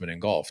investment in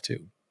golf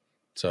too.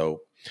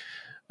 So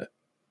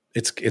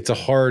it's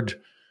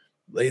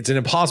an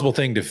impossible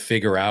thing to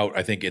figure out,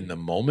 I think, in the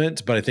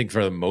moment, but I think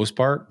for the most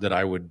part that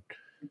I would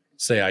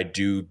say, I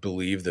do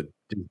believe that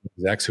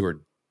execs who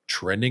are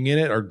trending in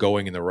it are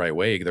going in the right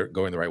way. They're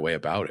going the right way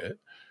about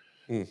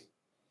it.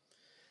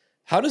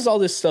 How does all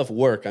this stuff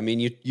work? I mean,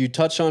 you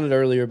touched on it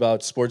earlier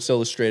about Sports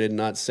Illustrated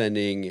not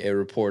sending a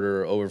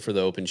reporter over for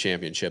the Open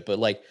Championship, but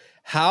like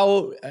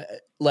how,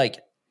 like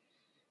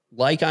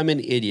I'm an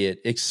idiot,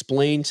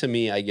 explain to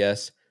me, I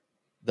guess,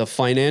 the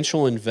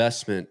financial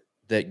investment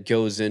that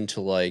goes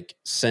into like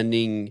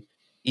sending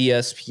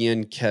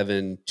ESPN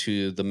Kevin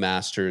to the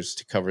Masters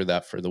to cover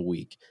that for the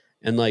week.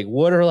 And like,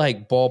 what are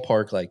like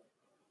ballpark, like,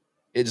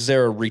 is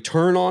there a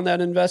return on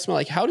that investment?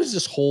 Like, how does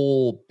this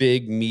whole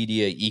big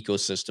media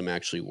ecosystem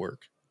actually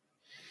work?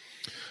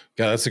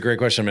 Yeah, that's a great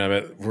question. I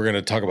mean, we're going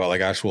to talk about like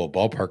actual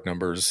ballpark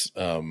numbers.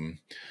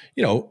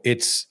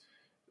 It's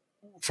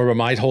for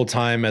my whole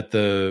time at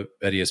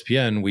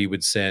ESPN, we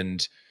would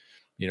send,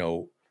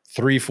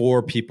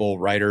 3-4 people,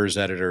 writers,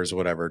 editors,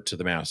 whatever, to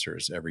the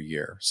Masters every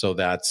year. So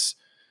that's,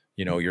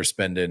 you're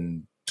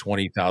spending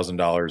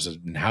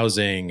 $20,000 in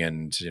housing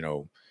and,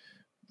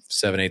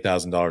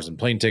 $7,000-8,000 in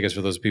plane tickets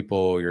for those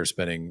people. You're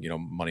spending,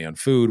 money on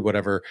food,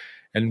 whatever.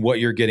 And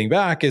what you're getting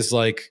back is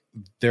like,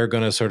 they're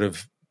going to sort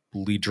of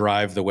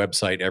drive the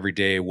website every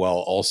day while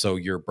also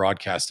you're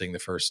broadcasting the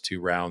first 2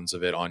 rounds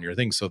of it on your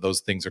thing. So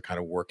those things are kind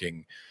of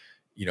working,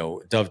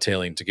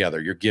 dovetailing together.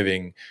 You're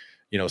giving,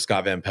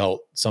 Scott Van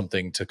Pelt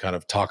something to kind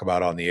of talk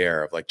about on the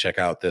air of like, check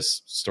out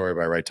this story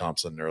by Wright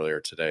Thompson earlier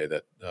today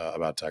that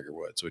about Tiger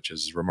Woods, which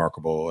is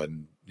remarkable.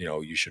 And,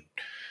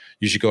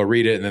 you should go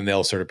read it, and then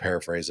they'll sort of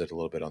paraphrase it a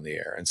little bit on the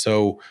air. And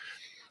so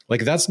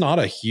like, that's not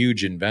a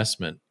huge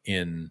investment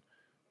in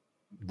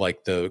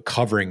like the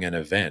covering an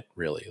event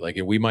really. Like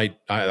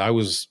I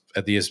was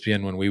at the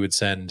ESPN when we would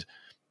send,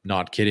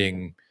 not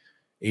kidding,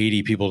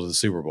 80 people to the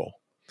Super Bowl.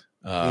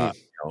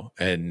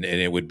 And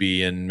it would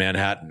be in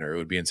Manhattan, or it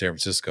would be in San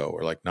Francisco,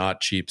 or like not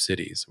cheap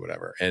cities,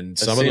 whatever. And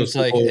some of those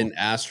like an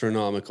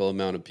astronomical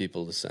amount of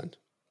people to send.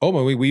 Oh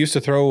my! We used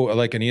to throw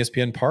like an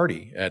ESPN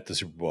party at the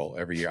Super Bowl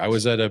every year. I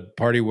was at a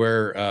party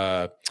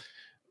where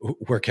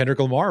Kendrick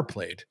Lamar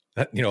played.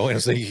 And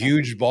it's a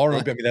huge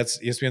ballroom. I mean, that's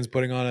ESPN's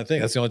putting on a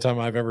thing. That's the only time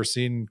I've ever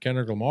seen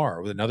Kendrick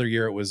Lamar. Another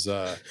year, it was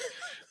the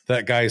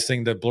that guy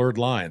sing the blurred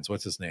lines.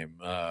 What's his name?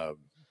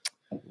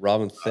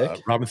 Robin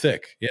Thicke. Robin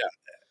Thicke. Yeah.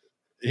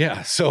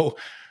 Yeah. So,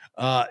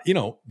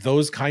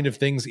 those kind of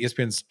things,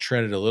 ESPN's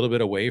trended a little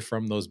bit away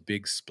from those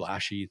big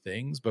splashy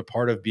things, but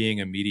part of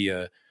being a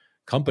media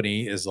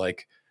company is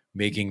like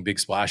making big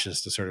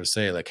splashes to sort of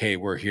say like, hey,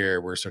 we're here.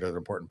 We're sort of an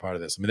important part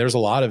of this. I mean, there's a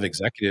lot of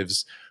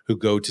executives who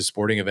go to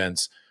sporting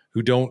events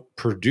who don't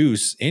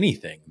produce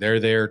anything. They're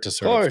there to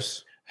sort of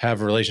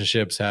have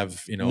relationships,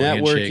 have,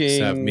 handshakes,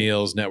 have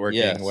meals,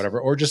 networking, whatever,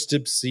 or just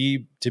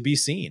to be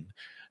seen.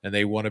 And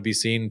they want to be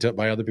seen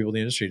by other people in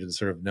the industry to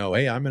sort of know,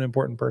 hey, I'm an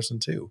important person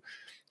too.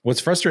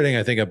 What's frustrating,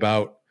 I think,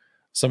 about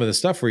some of the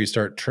stuff where you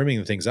start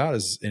trimming things out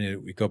is,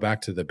 and we go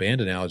back to the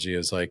band analogy,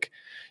 is like,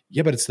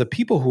 yeah, but it's the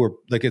people who are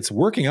like, it's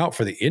working out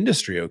for the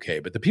industry, okay,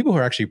 but the people who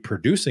are actually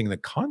producing the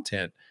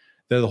content,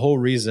 they're the whole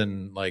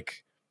reason,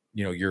 like,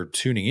 you're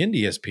tuning into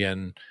ESPN.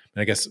 And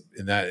I guess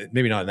in that,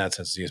 maybe not in that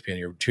sense, ESPN,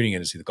 you're tuning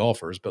in to see the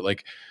golfers, but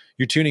like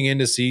you're tuning in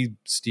to see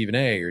Stephen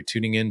A, you're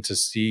tuning in to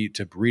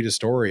read a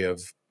story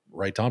of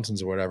Wright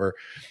Thompson's or whatever.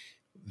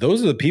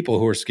 Those are the people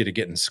who are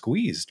getting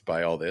squeezed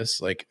by all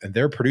this, like, and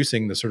they're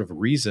producing the sort of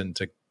reason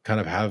to kind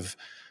of have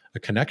a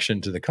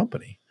connection to the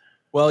company.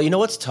 Well,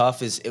 what's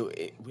tough is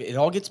it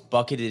all gets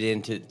bucketed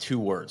into two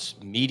words: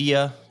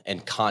 media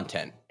and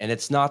content, and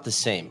it's not the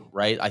same,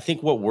 right? I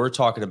think what we're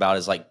talking about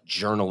is like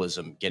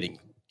journalism getting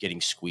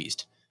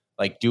squeezed,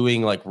 like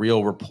doing like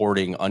real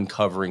reporting,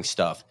 uncovering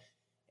stuff,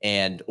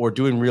 or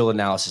doing real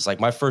analysis. Like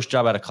my first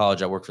job out of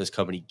college, I worked for this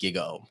company,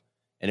 GigaOM,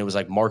 and it was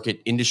like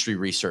market industry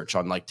research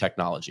on like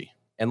technology.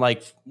 And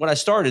like when I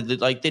started,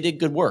 like they did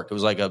good work. It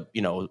was like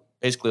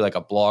basically like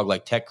a blog,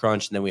 like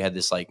TechCrunch, and then we had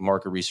this like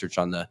market research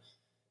on the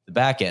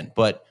back end.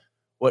 But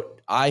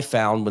what I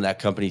found when that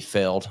company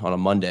failed on a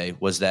Monday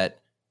was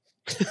that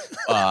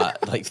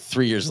like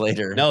 3 years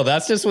later. No,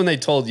 that's just when they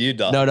told you,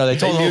 Doug. No, they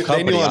told the whole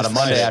company on a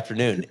Monday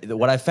afternoon.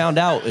 What I found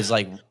out is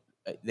like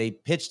they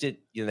pitched it,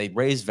 they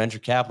raised venture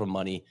capital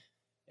money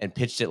and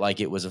pitched it like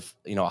it was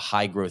a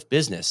high growth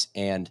business.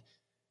 And,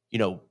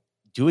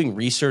 doing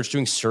research,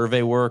 doing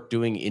survey work,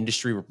 doing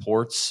industry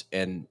reports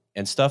and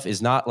stuff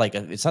is not like,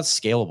 it's not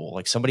scalable.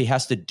 Like somebody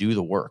has to do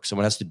the work.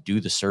 Someone has to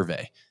do the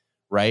survey.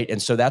 Right.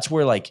 And so that's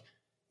where like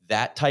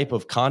that type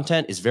of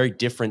content is very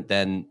different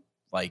than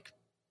like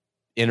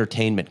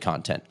entertainment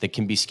content that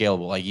can be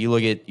scalable. Like you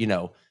look at,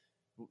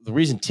 the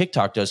reason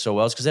TikTok does so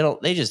well is because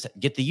they just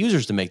get the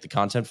users to make the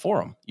content for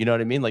them. You know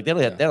what I mean? Like they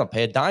don't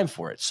pay a dime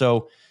for it.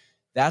 So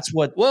that's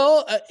what.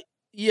 Well,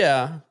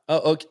 yeah.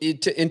 Okay.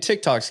 In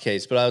TikTok's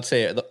case, but I would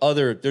say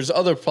there's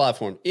other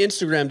platforms.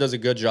 Instagram does a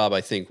good job,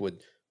 I think,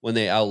 when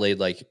they outlaid,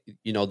 like,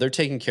 they're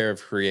taking care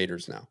of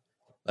creators now.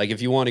 Like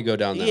if you want to go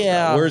down that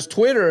route. Whereas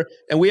Twitter,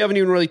 and we haven't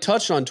even really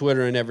touched on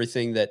Twitter and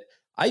everything that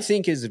I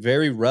think is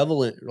very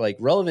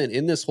relevant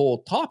in this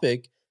whole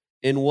topic,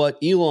 in what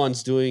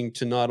Elon's doing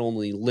to not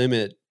only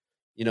limit,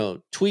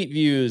 tweet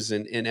views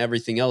and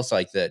everything else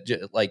like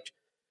that, like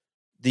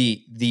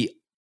the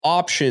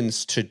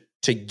options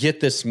to get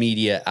this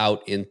media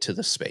out into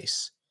the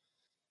space.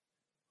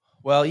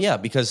 Well, yeah,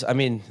 because I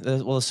mean,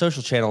 the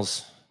social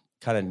channels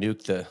kind of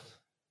nuked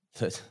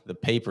the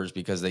papers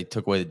because they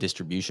took away the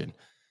distribution.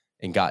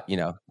 And got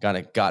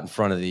in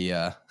front of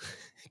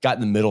got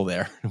in the middle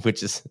there,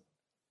 which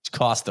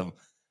cost them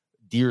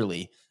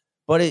dearly.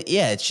 But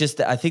it's just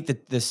that I think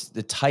that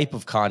the type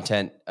of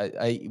content,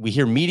 we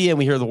hear media and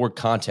we hear the word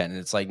content, and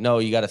it's like, no,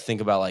 you got to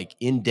think about like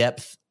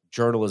in-depth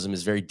journalism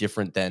is very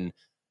different than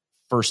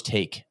first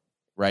take,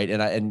 right?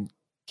 And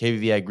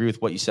KVV, I agree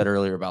with what you said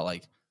earlier about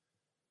like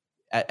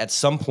at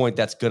some point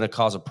that's going to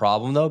cause a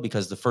problem though,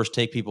 because the first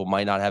take people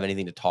might not have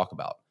anything to talk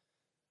about,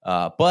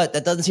 but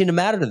that doesn't seem to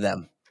matter to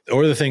them.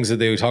 Or the things that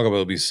they talk about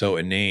will be so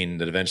inane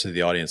that eventually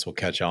the audience will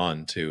catch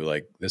on to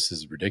like, this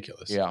is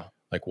ridiculous. Yeah.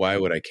 Like, why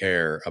would I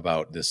care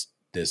about this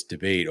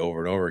debate over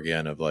and over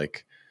again of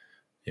like,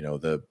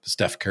 the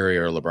Steph Curry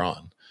or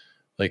LeBron?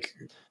 Like,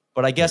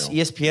 but I guess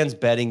ESPN's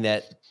betting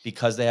that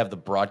because they have the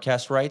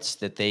broadcast rights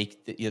that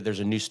there's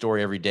a new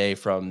story every day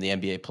from the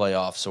NBA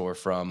playoffs or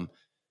from,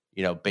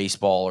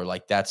 baseball, or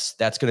like that's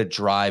going to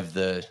drive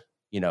the,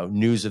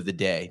 news of the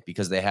day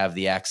because they have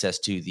the access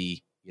to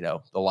the, the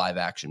live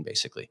action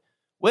basically.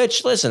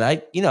 Which, listen, I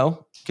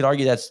could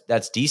argue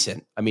that's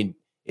decent. I mean,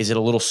 is it a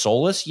little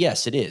soulless?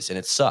 Yes, it is, and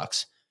it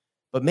sucks.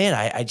 But man,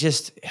 I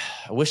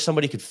wish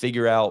somebody could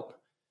figure out,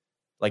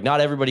 like,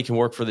 not everybody can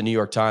work for the New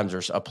York Times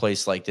or a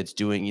place like that's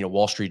doing,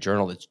 Wall Street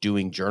Journal that's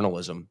doing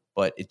journalism.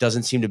 But it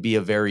doesn't seem to be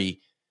a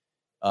very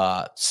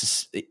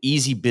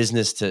easy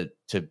business to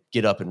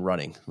get up and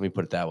running. Let me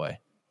put it that way.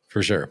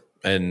 For sure,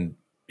 and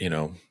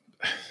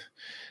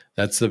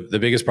that's the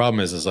biggest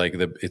problem is like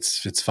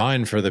it's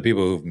fine for the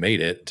people who've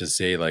made it to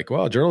say like,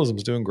 well,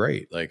 journalism's doing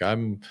great. Like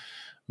I'm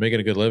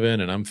making a good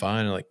living and I'm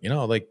fine. And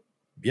like,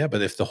 yeah,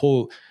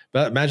 but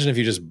but imagine if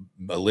you just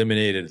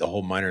eliminated the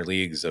whole minor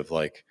leagues of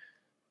like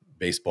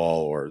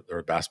baseball or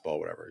basketball,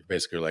 whatever.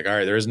 Basically like, all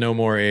right, there is no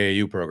more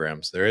AAU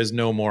programs. There is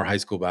no more high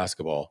school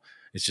basketball.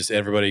 It's just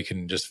everybody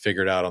can just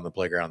figure it out on the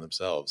playground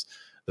themselves.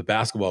 The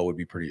basketball would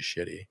be pretty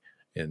shitty.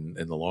 in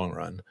the long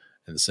run.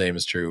 And the same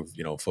is true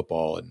of,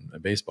 football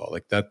and baseball.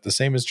 Like that, the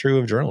same is true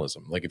of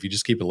journalism. Like if you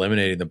just keep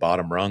eliminating the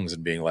bottom rungs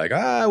and being like,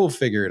 we'll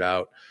figure it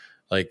out.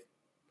 Like,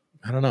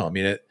 I don't know. I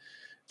mean,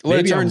 what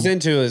it turns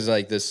into is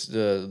like this,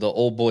 the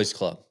old boys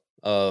club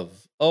of,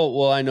 oh,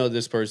 well, I know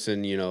this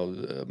person,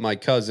 my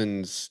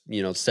cousin's,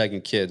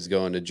 second kid's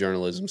going to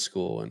journalism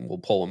school, and we'll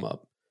pull him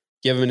up,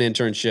 give him an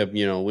internship.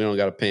 We don't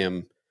got to pay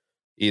him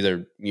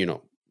either,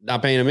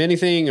 not paying him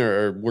anything,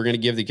 or we're going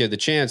to give the kid the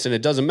chance, and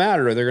it doesn't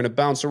matter. They're going to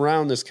bounce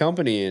around this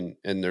company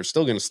and they're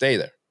still going to stay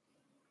there.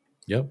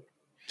 Yep.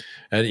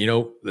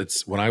 And,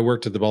 that's when I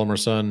worked at the Baltimore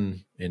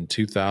Sun in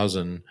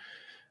 2000,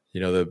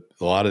 a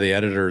lot of the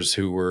editors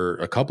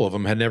a couple of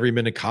them had never even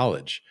been to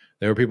college.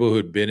 There were people who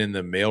had been in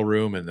the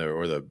mailroom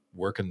or the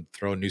working,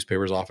 throwing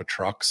newspapers off of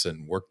trucks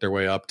and worked their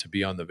way up to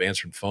be on the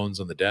answering phones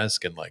on the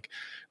desk and like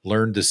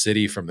learned the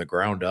city from the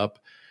ground up.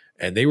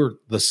 And they were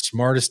the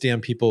smartest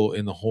damn people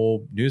in the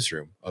whole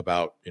newsroom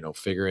about,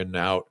 figuring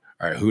out,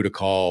 all right, who to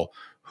call,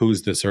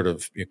 who's the sort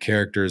of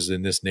characters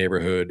in this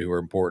neighborhood who are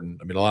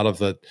important. I mean, a lot of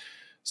the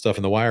stuff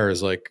in The Wire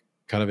is like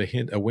kind of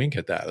a wink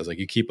at that. It's like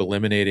you keep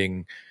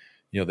eliminating,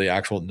 the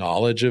actual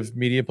knowledge of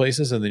media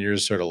places, and then you're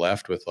just sort of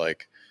left with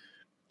like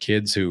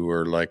kids who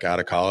are like out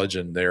of college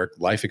and their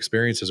life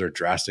experiences are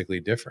drastically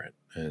different,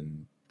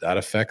 and that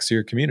affects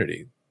your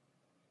community.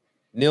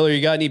 Naylor,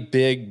 you got any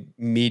big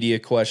media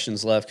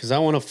questions left? Because I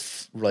want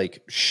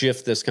to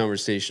shift this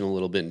conversation a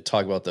little bit and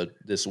talk about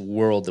this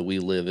world that we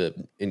live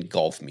in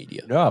golf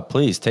media. No,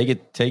 please take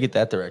it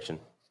that direction.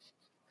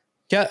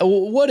 Yeah,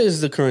 what is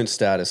the current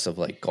status of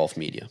like golf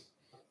media?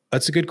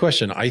 That's a good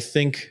question. I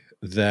think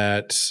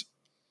that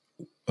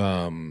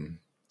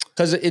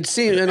because it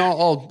seems, and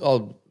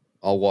I'll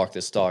walk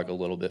this dog a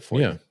little bit for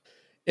you.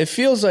 It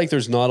feels like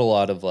there's not a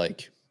lot of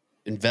like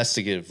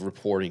investigative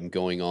reporting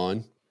going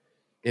on.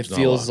 It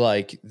feels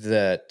like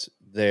that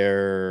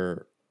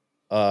the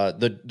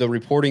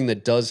reporting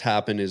that does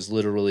happen is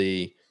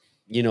literally,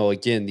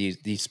 again,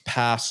 these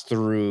pass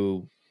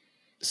through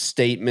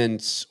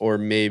statements, or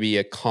maybe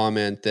a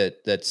comment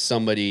that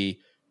somebody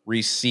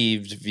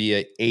received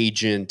via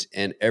agent,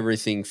 and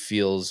everything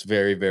feels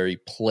very, very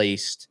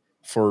placed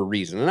for a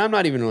reason. And I'm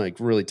not even like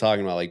really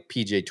talking about like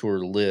PGA Tour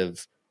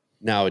Live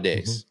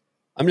nowadays.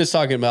 Mm-hmm. I'm just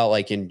talking about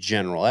like in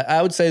general.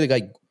 I would say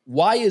like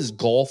why is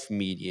golf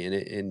media,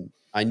 and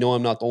I know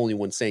I'm not the only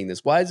one saying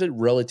this, why is it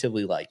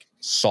relatively like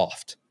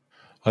soft?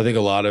 I think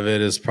a lot of it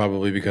is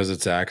probably because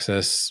it's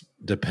access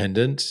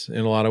dependent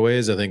in a lot of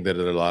ways. I think that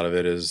a lot of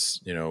it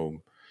is,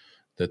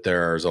 that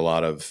there's a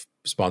lot of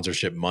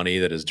sponsorship money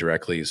that is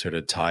directly sort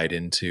of tied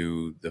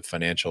into the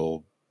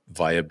financial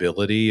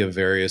viability of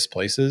various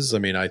places. I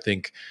mean, I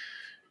think,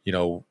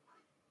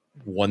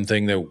 one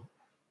thing that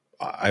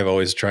I've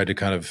always tried to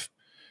kind of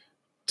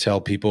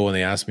tell people when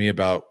they ask me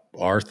about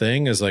our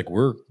thing is like,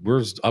 we're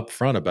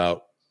upfront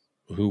about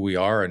who we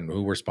are and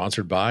who we're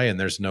sponsored by. And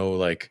there's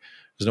no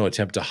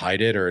attempt to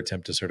hide it or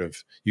attempt to sort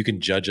of, you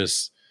can judge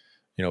us,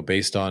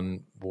 based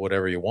on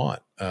whatever you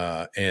want.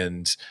 I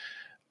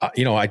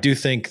do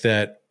think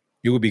that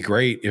it would be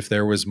great if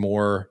there was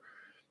more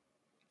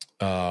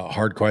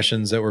hard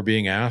questions that were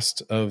being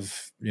asked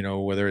of,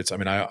 whether it's,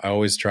 I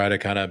always try to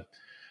kind of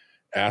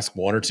ask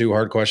one or two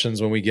hard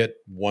questions when we get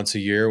once a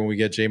year, when we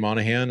get Jay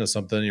Monahan or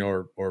something,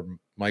 or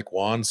Mike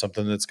Wan,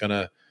 something that's going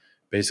to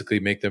basically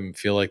make them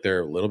feel like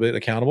they're a little bit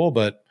accountable.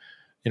 But,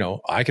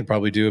 I could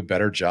probably do a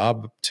better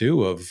job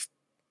too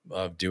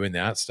of doing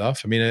that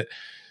stuff. I mean, and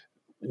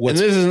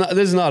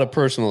this is not a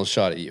personal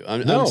shot at you.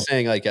 I'm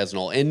saying like as an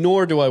all, and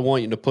nor do I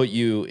want you to put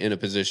you in a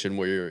position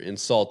where you're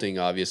insulting,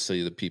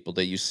 obviously, the people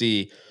that you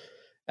see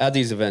at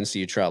these events that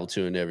you travel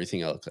to and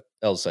everything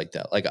else like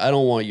that. Like, I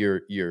don't want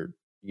your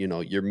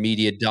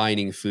media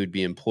dining food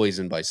being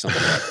poisoned by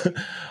somebody else.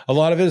 A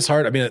lot of it is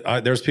hard. I mean,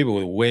 there's people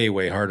with way,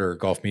 way harder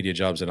golf media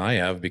jobs than I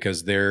have,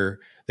 because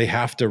they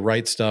have to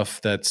write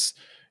stuff that's,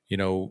 I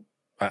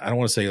don't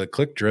want to say like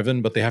click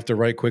driven, but they have to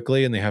write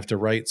quickly and they have to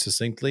write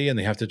succinctly and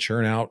they have to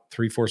churn out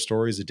 3-4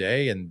 stories a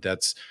day. And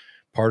that's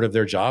part of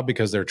their job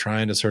because they're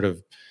trying to sort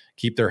of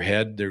keep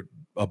they're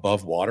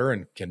above water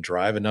and can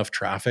drive enough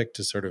traffic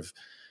to sort of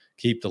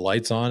keep the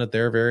lights on at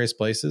their various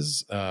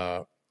places.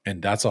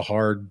 And that's a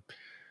hard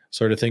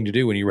sort of thing to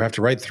do when you have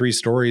to write 3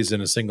 stories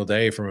in a single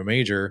day from a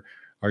major.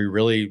 Are you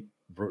really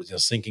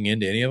sinking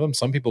into any of them?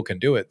 Some people can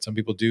do it. Some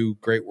people do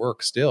great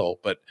work still,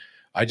 but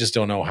I just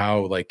don't know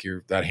how like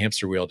that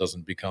hamster wheel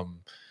doesn't become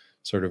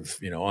sort of,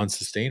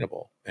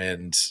 unsustainable.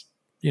 And,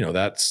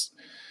 that's,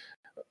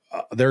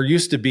 there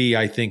used to be,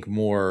 I think,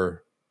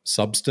 more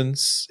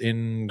substance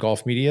in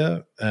golf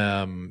media.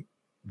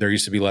 There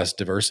used to be less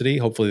diversity.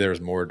 Hopefully there's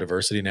more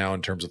diversity now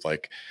in terms of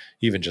like,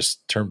 even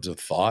just terms of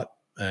thought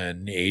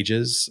and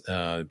ages.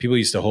 People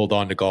used to hold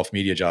on to golf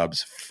media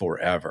jobs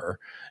forever.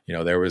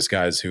 There was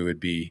guys who would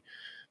be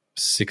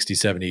 60,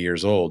 70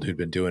 years old who'd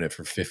been doing it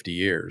for 50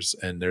 years.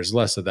 And there's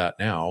less of that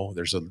now.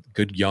 There's a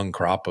good young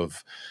crop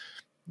of,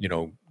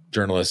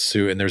 journalists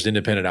and there's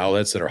independent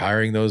outlets that are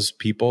hiring those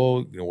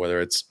people,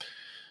 whether it's,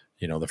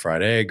 the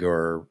Fried Egg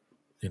or,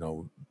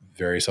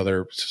 various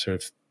other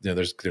sort of,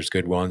 there's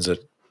good ones that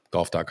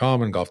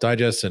golf.com and Golf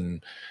Digest.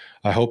 And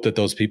I hope that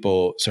those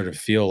people sort of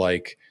feel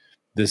like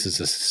this is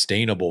a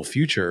sustainable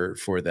future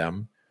for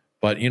them.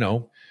 But,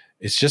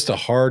 it's just a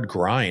hard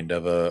grind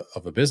of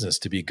a business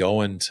to be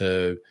going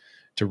to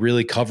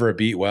really cover a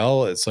beat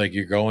well. It's like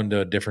you're going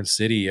to a different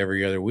city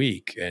every other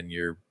week, and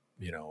you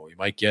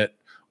might get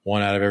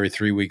 1 out of every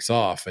 3 weeks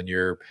off, and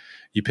you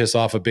piss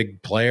off a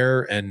big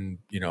player, and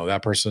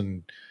that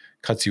person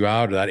cuts you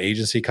out, or that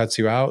agency cuts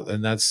you out,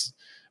 and that's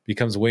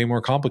becomes way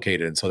more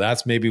complicated. And so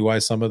that's maybe why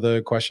some of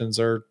the questions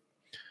are,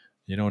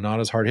 not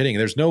as hard hitting.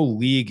 There's no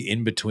league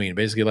in between.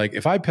 Basically, like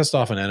if I pissed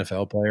off an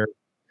NFL player,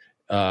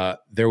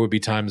 there would be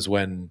times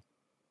when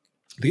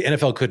the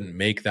NFL couldn't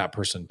make that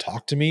person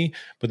talk to me,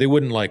 but they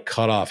wouldn't like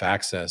cut off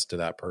access to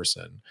that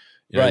person.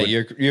 Right.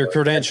 Your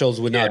credentials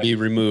would not be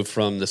removed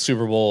from the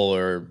Super Bowl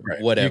or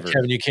whatever.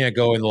 You can't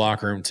go in the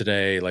locker room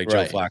today. Like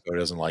Joe Flacco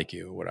doesn't like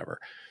you, whatever.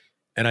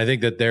 And I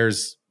think that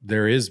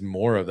there is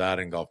more of that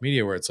in golf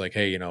media where it's like,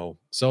 hey,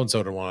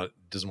 so-and-so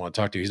doesn't want to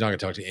talk to you. He's not going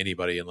to talk to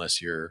anybody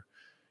unless you're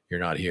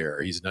not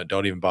here.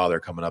 Don't even bother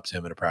coming up to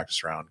him in a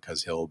practice round,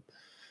 because he'll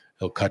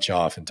cut you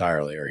off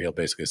entirely, or he'll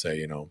basically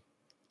say,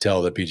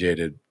 tell the PGA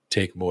to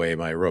take away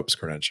my ropes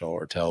credential,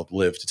 or tell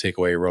Liv to take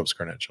away your ropes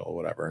credential,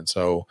 whatever. And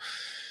so,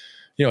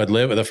 at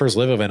the first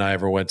Liv event I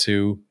ever went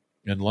to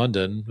in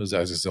London, was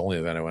the only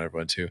event I ever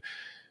went to.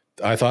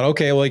 I thought,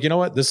 okay, well, like, you know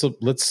what,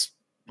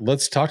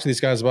 let's talk to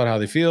these guys about how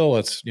they feel.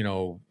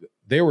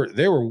 They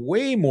were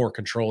way more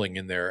controlling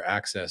in their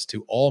access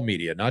to all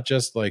media, not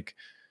just like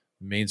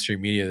mainstream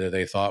media that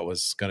they thought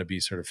was going to be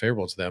sort of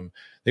favorable to them.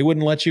 They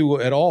wouldn't let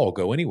you at all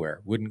go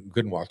anywhere.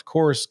 Couldn't walk the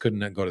course,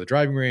 couldn't go to the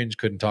driving range,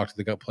 couldn't talk to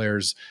the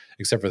players,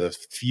 except for the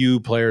few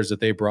players that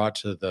they brought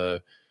to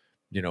the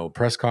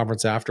press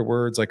conference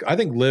afterwards. Like, I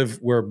think Liv,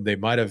 where they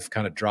might have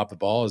kind of dropped the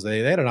ball, is they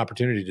had an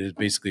opportunity to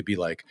basically be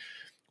like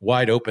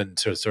wide open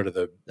to sort of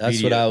the that's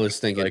media. What I was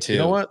thinking like, too. You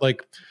know what?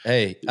 Like,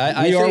 hey,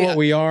 we are what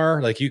we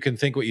are. Like, you can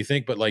think what you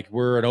think, but like,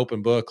 we're an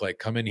open book. Like,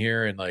 come in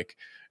here and like.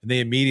 And they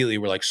immediately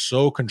were like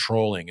so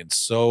controlling and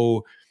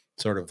so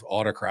sort of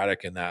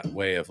autocratic in that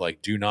way of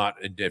like, do not,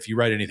 if you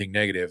write anything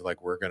negative,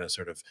 like we're going to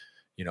sort of,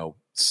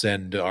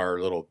 send our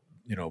little,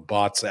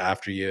 bots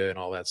after you and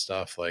all that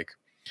stuff. Like,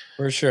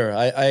 for sure.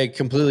 I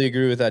completely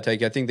agree with that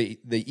take. I think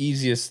the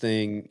easiest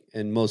thing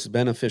and most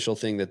beneficial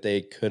thing that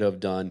they could have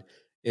done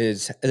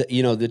is,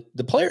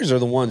 the players are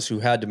the ones who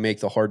had to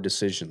make the hard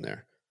decision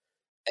there.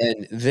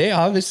 And they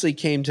obviously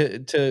came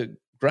to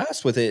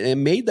grasp with it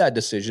and made that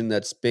decision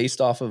that's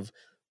based off of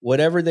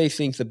whatever they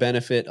think the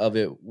benefit of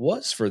it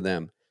was for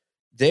them.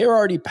 They're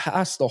already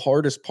past the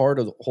hardest part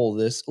of the whole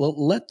this.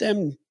 Let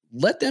them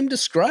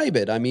describe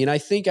it. I mean, I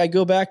think I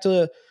go back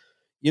to,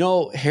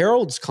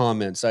 Harold's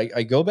comments.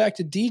 I go back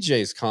to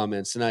DJ's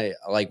comments, and I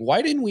like,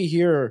 why didn't we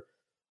hear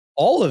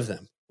all of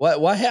them?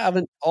 Why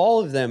haven't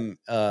all of them,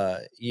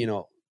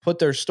 put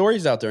their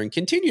stories out there and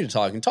continue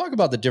to talk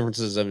about the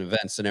differences of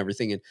events and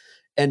everything.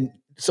 And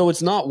so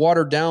it's not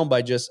watered down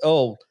by just,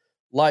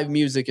 live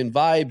music and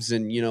vibes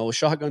and, a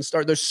shotgun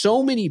start. There's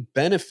so many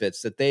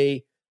benefits that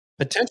they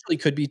potentially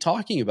could be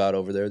talking about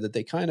over there that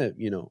they kind of,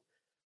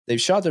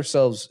 they've shot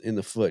themselves in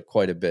the foot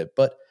quite a bit.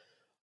 But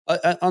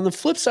on the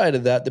flip side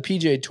of that, the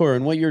PGA Tour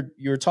and what you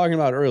were talking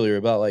about earlier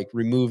about like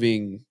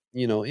removing,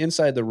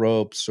 inside the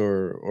ropes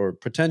or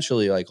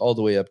potentially like all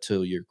the way up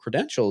to your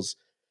credentials,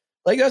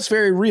 like that's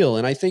very real.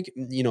 And I think,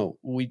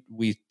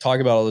 we talk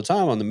about all the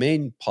time on the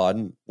main pod,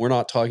 and we're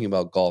not talking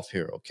about golf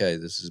here. Okay.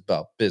 This is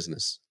about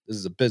business. This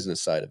is a business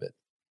side of it.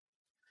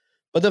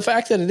 But the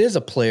fact that it is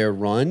a player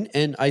run,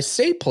 and I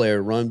say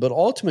player run, but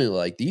ultimately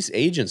like these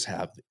agents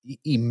have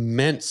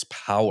immense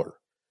power.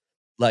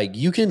 Like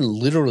you can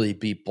literally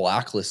be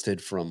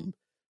blacklisted from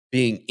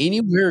being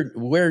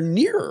anywhere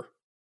near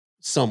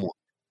someone.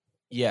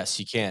 Yes,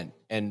 you can.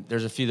 And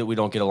there's a few that we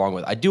don't get along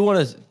with. I do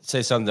want to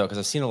say something though, because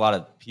I've seen a lot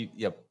of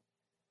people,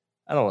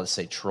 I don't want to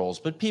say trolls,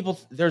 but people,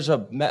 there's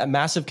a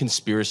massive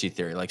conspiracy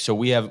theory. Like, so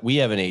we have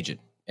an agent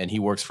and he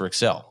works for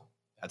Excel.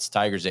 That's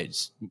Tiger's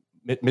agent.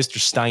 Mr.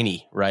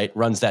 Steiny, right?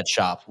 Runs that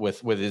shop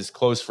with his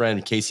close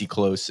friend, Casey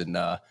Close. And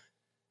I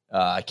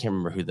can't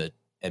remember who the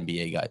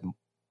NBA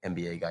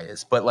guy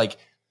is, but like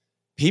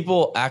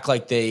people act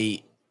like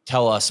they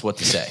tell us what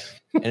to say.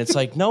 And it's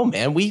like, no,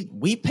 man,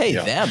 we pay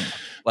them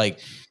like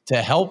to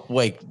help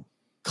like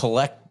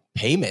collect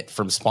payment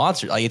from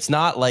sponsors. Like, it's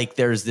not like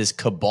there's this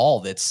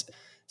cabal that's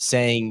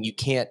saying you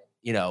can't,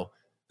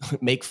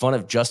 make fun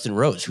of Justin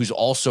Rose, who's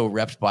also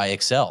repped by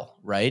Excel,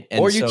 right? And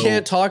or you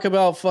can't talk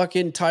about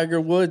fucking Tiger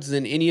Woods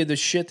and any of the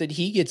shit that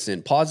he gets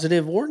in,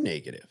 positive or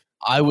negative.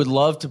 I would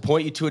love to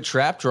point you to a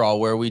trap draw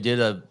where we did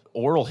a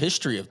oral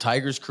history of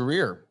Tiger's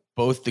career,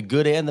 both the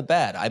good and the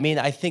bad. I mean,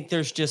 I think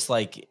there's just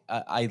like,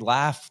 I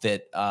laugh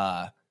that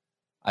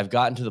I've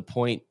gotten to the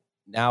point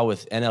now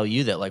with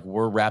NLU that like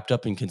we're wrapped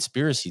up in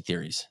conspiracy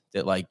theories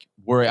that like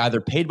we're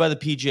either paid by the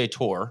PGA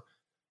Tour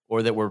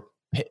or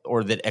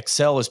that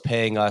Excel is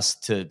paying us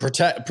to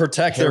protect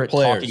their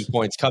players. Talking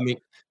points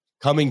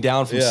coming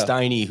down from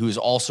Steiny, who's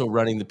also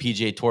running the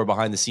PGA Tour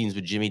behind the scenes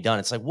with Jimmy Dunn.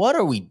 It's like, what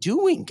are we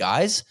doing,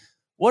 guys?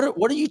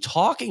 what are you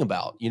talking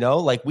about? You know,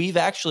 like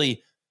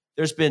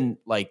there's been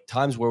like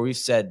times where we've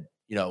said,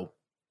 you know,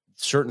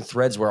 certain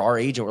threads where our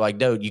agent were like,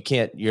 no,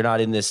 you're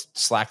not in this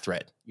Slack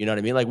thread. You know what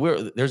I mean? Like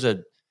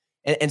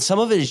and some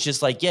of it is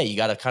just like, yeah, you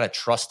got to kind of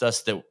trust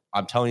us that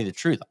I'm telling you the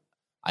truth.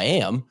 I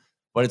am,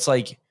 but it's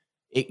like,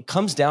 it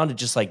comes down to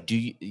just like,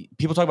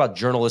 people talk about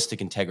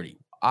journalistic integrity.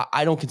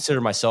 I don't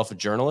consider myself a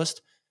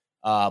journalist,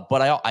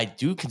 but I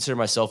do consider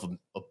myself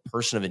a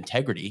person of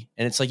integrity.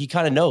 And it's like, you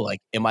kind of know, like,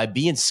 am I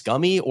being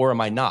scummy or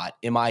am I not?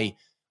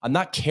 I'm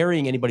not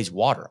carrying anybody's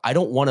water.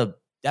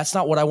 That's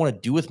not what I want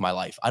to do with my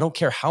life. I don't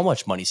care how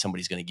much money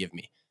somebody's going to give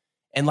me.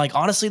 And like,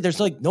 honestly, there's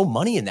like no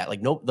money in that.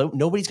 Like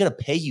nobody's going to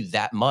pay you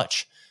that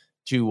much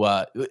to,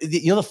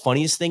 the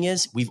funniest thing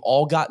is we've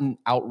all gotten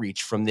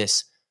outreach from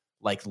this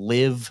like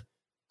live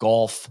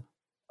golf,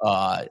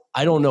 I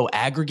don't know,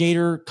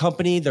 aggregator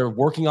company. They're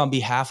working on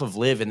behalf of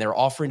live and they're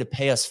offering to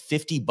pay us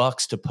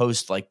 $50 to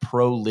post like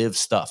pro live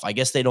stuff. I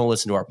guess they don't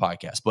listen to our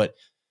podcast, but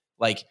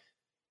like,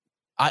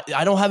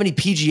 I don't have any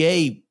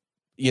PGA,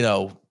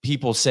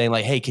 people saying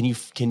like, hey, can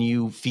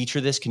you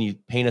feature this? Can you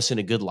paint us in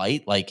a good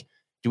light? Like,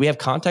 do we have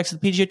contacts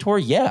with the PGA Tour?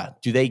 Yeah.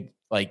 Do they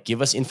like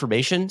give us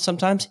information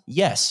sometimes?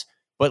 Yes.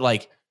 But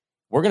like,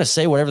 we're going to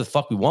say whatever the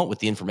fuck we want with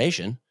the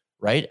information.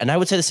 Right. And I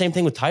would say the same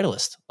thing with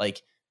Titleist.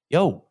 Like,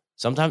 yo,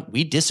 sometimes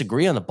we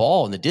disagree on the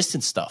ball and the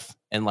distance stuff.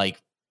 And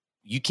like,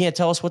 you can't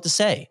tell us what to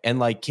say. And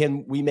like,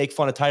 can we make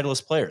fun of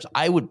Titleist players?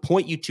 I would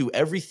point you to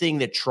everything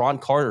that Tron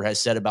Carter has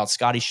said about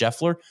Scotty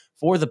Scheffler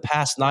for the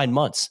past 9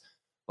 months.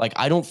 Like,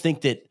 I don't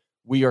think that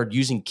we are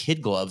using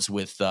kid gloves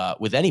with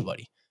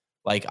anybody.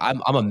 Like,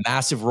 I'm a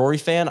massive Rory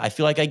fan. I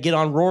feel like I get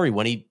on Rory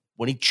when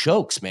he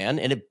chokes, man.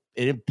 And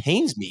it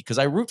pains me because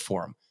I root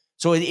for him.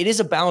 So it is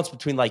a balance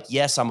between like,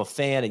 yes, I'm a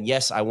fan. And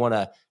yes, I want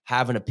to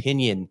have an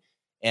opinion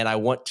and I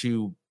want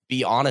to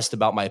be honest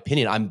about my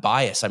opinion. I'm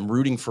biased. I'm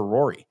rooting for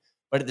Rory.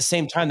 But at the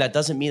same time, that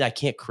doesn't mean I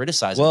can't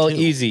criticize him. Well,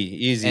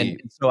 easy. And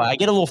so I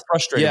get a little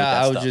frustrated. Yeah, with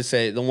that I would stuff. just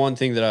say the one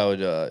thing that I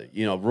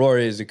would,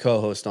 Rory is a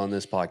co-host on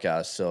this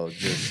podcast. So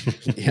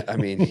just, yeah, I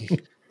mean,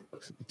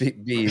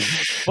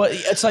 but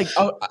it's like,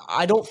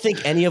 I don't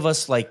think any of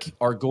us like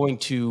are going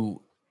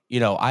to,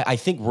 I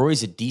think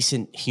Rory's a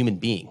decent human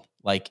being.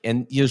 Like,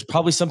 and there's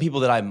probably some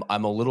people that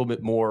I'm a little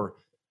bit more,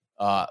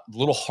 a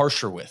little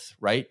harsher with,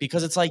 right?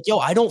 Because it's like, yo,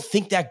 I don't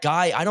think that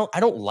guy, I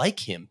don't like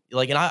him.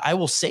 Like, and I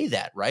will say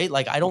that, right?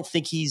 Like, I don't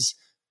think he's,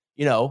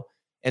 and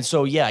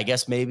so, yeah, I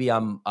guess maybe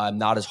I'm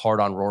not as hard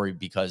on Rory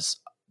because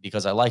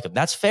I like him.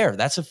 That's fair.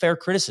 That's a fair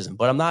criticism,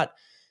 but I'm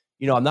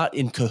not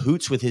in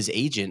cahoots with his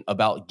agent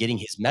about getting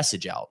his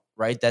message out,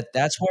 right?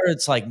 That's where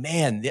it's like,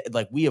 man,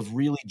 like we have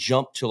really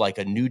jumped to like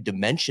a new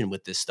dimension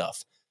with this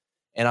stuff.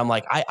 And I'm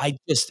like, I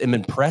just am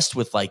impressed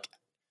with like,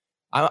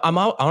 I'm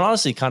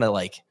honestly kind of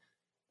like,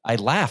 I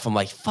laugh. I'm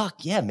like,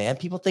 fuck yeah, man.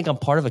 People think I'm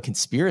part of a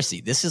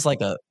conspiracy. This is like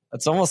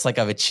it's almost like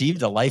I've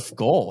achieved a life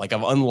goal. Like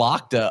I've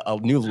unlocked a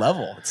new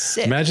level. It's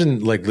sick.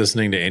 Imagine like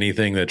listening to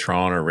anything that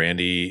Tron or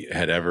Randy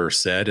had ever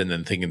said and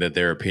then thinking that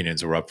their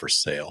opinions were up for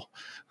sale.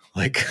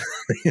 Like,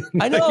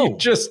 I know.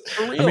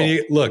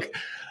 Look,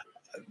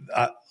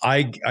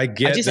 I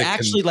get. I just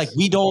actually like,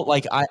 we don't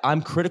like,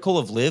 I'm critical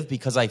of Liv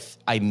because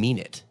I mean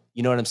it.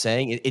 You know what I'm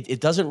saying?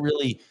 It doesn't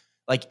really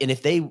like, and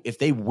if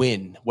they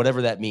win,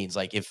 whatever that means,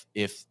 like if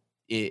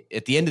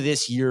at the end of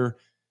this year,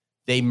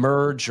 they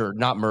merge or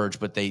not merge,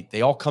 but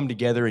they all come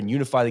together and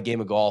unify the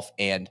game of golf.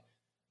 And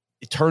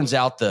it turns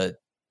out the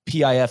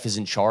PIF is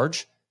in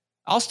charge.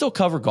 I'll still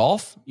cover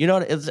golf.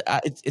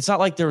 It's not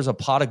like there was a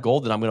pot of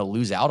gold that I'm going to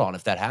lose out on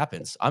if that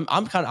happens.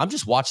 I'm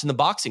just watching the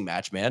boxing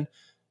match, man.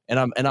 And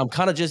I'm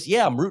kind of just,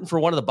 I'm rooting for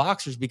one of the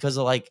boxers because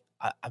of like,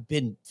 I've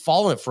been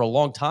following it for a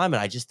long time.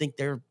 And I just think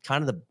they're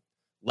kind of the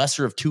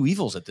lesser of two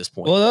evils at this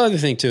point. Well, the other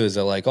thing too, is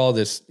that like all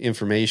this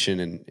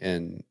information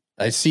and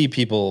I see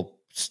people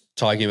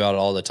talking about it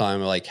all the time,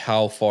 like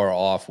how far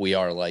off we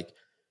are. Like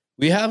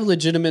we have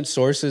legitimate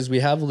sources, we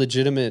have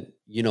legitimate,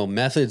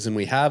 methods, and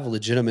we have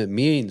legitimate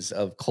means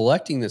of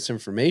collecting this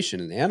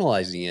information and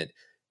analyzing it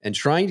and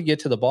trying to get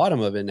to the bottom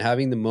of it and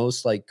having the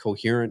most like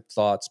coherent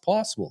thoughts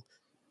possible.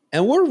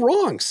 And we're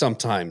wrong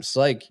sometimes,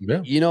 like,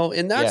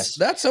 and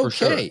that's okay.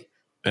 Sure.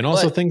 And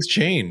also things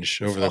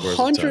change over the course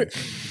of time.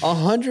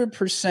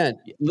 100%.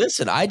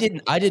 Listen, I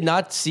did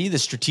not see the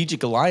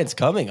strategic alliance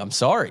coming. I'm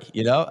sorry.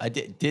 I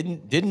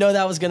didn't know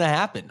that was going to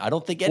happen. I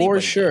don't think anybody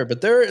for sure. Did.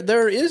 But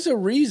there is a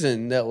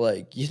reason that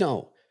like,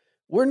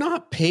 we're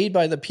not paid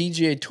by the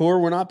PGA Tour.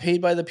 We're not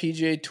paid by the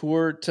PGA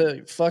Tour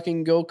to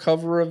fucking go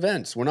cover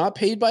events. We're not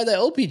paid by the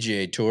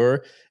LPGA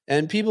Tour.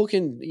 And people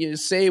can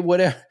say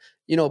whatever,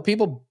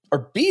 people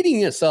are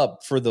beating us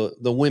up for the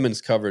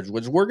women's coverage,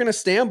 which we're going to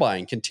stand by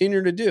and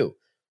continue to do.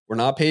 We're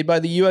not paid by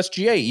the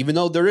USGA, even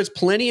though there is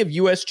plenty of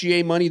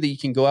USGA money that you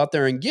can go out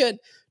there and get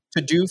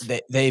to do.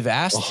 They've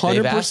asked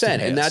 100%,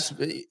 and that's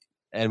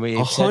and we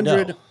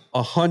 100%.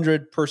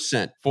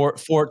 100%.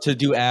 For to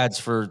do ads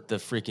for the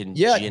freaking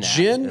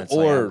gin ad.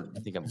 or I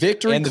think I'm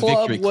Victory and the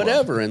Club, Victory Club.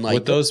 whatever. And like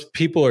what those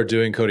people are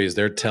doing, Cody, is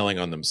they're telling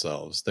on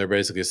themselves. They're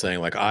basically saying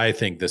like, I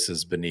think this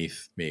is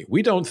beneath me.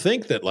 We don't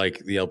think that like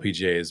the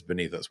LPGA is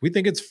beneath us. We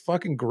think it's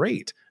fucking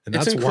great. And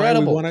It's that's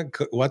incredible.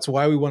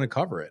 why we want to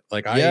cover it.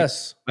 Like I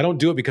don't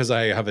do it because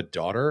I have a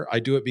daughter. I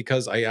do it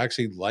because I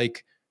actually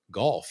like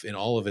golf in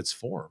all of its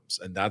forms.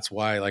 And that's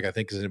why like I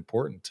think it's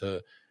important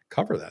to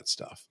cover that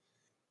stuff.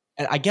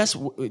 And I guess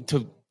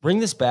to bring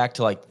this back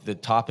to like the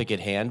topic at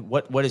hand,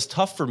 what is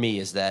tough for me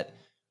is that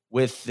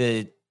with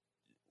the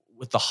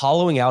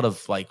hollowing out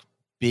of like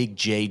big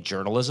J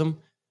journalism,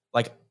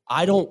 like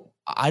I don't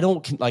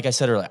like I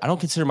said earlier, I don't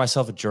consider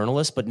myself a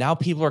journalist, but now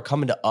people are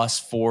coming to us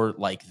for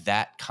like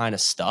that kind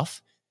of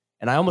stuff,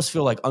 and I almost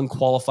feel like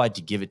unqualified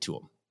to give it to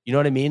them. You know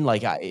what I mean?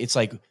 Like it's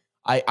like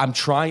I'm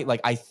trying.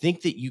 Like I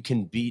think that you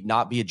can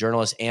not be a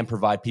journalist and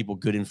provide people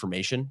good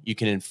information. You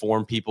can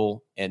inform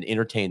people and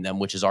entertain them,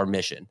 which is our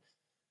mission.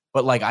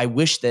 But like, I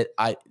wish that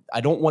I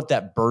don't want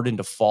that burden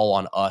to fall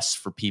on us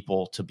for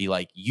people to be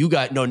like, you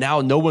guys,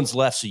 now no one's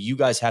left. So you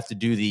guys have to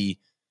do the,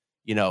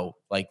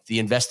 like the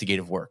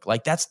investigative work.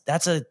 Like it's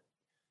a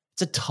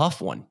tough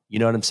one. You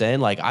know what I'm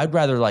saying? Like, I'd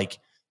rather like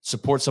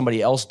support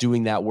somebody else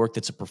doing that work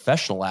that's a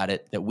professional at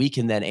it, that we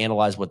can then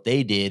analyze what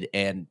they did.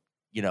 And,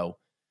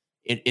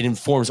 it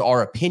informs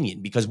our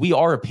opinion, because we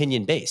are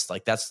opinion based.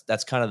 Like that's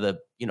kind of the,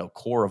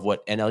 core of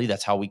what NLE,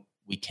 that's how we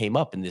came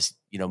up in this,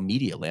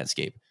 media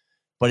landscape.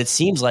 But it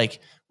seems like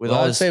with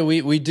all I'd this, say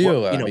we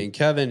do. I mean,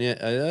 Kevin,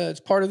 it's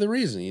part of the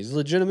reason he's a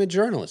legitimate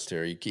journalist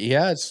here. He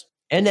has,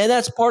 and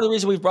that's part of the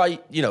reason we've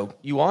brought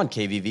you on,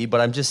 KVV.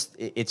 But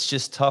it's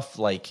just tough.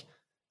 Like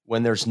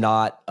when there's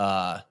not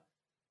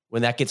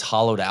when that gets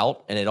hollowed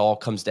out and it all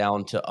comes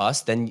down to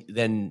us,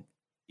 then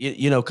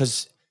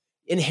because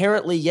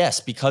inherently,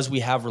 yes, because we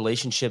have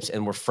relationships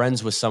and we're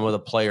friends with some of the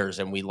players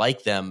and we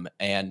like them,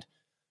 and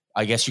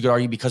I guess you could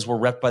argue because we're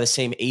repped by the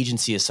same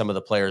agency as some of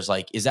the players.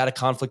 Like, is that a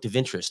conflict of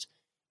interest?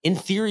 In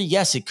theory,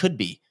 yes, it could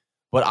be.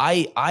 But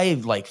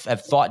I like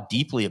have thought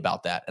deeply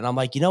about that. And I'm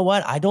like, you know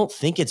what? I don't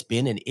think it's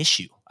been an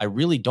issue. I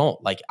really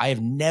don't. Like, I have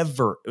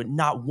never,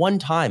 not one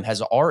time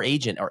has our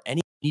agent or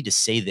any need to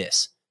say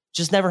this.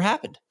 Just never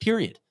happened,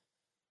 period.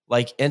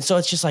 Like, and so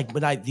it's just like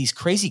when these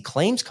crazy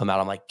claims come out,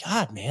 I'm like,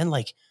 God, man,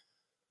 like,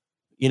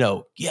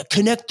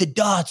 connect the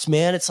dots,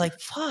 man. It's like,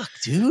 fuck,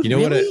 dude. You know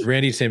really? what?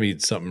 Randy sent me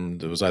something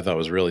that I thought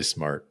was really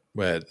smart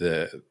at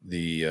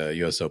the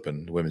U.S.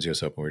 Open, the Women's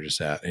U.S. Open we were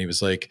just at. And he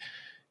was like,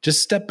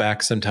 just step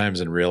back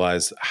sometimes and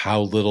realize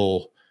how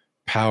little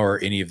power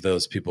any of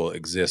those people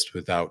exist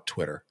without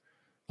Twitter.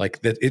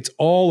 Like that, it's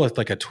all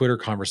like a Twitter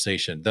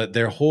conversation. That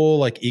their whole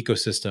like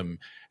ecosystem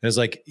is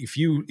like, if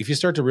you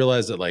start to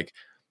realize that like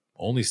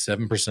only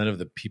 7% of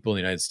the people in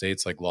the United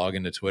States like log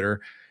into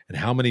Twitter, and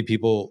how many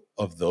people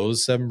of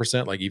those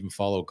 7% like even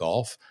follow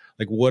golf,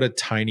 like what a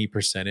tiny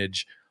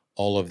percentage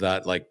all of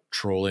that like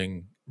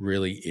trolling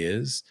really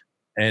is.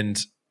 And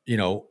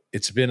I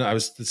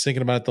was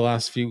thinking about it the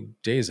last few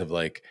days of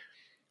like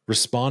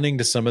responding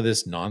to some of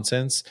this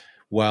nonsense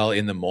while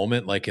in the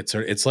moment, like it's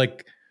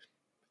like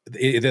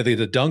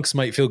the dunks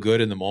might feel good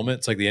in the moment.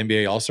 It's like the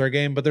NBA All-Star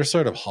game, but they're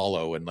sort of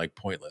hollow and like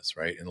pointless,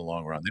 right? In the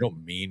long run, they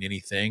don't mean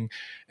anything.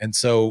 And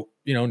so,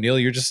 Neil,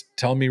 you're just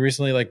telling me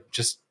recently, like,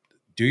 just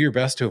do your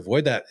best to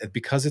avoid that,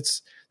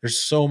 because there's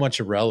so much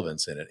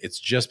irrelevance in it. It's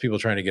just people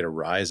trying to get a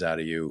rise out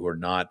of you who are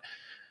not,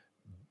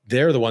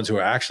 they're the ones who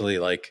are actually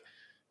like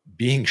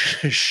being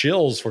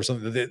shills for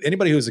something.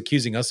 Anybody who's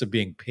accusing us of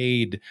being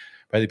paid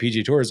by the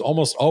PGA Tour is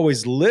almost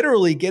always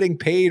literally getting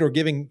paid or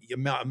giving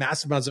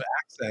massive amounts of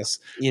access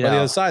by the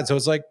other side. So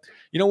it's like,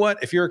 you know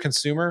what? If you're a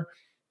consumer,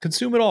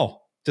 consume it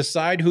all.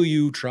 Decide who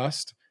you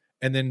trust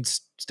and then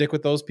stick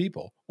with those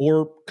people,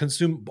 or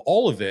consume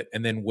all of it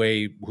and then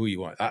weigh who you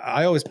want.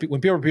 I always,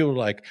 when people are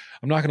like,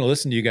 I'm not going to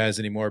listen to you guys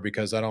anymore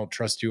because I don't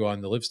trust you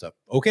on the live stuff.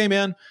 Okay,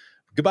 man,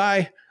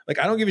 goodbye. Like,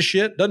 I don't give a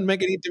shit. Doesn't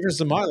make any difference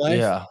in my life.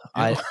 Yeah.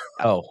 I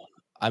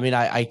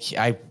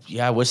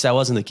wish that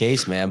wasn't the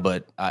case, man.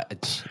 But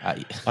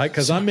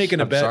because I'm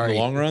making a bet sorry. in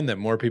the long run that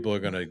more people are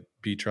going to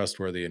be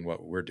trustworthy in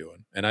what we're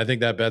doing, and I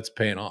think that bet's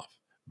paying off.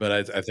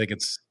 But I think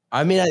it's.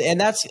 I mean,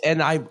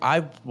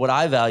 what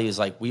I value is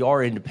like we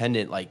are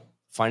independent, like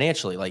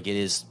financially. Like it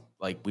is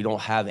like we don't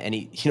have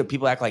any.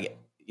 People act like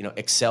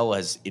Excel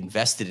has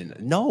invested in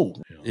it. No.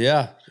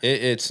 Yeah,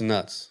 it's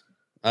nuts.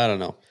 I don't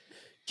know.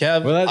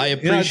 Kev, well, I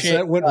appreciate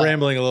that went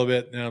rambling a little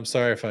bit. And I'm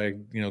sorry if I,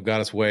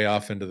 got us way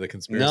off into the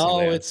conspiracy. No,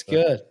 it's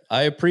good.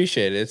 I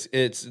appreciate it.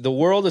 It's the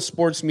world of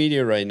sports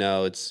media right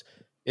now. It's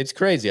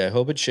crazy. I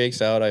hope it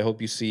shakes out. I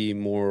hope you see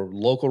more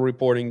local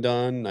reporting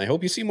done. I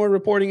hope you see more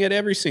reporting at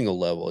every single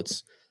level.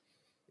 It's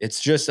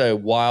just a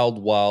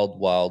wild, wild,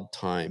 wild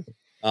time.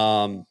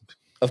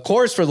 Of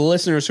course, for the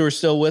listeners who are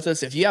still with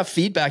us, if you have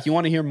feedback, you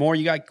want to hear more,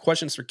 you got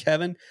questions for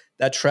Kevin,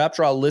 that Trap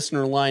Draw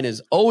listener line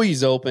is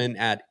always open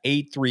at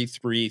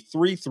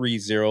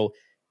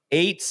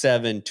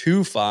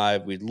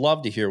 833-330-8725. We'd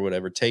love to hear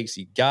whatever takes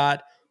you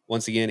got.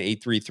 Once again,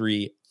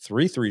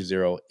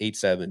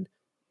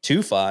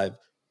 833-330-8725.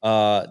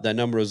 That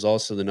number is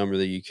also the number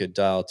that you could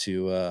dial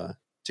to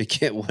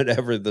get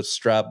whatever the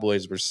Strap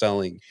Boys were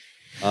selling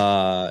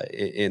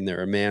in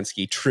their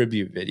Amansky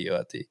tribute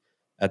video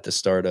at the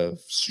start of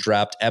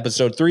Strapped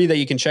episode 3 that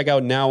you can check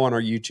out now on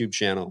our YouTube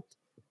channel.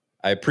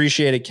 I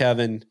appreciate it,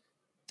 Kevin.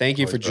 Thank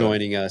you for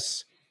joining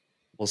us.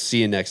 We'll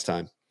see you next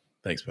time.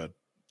 Thanks, bud.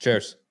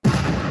 Cheers.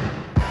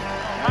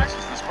 Nice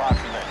is the spot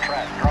for that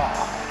track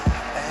draw.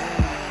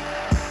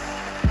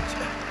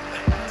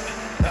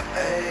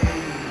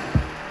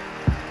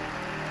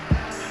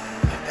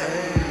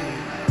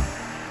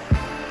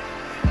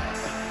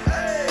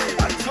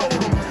 I told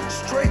him,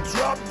 straight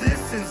drop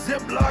this and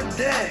ziplock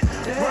that.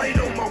 Right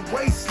on my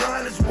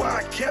waistline is why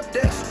I kept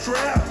that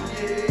strap.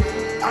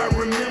 I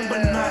remember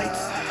nights,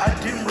 I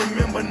didn't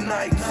remember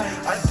nights.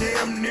 I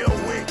damn near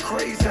went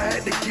crazy, I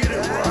had to get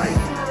it right.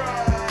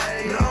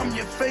 Now I'm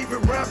your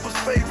favorite rapper's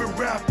favorite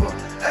rapper.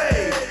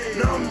 Hey,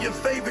 now I'm your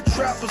favorite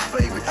trapper's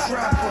favorite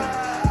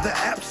trapper. The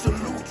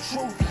absolute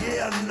truth,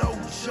 yeah, no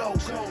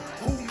joke.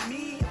 Who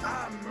me?